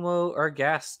Homo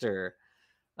ergaster.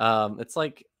 It's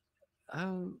like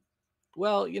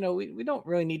Well, we don't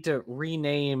really need to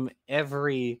rename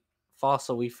every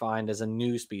fossil we find as a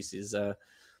new species.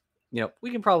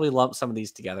 We can probably lump some of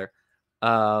these together.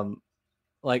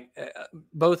 Like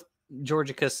both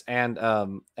Georgicus and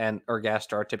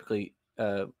Ergaster are typically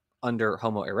under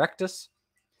Homo erectus.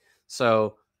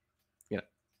 So,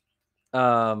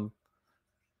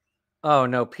 oh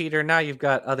no, Peter, now you've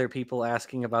got other people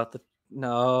asking about the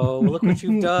no, look what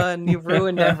you've done. You've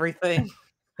ruined everything.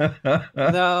 No,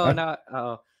 not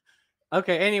oh.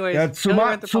 Okay, anyways, Yeah,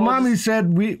 Tsumami paleoanthropologist.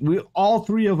 said we all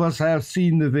three of us have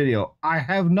seen the video. I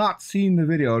have not seen the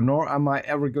video, nor am I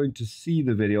ever going to see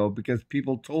the video because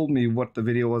people told me what the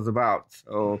video was about.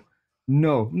 So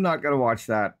no, I'm not gonna watch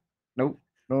that. Nope.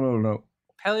 No.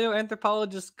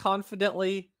 Paleoanthropologists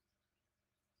confidently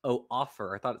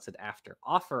offer, I thought it said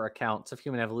offer accounts of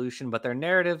human evolution, but their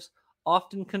narratives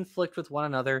often conflict with one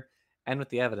another and with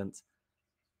the evidence.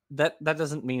 That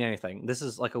doesn't mean anything. This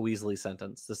is like a Weasley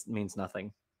sentence. This means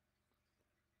nothing.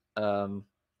 Okay.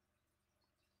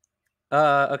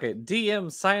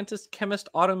 DM scientist, chemist,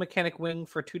 auto mechanic wing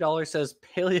for $2 says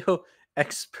paleo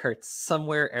experts.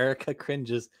 Somewhere Erica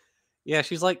cringes. Yeah,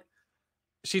 she's like,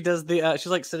 she does the she's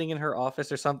like sitting in her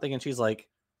office or something, and she's like,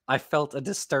 I felt a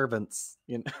disturbance,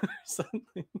 something.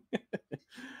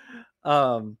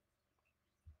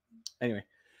 Anyway,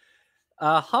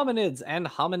 hominids and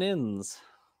hominins.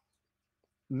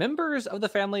 Members of the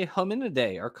family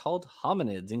Hominidae are called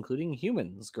hominids, including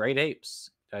humans, great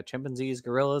apes, chimpanzees,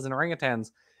 gorillas, and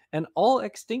orangutans, and all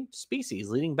extinct species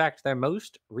leading back to their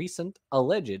most recent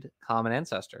alleged common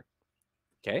ancestor.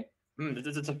 Okay.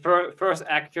 This is the first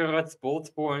accurate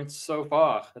bullet point so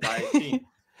far that I've seen.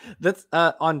 That's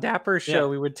on Dapper's show.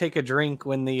 Yeah. We would take a drink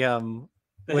when the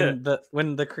when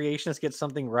the creationist gets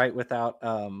something right without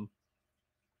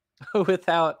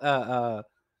without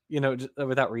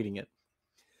without reading it.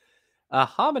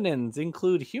 Hominins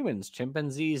include humans,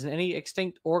 chimpanzees, and any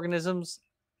extinct organisms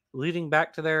leading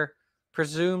back to their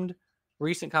presumed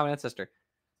recent common ancestor.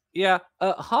 Yeah,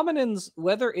 hominins,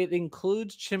 whether it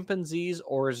includes chimpanzees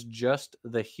or is just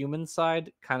the human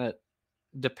side, kind of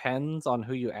depends on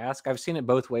who you ask. I've seen it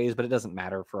both ways, but it doesn't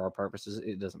matter for our purposes.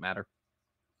 It doesn't matter.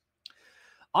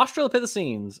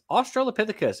 Australopithecines.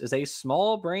 Australopithecus is a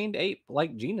small-brained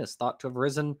ape-like genus thought to have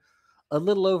risen a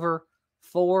little over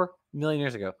 4 million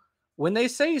years ago. When they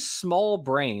say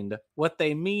small-brained, what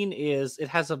they mean is it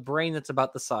has a brain that's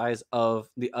about the size of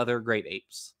the other great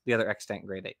apes, the other extant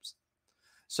great apes.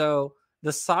 So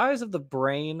the size of the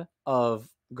brain of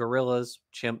gorillas,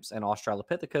 chimps, and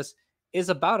Australopithecus is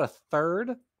about a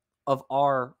third of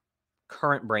our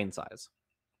current brain size.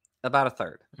 About a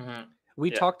third. Mm-hmm.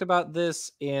 We talked about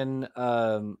this in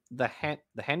the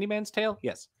Handyman's Tale.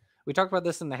 Yes, we talked about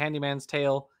this in the Handyman's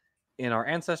Tale in our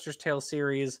Ancestors' Tale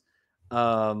series.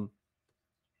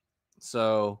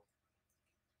 So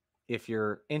if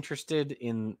you're interested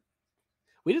in,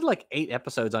 we did like 8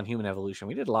 episodes on human evolution.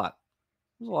 We did a lot.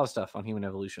 There's a lot of stuff on human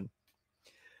evolution.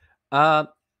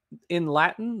 In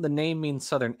Latin, the name means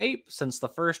southern ape, since the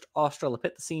first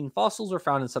Australopithecine fossils were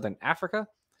found in southern Africa.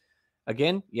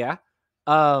 Again, yeah.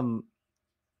 Oh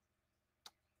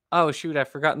shoot, I've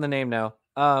forgotten the name now.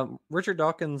 Richard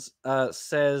Dawkins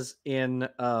says in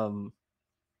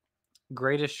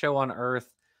Greatest Show on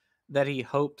Earth that he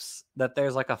hopes that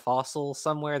there's like a fossil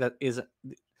somewhere that is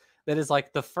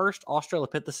like the first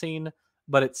Australopithecine,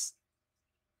 but it's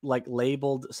like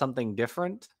labeled something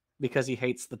different because he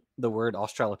hates the word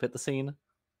Australopithecine.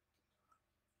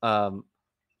 Dang,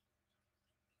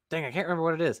 I can't remember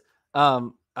what it is.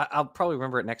 I'll probably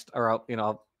remember it next, or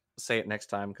I'll say it next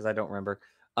time because I don't remember.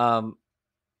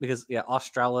 Because yeah,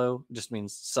 Australo just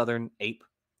means southern ape.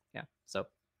 Yeah, so.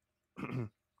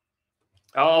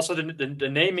 Also, the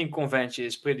naming convention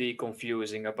is pretty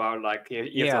confusing about like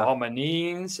you have the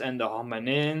hominins and the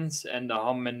hominins and the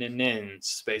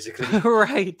homininins, basically.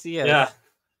 Right, yes. Yeah.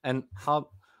 And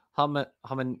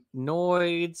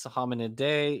hominoids,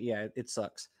 hominidae. Yeah, it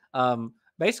sucks.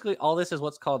 Basically, all this is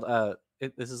what's called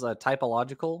this is a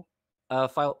typological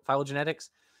phylogenetics.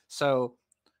 So,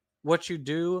 what you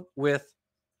do with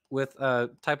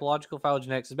typological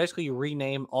phylogenetics is basically you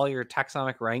rename all your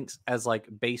taxonomic ranks as like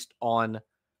based on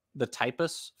the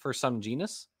typus for some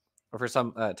genus or for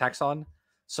some taxon.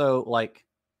 So like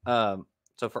so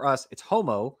for us it's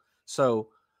Homo. So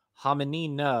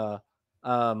hominina,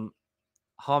 hominidae,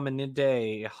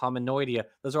 hominoidea.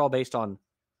 Those are all based on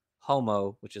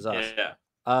Homo, which is us. Yeah.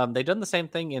 They've done the same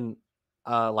thing in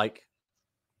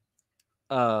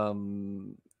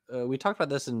we talked about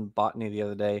this in botany the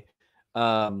other day.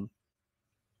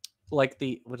 Like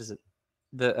the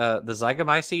the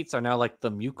zygomycetes are now like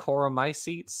the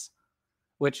mucoromycetes,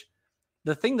 which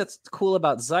the thing that's cool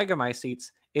about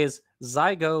zygomycetes is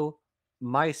zygomycete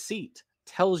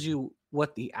tells you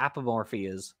what the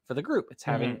apomorphy is for the group. It's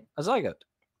having a zygote.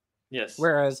 Yes.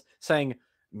 Whereas saying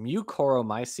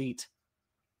mucoromycete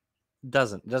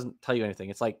doesn't tell you anything.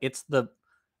 It's like it's the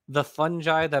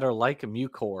fungi that are like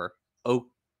mucor.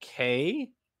 Okay,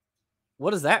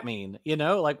 what does that mean? You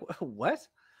know, like what?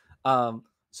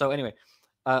 So anyway,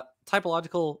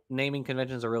 typological naming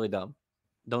conventions are really dumb.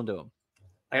 Don't do them.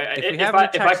 If we have any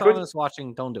taxonomists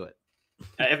watching, don't do it.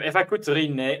 If I could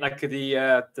rename like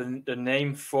the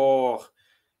name for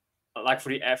like for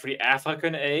the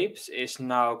African apes is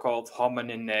now called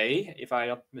Homininae, if I'm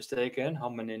not mistaken.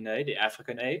 Homininae, the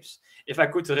African apes. If I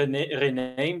could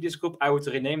rename this group, I would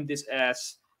rename this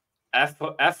as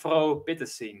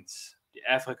Afropithecines, the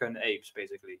African apes,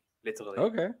 basically, literally.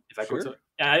 Okay. If I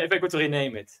could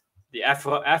rename it, the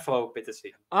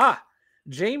Afropithecine. Ah,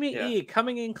 Jamie E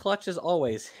coming in clutch as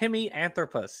always.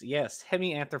 Hemianthropus. Yes,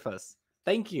 Hemianthropus.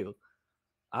 Thank you.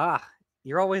 Ah,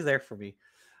 you're always there for me.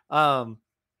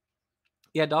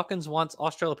 Yeah, Dawkins wants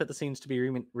Australopithecines to be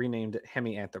renamed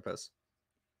Hemianthropus.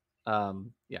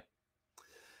 Yeah.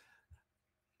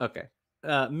 Okay.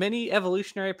 Many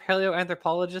evolutionary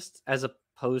paleoanthropologists, as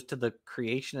opposed to the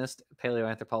creationist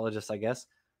paleoanthropologists, I guess,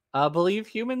 believe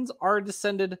humans are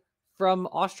descended from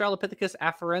Australopithecus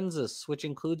afarensis, which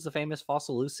includes the famous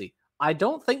fossil Lucy. I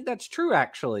don't think that's true,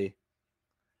 actually.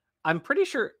 I'm pretty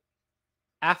sure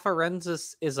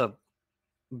afarensis is a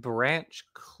branch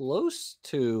close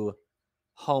to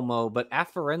Homo, but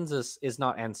afarensis is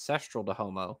not ancestral to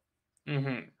Homo.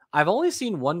 I've only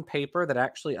seen one paper that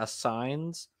actually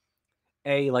assigns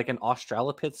an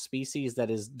Australopith species that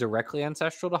is directly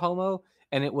ancestral to Homo,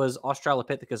 and it was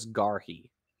Australopithecus garhi,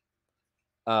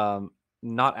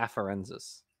 not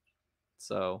afarensis.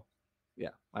 So, yeah,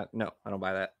 no, I don't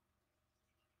buy that.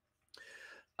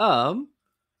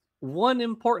 One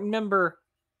important member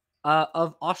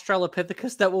of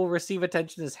Australopithecus that will receive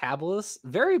attention is habilis.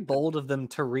 Very bold of them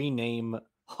to rename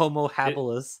Homo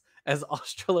habilis as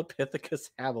Australopithecus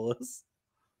habilis.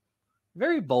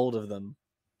 Very bold of them.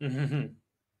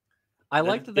 I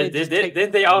like that they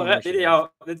didn't they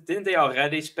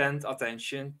already spend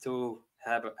attention to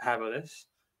habilis?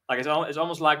 Like it's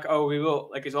almost like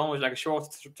it's almost like a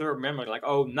short-term memory. Like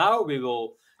now we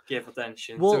will give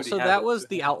attention. Well, to the that was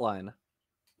the outline.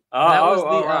 That was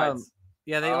the right.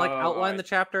 Yeah, they outline the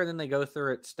chapter and then they go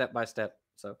through it step by step.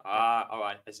 So all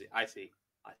right, I see.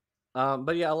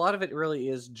 But yeah, a lot of it really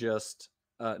is just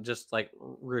like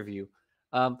review.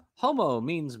 Homo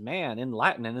means man in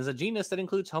Latin and is a genus that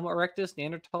includes Homo erectus,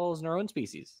 Neanderthals, and our own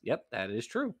species. Yep, that is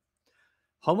true.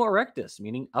 Homo erectus,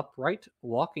 meaning upright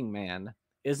walking man,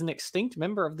 is an extinct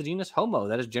member of the genus Homo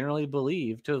that is generally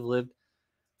believed to have lived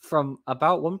from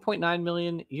about 1.9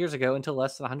 million years ago until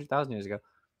less than 100,000 years ago.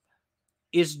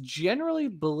 Is generally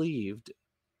believed.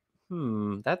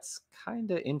 That's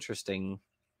kind of interesting.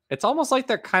 It's almost like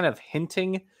they're kind of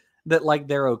hinting that like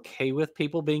they're okay with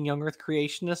people being young Earth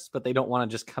creationists, but they don't want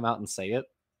to just come out and say it.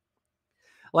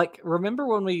 Like, remember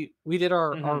when we did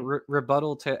our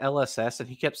rebuttal to LSS and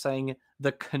he kept saying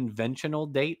the conventional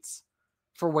dates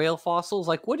for whale fossils?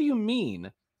 Like, what do you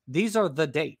mean? These are the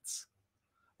dates.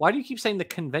 Why do you keep saying the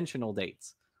conventional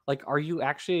dates? Like, are you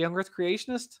actually a young Earth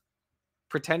creationist?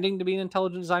 Pretending to be an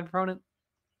intelligent design proponent?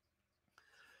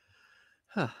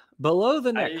 Below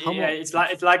the neck. It's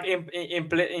like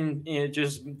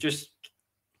just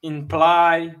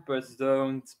imply, but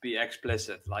don't be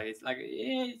explicit. Like it's like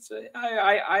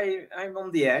I'm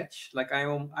on the edge. Like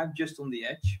I'm just on the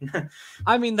edge.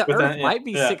 I mean, the Earth might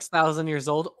be 6,000 years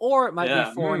old, or it might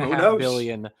be 4.5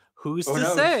 billion. Who's to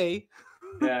say?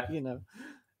 Yeah, you know.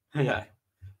 Yeah.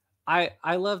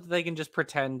 I love that they can just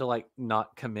pretend to like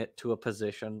not commit to a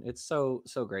position. It's so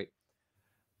great.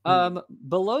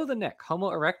 Below the neck, Homo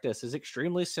erectus is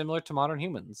extremely similar to modern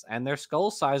humans, and their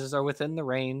skull sizes are within the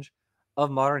range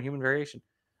of modern human variation.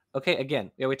 Okay,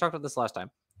 again, we talked about this last time.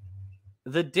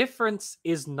 The difference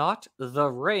is not the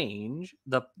range,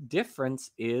 the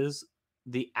difference is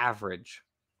the average.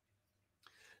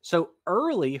 So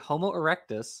early Homo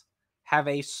erectus have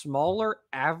a smaller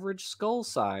average skull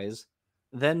size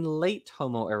than late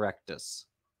Homo erectus.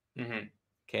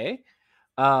 Okay.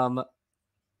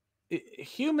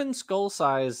 Human skull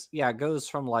size, goes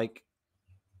from like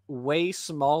way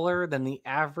smaller than the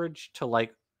average to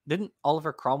like, didn't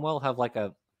Oliver Cromwell have like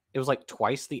it was like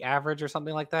twice the average or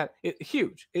something like that?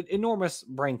 Huge, enormous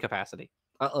brain capacity,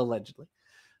 allegedly.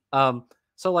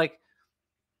 So like,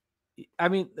 I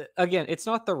mean, again, it's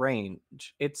not the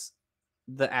range, it's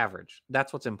the average.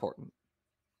 That's what's important.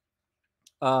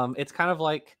 It's kind of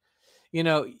like you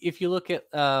know, if you look at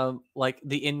like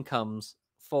the incomes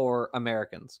for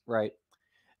Americans, right?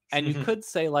 And you could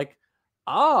say like,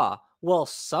 ah, well,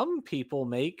 some people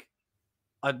make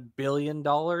 $1 billion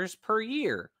per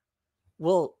year.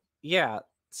 Well, yeah,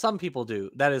 some people do.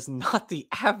 That is not the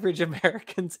average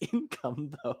American's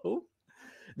income, though.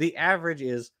 The average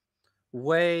is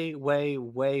way, way,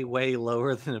 way, way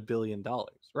lower than $1 billion,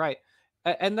 right?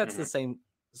 And that's the same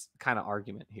kind of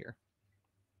argument here.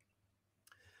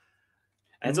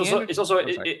 And it's also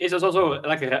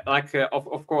like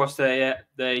of course they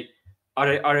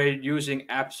are they using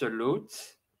absolute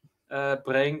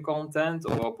brain content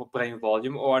or brain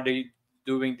volume, or are they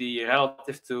doing the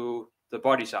relative to the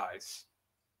body size?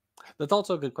 That's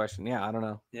also a good question. Yeah, I don't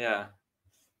know. Yeah,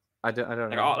 I don't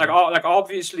like know. like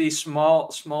obviously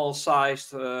small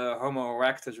sized Homo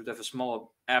erectus would have a smaller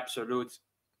absolute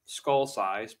skull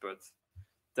size, but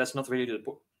that's not really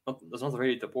that's not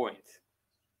really the point.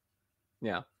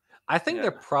 Yeah. I think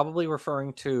they're probably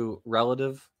referring to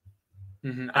relative. I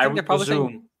think they're would probably saying,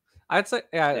 presume. I'd say,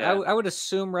 yeah, Yeah. I would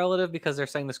assume relative because they're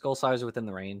saying the skull size is within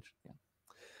the range.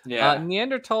 Yeah.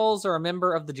 Neanderthals are a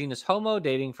member of the genus Homo,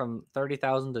 dating from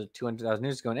 30,000 to 200,000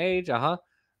 years ago in age.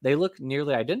 They look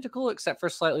nearly identical, except for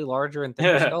slightly larger and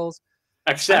thicker skulls.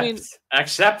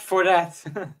 Except for that.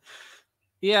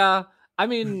 Yeah, I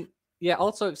mean, yeah.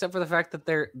 Also, except for the fact that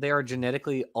they are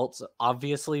genetically also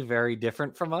obviously very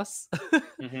different from us.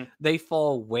 They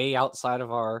fall way outside of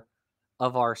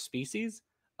our species.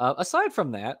 Aside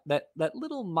from that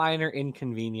little minor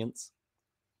inconvenience,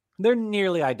 they're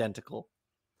nearly identical.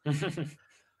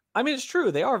 I mean, it's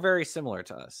true. They are very similar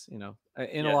to us, you know,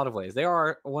 in a lot of ways. They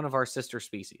are one of our sister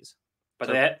species. But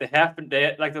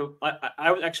they like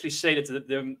I would actually say that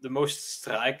the most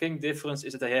striking difference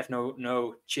is that they have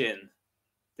no chin.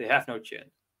 They have no chin.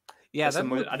 Yeah, I think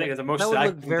that's the most that would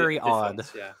look very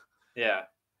difference. odd. Yeah.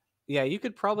 Yeah, you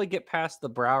could probably get past the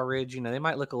brow ridge. You know, they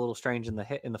might look a little strange in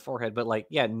the forehead, but like,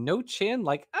 yeah, no chin.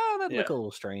 Like, that'd look a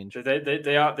little strange.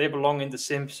 They belong in the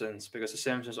Simpsons because the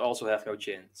Simpsons also have no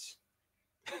chins.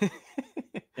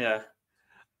 Yeah.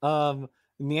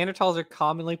 Neanderthals are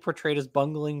commonly portrayed as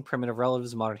bungling primitive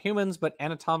relatives of modern humans, but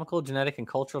anatomical, genetic, and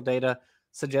cultural data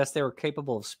suggest they were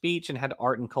capable of speech and had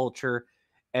art and culture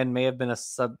and may have been a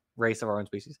sub-race of our own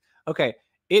species. Okay,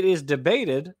 it is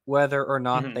debated whether or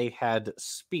not they had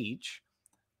speech.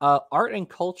 Art and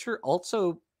culture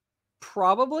also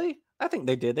probably. I think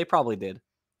they did. They probably did.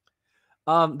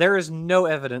 There is no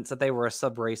evidence that they were a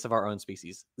sub-race of our own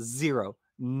species. Zero.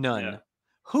 None. Yeah.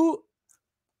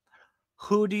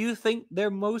 Who do you think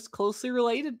they're most closely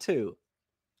related to?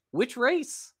 Which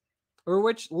race? Or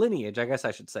which lineage, I guess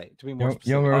I should say, to be more specific.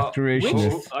 Young Earth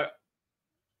creationists.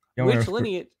 Which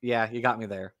lineage? Yeah, you got me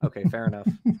there. Okay, fair enough.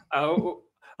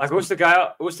 Like who's the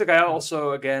guy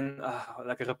also again?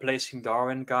 Like a replacing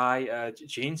Darwin guy,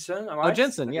 Jensen. Right? Oh,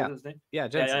 Jensen. Yeah,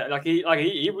 Jensen. Yeah, like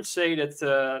he would say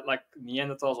that like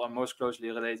Neanderthals are most closely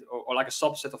related, or like a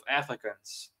subset of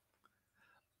Africans.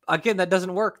 Again, that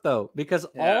doesn't work though, because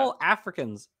all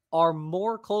Africans are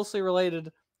more closely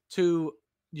related to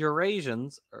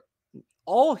Eurasians.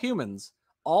 All humans,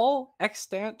 all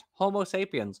extant Homo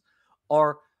sapiens,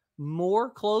 are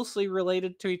more closely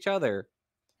related to each other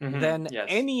than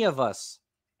any of us,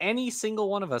 any single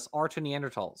one of us, are to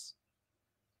Neanderthals.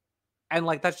 And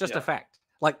like that's just a fact.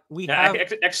 Like we have,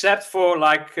 except for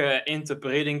like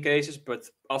interbreeding cases, but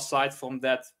aside from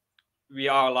that, we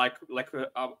are like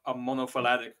a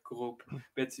monophyletic group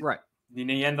with the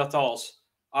Neanderthals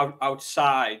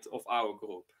outside of our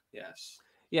group. Yes.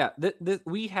 Yeah,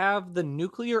 we have the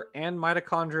nuclear and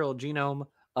mitochondrial genome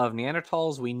of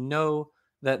Neanderthals. We know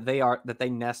that they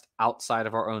nest outside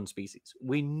of our own species.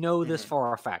 We know this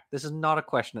for a fact. This is not a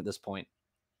question at this point.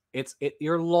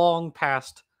 You're long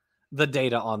past the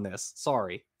data on this.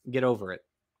 Sorry, get over it.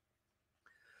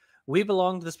 We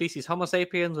belong to the species Homo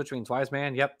sapiens, which means wise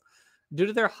man. Yep. Due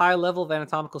to their high level of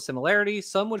anatomical similarity,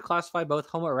 some would classify both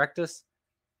Homo erectus.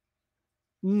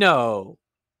 No.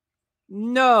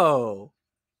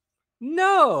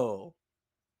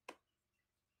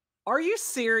 Are you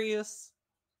serious?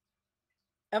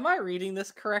 Am I reading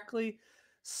this correctly?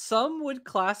 Some would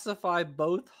classify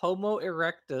both Homo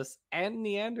erectus and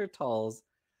Neanderthals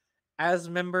as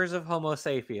members of Homo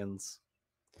sapiens.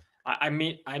 I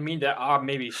mean, there are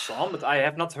maybe some, but I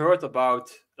have not heard about.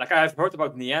 Like I have heard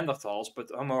about Neanderthals, but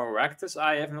Homo erectus,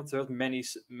 I have not heard many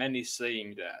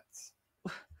saying that.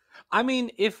 I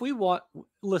mean, if we want,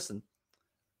 listen,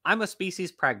 I'm a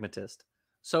species pragmatist.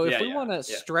 So if we want to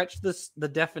stretch the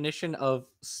definition of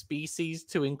species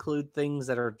to include things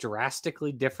that are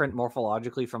drastically different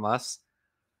morphologically from us,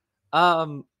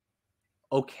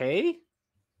 okay.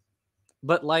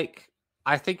 But like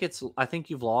I think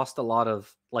you've lost a lot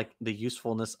of like the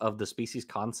usefulness of the species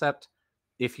concept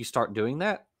if you start doing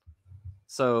that.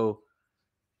 So,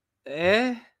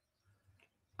 I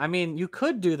mean, you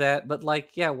could do that, but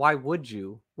like, yeah, why would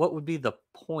you? What would be the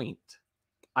point?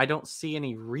 I don't see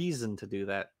any reason to do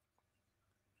that.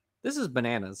 This is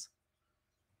bananas.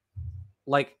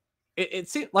 Like, it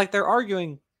seems like they're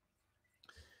arguing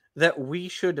that we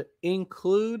should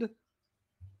include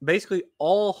basically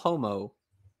all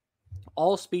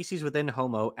species within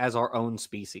Homo as our own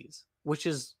species, which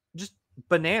is just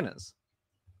bananas.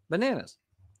 Bananas.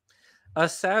 A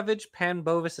savage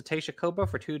Panbovis Acacia Cobra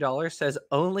for $2 says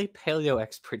only paleo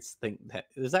experts think that.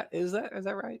 Is that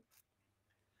right?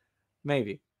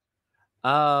 Maybe.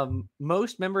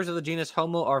 Most members of the genus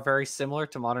Homo are very similar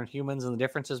to modern humans, and the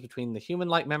differences between the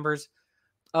human-like members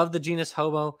of the genus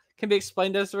Homo can be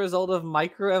explained as a result of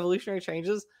microevolutionary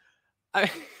changes.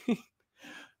 I,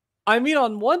 I mean,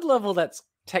 on one level, that's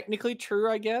technically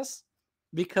true, I guess,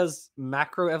 because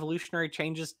macroevolutionary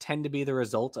changes tend to be the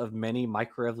result of many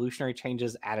microevolutionary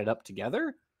changes added up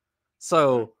together.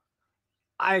 So,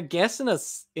 I guess in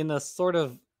a sort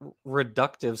of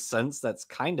reductive sense, that's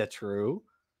kind of true.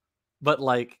 But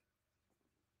like,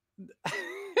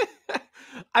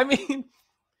 I mean,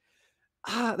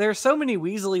 there are so many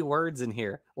weaselly words in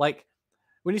here. Like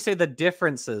when you say the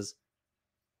differences,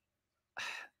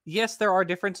 yes, there are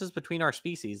differences between our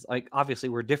species. Like obviously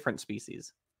we're different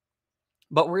species,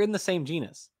 but we're in the same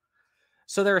genus.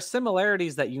 So there are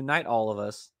similarities that unite all of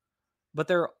us, but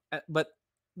there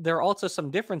are also some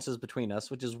differences between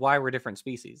us, which is why we're different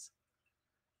species.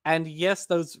 And yes,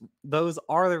 those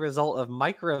are the result of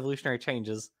microevolutionary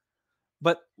changes,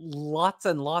 but lots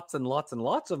and lots and lots and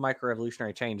lots of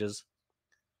microevolutionary changes,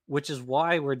 which is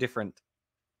why we're different,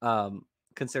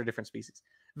 considered different species.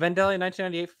 Vandalia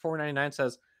 1998 for $4.99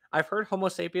 says, I've heard Homo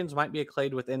sapiens might be a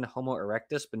clade within Homo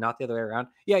erectus, but not the other way around.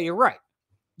 Yeah, you're right.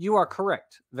 You are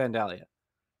correct, Vandalia.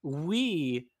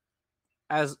 We,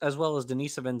 as well as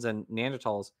Denisovans and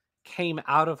Neanderthals, came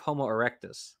out of Homo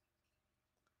erectus.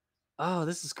 Oh,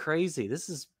 this is crazy. This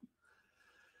is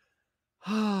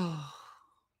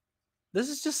this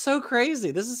is just so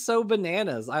crazy. This is so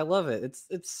bananas. I love it.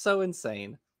 It's so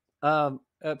insane.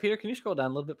 Peter, can you scroll down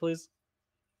a little bit, please?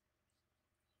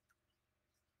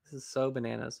 This is so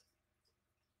bananas.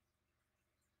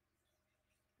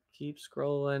 Keep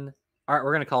scrolling. All right,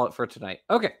 we're gonna call it for tonight.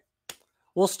 Okay,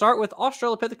 we'll start with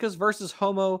Australopithecus versus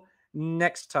Homo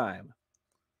next time.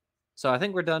 So I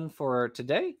think we're done for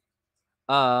today.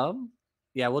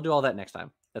 Yeah, we'll do all that next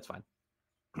time. That's fine.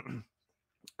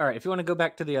 All right, if you want to go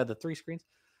back to the three screens.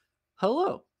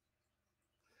 Hello.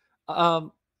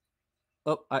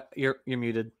 You're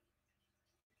muted.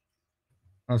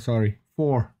 Oh, sorry.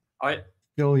 4. I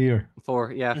Still here.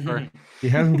 4, yeah. He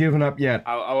hasn't given up yet.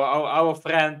 our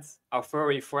friend, our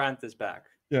furry friend, is back.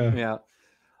 Yeah.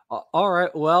 All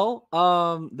right. Well,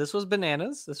 this was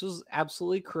bananas. This was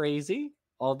absolutely crazy.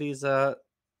 All these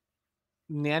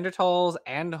Neanderthals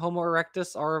and Homo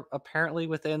erectus are apparently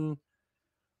within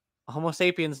Homo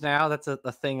sapiens now. That's a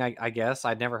thing, I guess.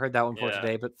 I'd never heard that one before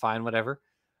today, but fine, whatever.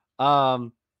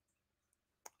 I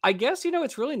guess,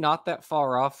 it's really not that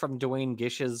far off from Dwayne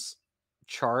Gish's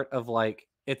chart of like,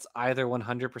 it's either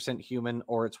 100% human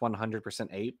or it's 100%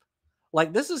 ape.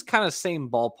 Like, this is kind of same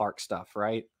ballpark stuff,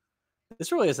 right?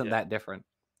 This really isn't that different,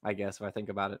 I guess, if I think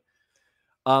about it.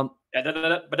 But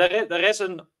there is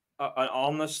an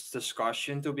honest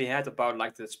discussion to be had about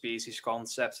like the species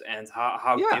concepts and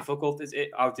how difficult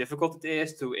it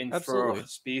is to infer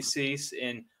species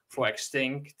for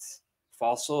extinct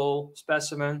fossil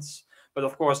specimens. But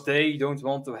of course, they don't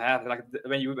want to have like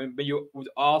when you would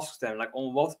ask them like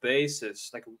on what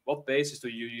basis do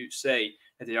you say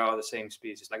that they are the same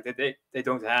species? Like they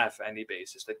don't have any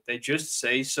basis. Like they just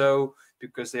say so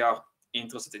because they are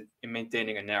interested in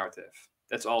maintaining a narrative.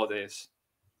 That's all it is.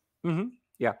 Mm-hmm.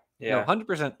 Yeah. No,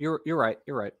 100%. You're right.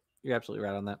 You're right. You're absolutely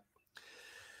right on that.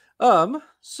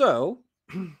 So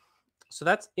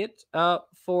that's it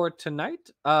for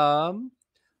tonight.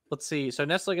 Let's see. So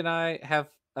Nestling and I have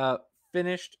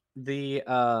finished the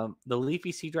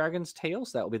Leafy Sea Dragon's tail.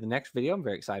 So that will be the next video. I'm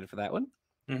very excited for that one.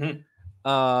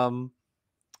 Mm-hmm.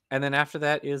 And then after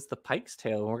that is the Pike's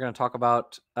tail. And we're going to talk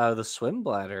about the swim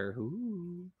bladder.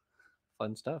 Ooh,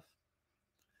 fun stuff.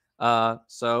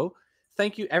 So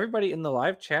thank you everybody in the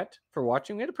live chat for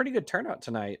watching. We had a pretty good turnout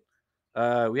tonight.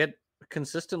 We had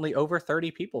consistently over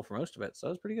 30 people for most of it, so it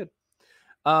was pretty good.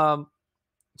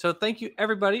 So thank you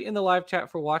everybody in the live chat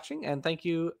for watching, and thank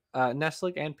you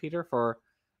Nestling and Peter for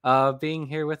being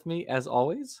here with me as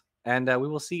always. And we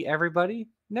will see everybody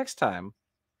next time.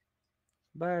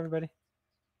 Bye everybody.